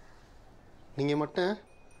 நீங்கள் மட்டும்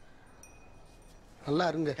நல்லா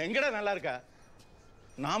இருங்க. எங்கடா நல்லா இருக்கா?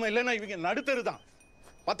 நாம இல்லைன்னா இவங்க நடுத்தரு தான்.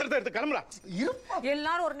 பத்திரத்தை எடுத்து கிளம்புறா.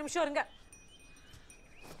 எல்லாரும் ஒரு நிமிஷம் இருங்க.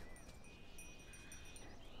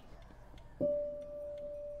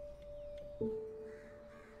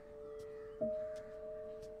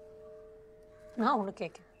 நான் ஒண்ணு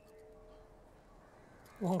கேட்க,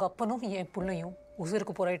 உங்க அப்பனும் என் பிள்ளையும்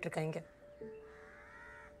உசுருக்கு போராடிட்டு இருக்காங்க.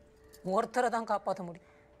 ஒருத்தரை தான் காப்பாற்ற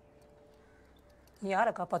முடியும்.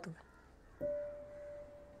 யாரை காப்பாத்துவ?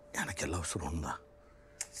 எனக்கு எல்லா அவசரம் தான்.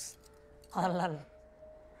 அதெல்லாம் இல்லை.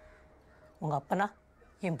 உங்க அப்பனா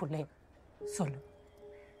என் பிள்ளை சொல்லு.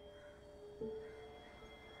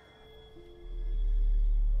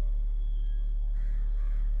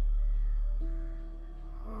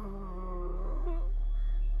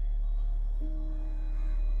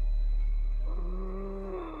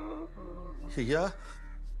 ஐயா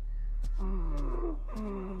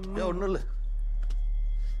ஒன்றும் இல்லை.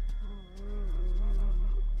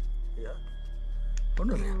 ஐயா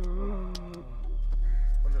ஒன்றும் இல்லையா?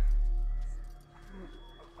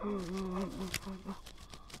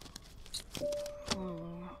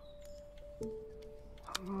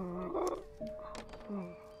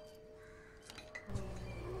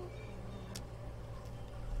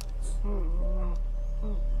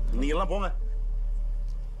 நீங்க எல்லாம் போங்க.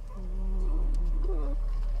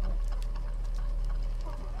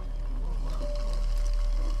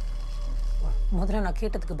 முதல்ல நான்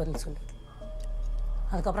கேட்டதுக்கு பதில் சொல்லு,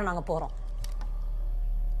 அதுக்கப்புறம் நாங்கள் போகிறோம்.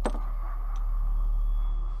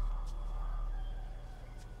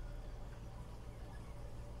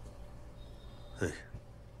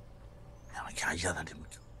 எனக்கு ஐயா தாண்டி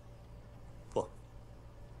முக்கியம். போ.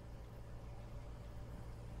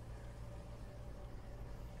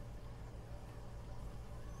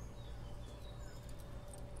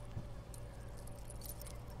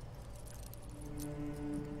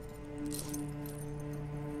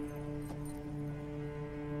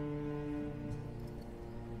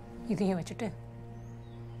 இதையும் வச்சுட்டு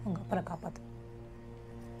உங்க அப்பனை காப்பாத்து.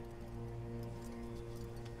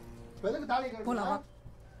 போலாம்.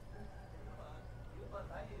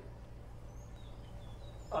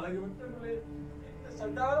 அழகு விட்டங்களே, இந்த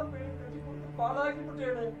சண்டாரம் பேர் கட்டி கொண்டு பாலாகி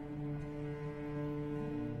விட்டேனே.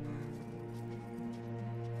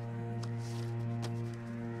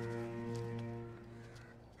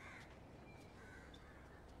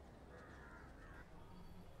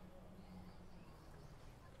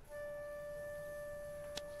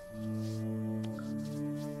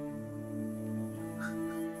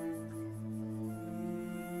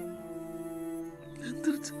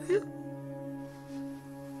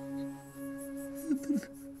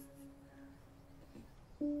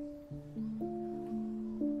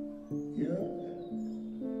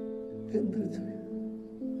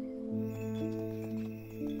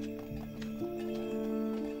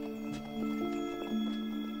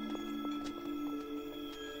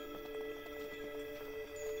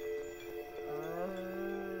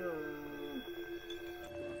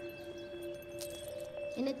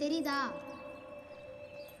 என்ன தெரியுதா?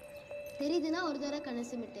 தெரியுதுன்னா ஒரு தடவை கண்ணு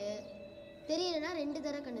சிமிட்டு, தெரியலன்னா 2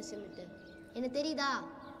 தடவை கண்ணு சிமிட்டு. என்ன தெரியுதா?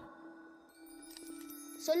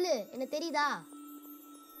 சொல்லு, என்ன தெரியுதா?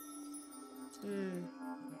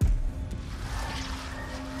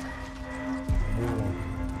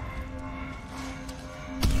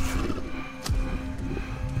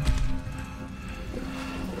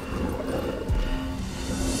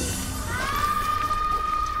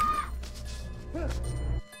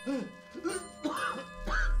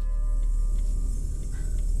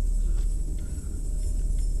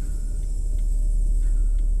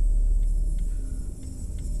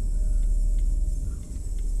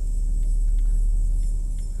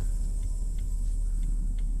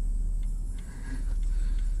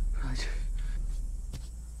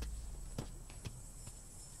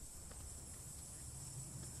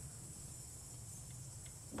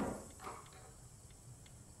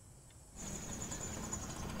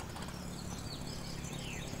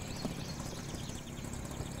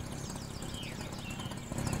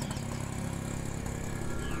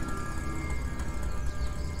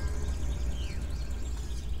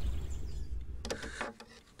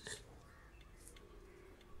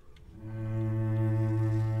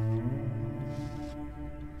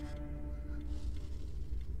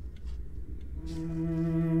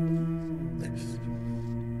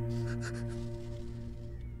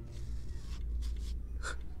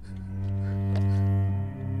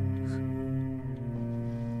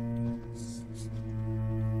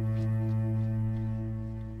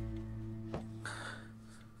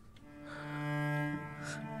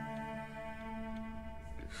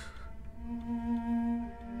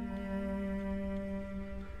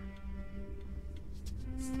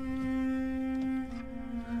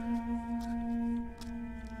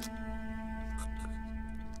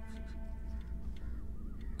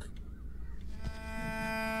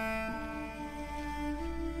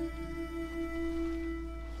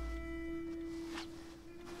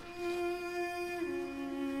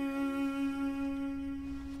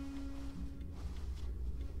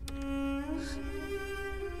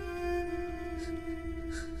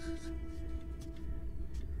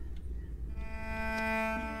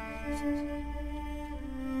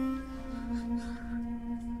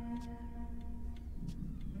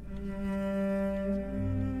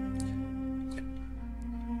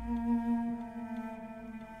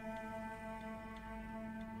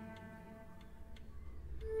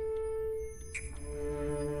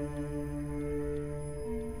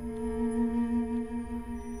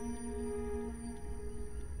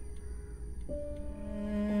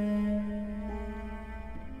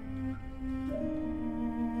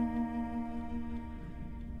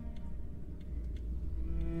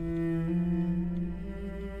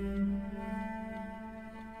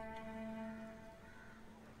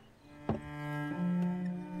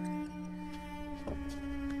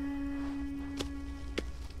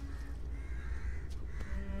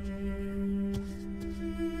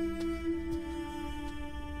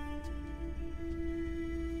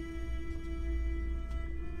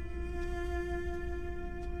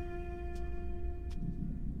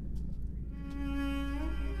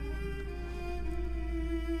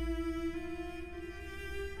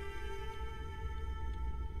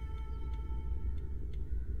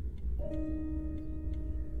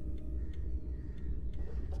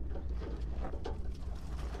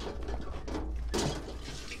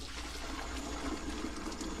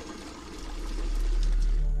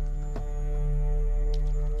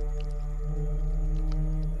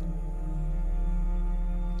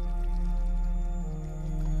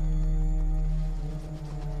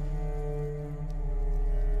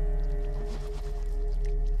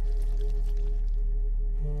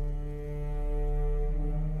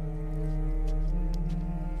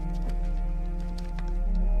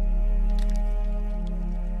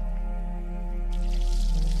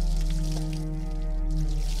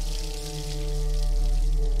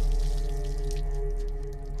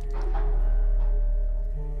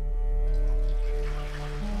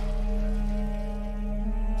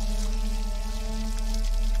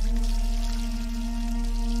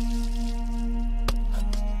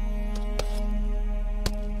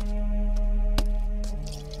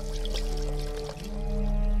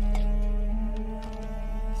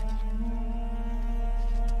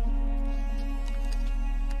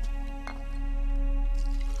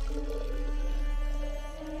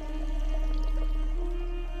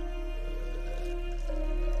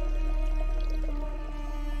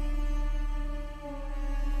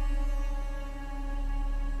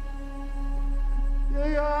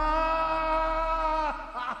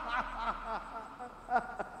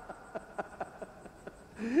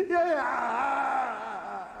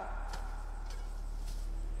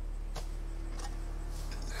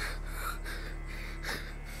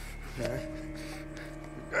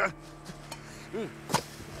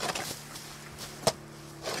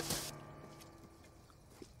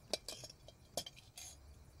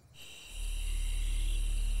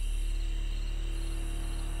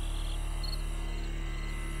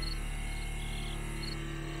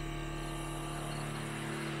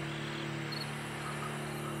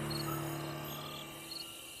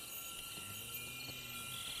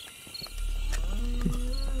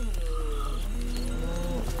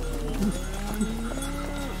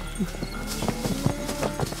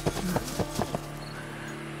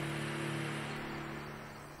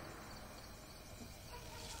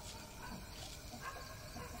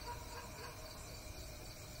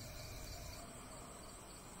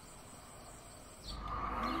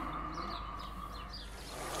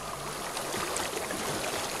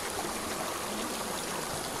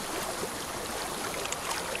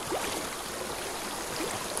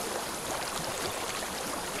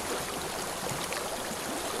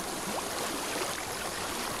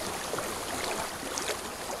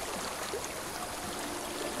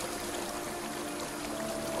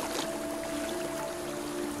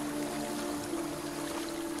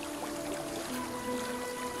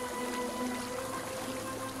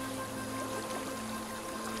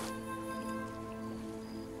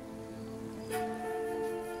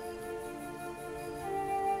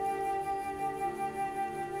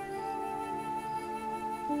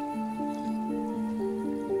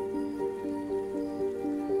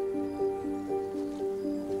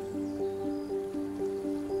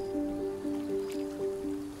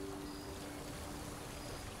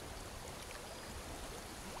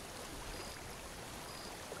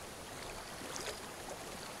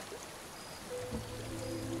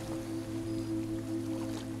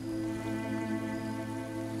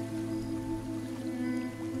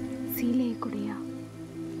 சீலையை குடியா.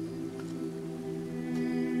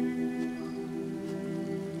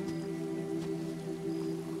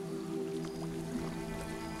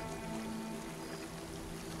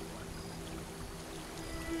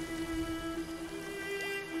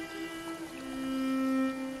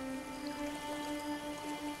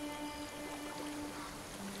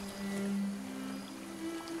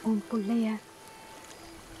 உன் பிள்ளைய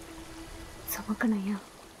சுமக்கணையா?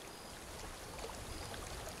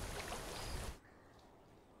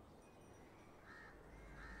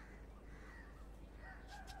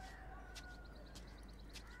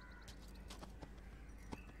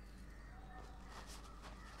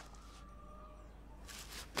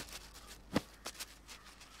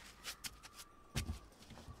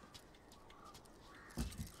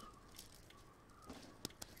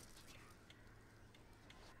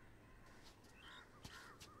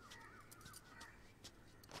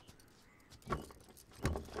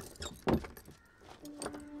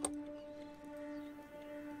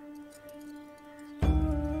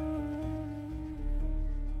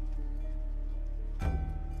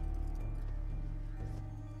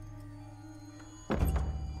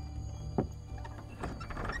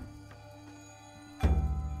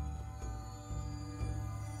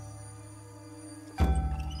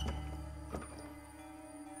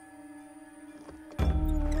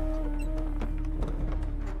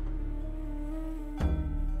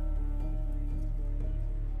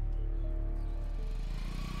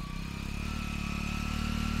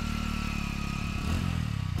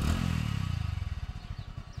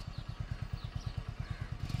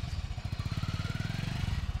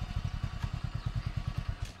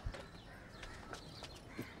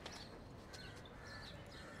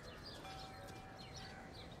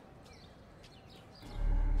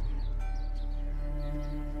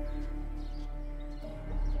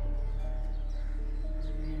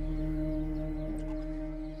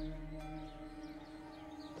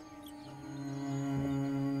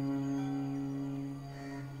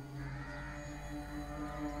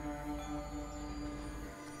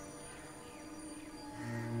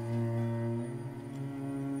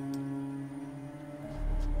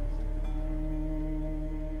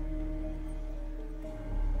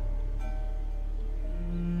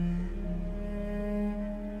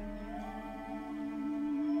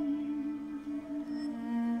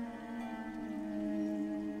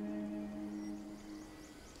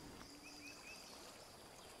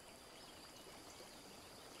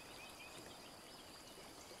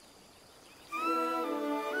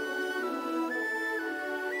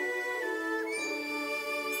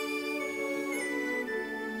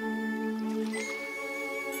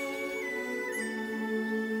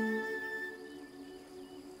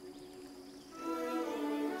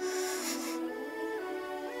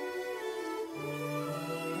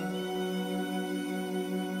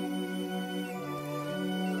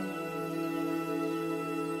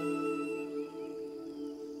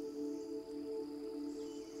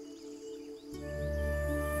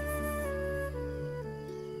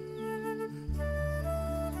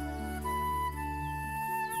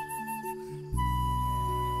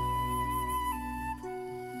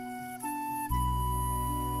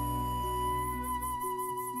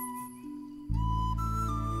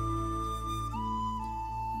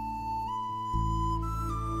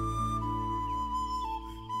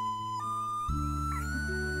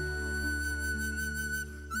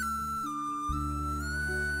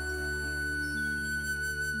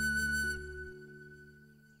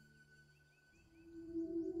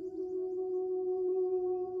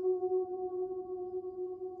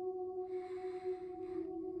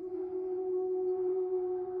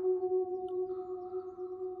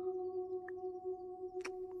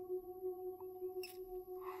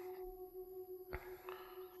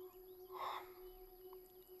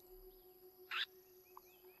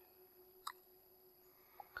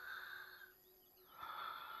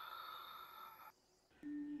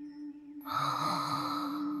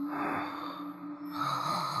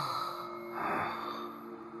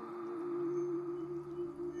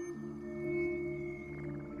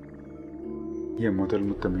 என் முதல்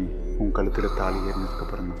முத்தமே உன் கழுத்தில் தாலி ஏறினதுக்கு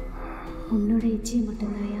அப்புறம் தான். உன்னோட இச்சையை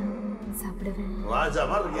மட்டும்தாயா சாப்பிடுவேன். ராஜா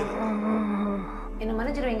மாதிரி என்ன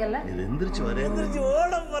மன்னிச்சிருவீங்கல்ல? இது எந்திரிச்சு வர எந்திரிச்சு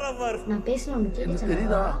ஓட போற பாரு. நான் பேசல உனக்கு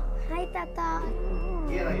தெரியுதா? ஹாய் தாத்தா.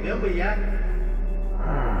 ஏன் பையா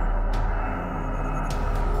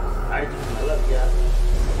அடிச்சு நல்லா இருக்கியா?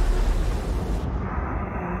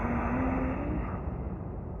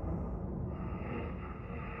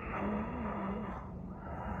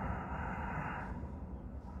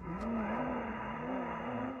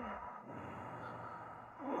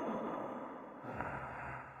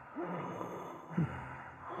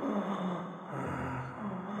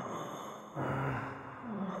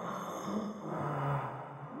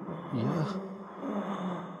 Yeah.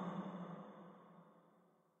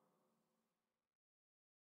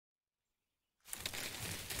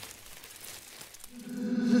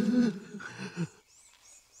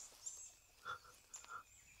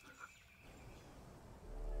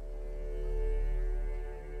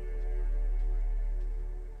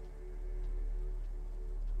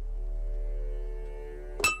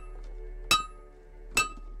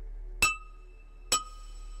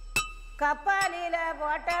 கப்பாலில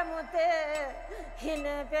போட்ட முத்து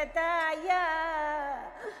இன்னும் பெத்த ஐயா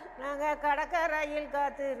நாங்க கடற்கரையில்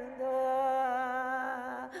காத்திருந்தோம்.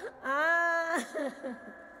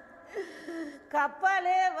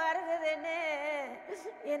 கப்பல் வருகுதுன்னு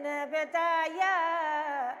என்ன பெத்த ஐயா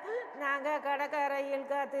நாங்க கடற்கரையில்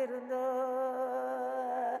காத்திருந்தோம்.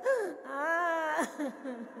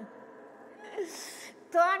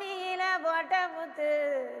 தோணியில போட்ட முத்து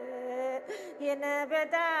என்ன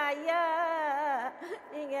பெத்த ஐயா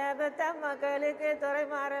நீங்க பெத்த மக்களுக்கு துறை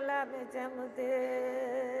மாறலாம் மிச்ச முத்து.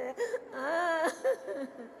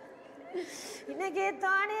 இன்னைக்கு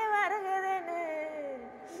தோணி வருகுதுன்னு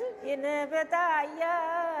என்ன பெத்த ஐயா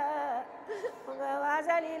உங்க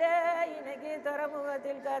வாசலில இன்னைக்கு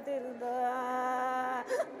துறைமுகத்தில் காத்திருந்தோம்.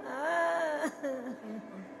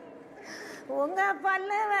 உங்க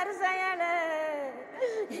பல்லு வரிசையால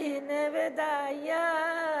என்ன பெத்த ஐயா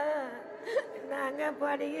நாங்க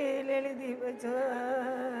படியில் எழுதி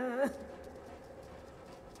வச்சோம்.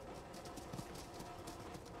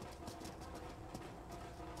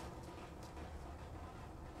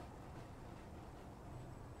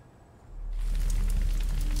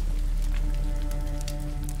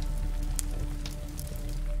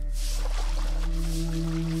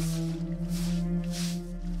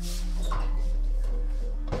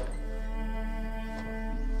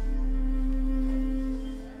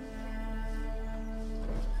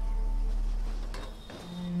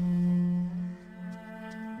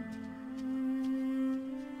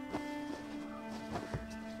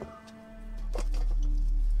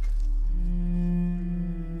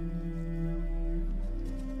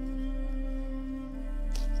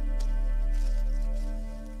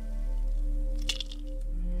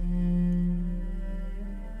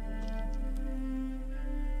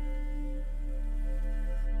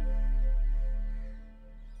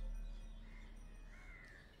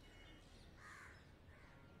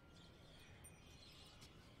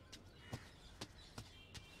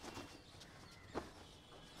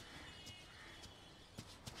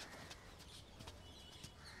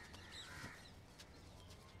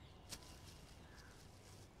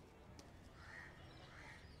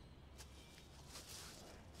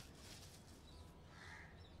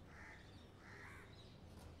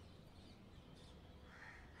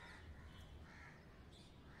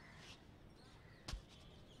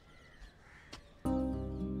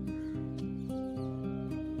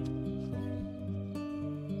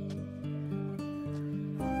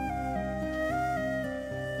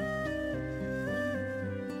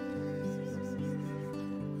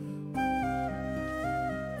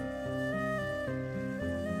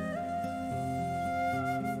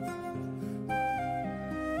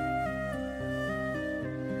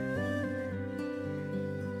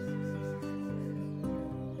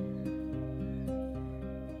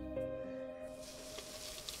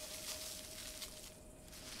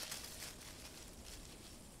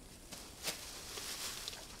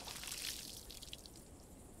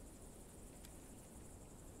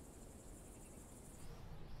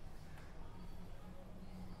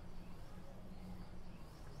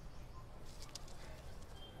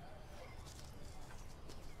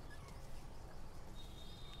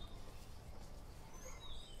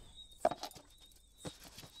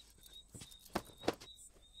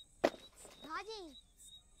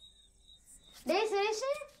 டேய் சுரேஷ்,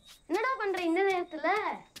 என்னடா பண்ற இந்த நேரத்துல?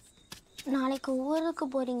 நாளைக்கு ஊருக்கு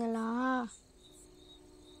போறீங்களா?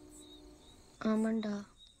 ஆமாண்டா.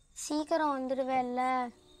 சீக்கிரம் வந்துடுவேல்ல?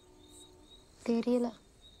 தெரியல.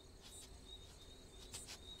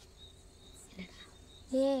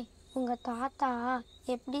 உங்க தாத்தா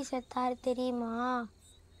எப்படி செத்தாரு தெரியுமா?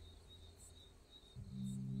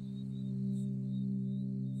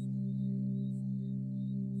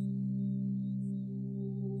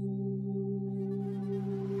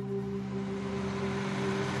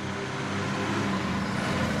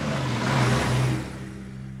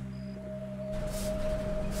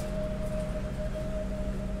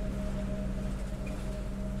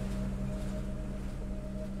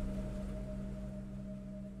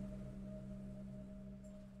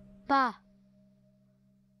 பா,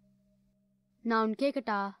 நான் உன்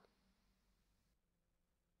கேக்கட்டா?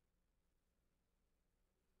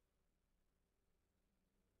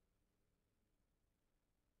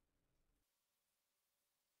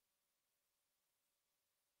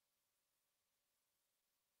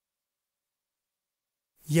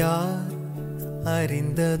 யார்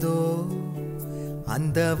அறிந்ததோ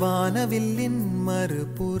அந்த வானவில்லின்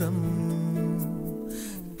மறுபுறம்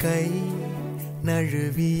கை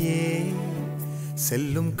நழுவியே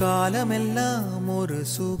செல்லும் காலமெல்லாம் ஒரு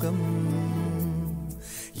சுகம்.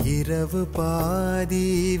 இரவு பாதி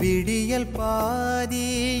விடியல் பாதி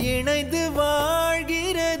இணைந்து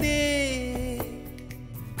வாழ்கிறதே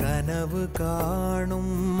கனவு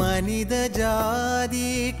காணும் மனித ஜாதி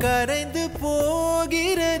கரைந்து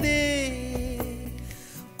போகிறதே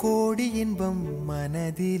கோடி இன்பம்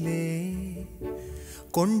மனதிலே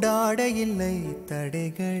கொண்டாட இல்லை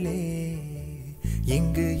தடைகளே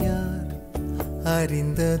இங்கு யார்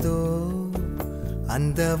அறிந்ததோ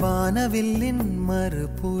அந்த வானவில்லின்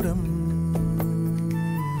மறுபுறம்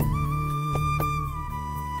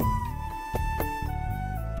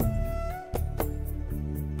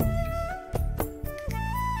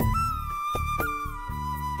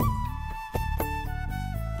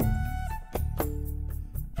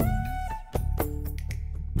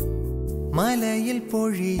மலையில்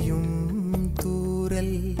பொழியும்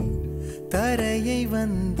தூறல் தரையை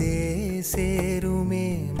வந்தே சேருமே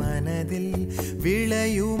மனதில்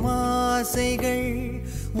விளையும் ஆசைகள்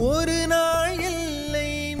ஒரு நாள் எல்லை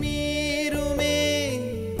மீறுமே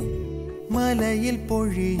மலையில்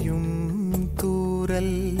பொழியும்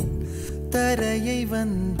தூறல் தரையை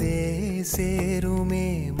வந்தே சேருமே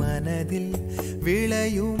மனதில்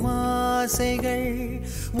விளையும் ஆசைகள்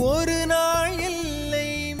ஒரு நாள் எல்லை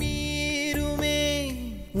மீறுமே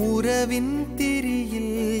உறவின்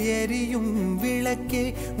திரியில் எரியும் விளக்கே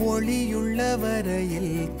ஒளியுள்ள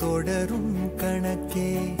வரையில் தொடரும்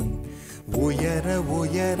கணக்கே உயர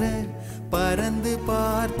உயர பறந்து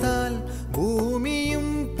பார்த்தால்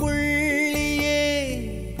பூமியும் புள்ளியே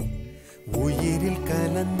உயிரில்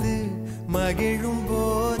கலந்து மகிழும்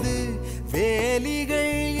போது வேலிகள்